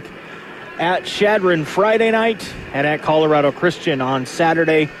next week at Chadron Friday night and at Colorado Christian on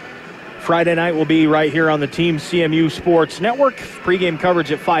Saturday. Friday night will be right here on the Team CMU Sports Network. Pre-game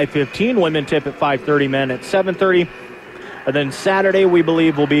coverage at 5:15, women tip at 5:30, men at 7:30. And then Saturday, we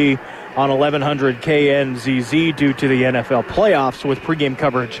believe, will be on 1100 KNZZ due to the NFL playoffs with pregame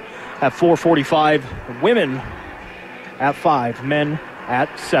coverage at 4:45, women at 5, men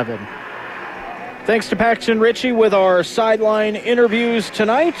at 7. Thanks to Paxton Ritchie with our sideline interviews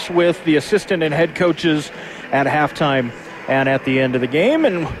tonight with the assistant and head coaches at halftime and at the end of the game.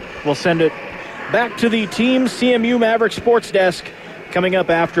 And we'll send it back to the Team CMU Maverick Sports Desk. Coming up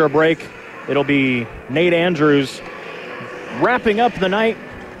after a break, it'll be Nate Andrews wrapping up the night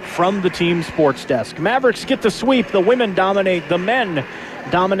from the Team Sports Desk. Mavericks get the sweep. The women dominate. The men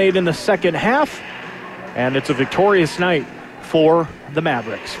dominate in the second half. And it's a victorious night for the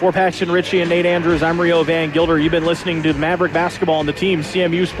Mavericks. For Paxton Ritchie and Nate Andrews, I'm Rio Van Gilder. You've been listening to Maverick Basketball on the Team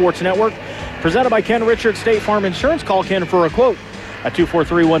CMU Sports Network. Presented by Ken Richards, State Farm Insurance. Call Ken for a quote at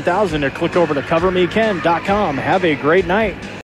 243-1000 or click over to covermeken.com. Have a great night.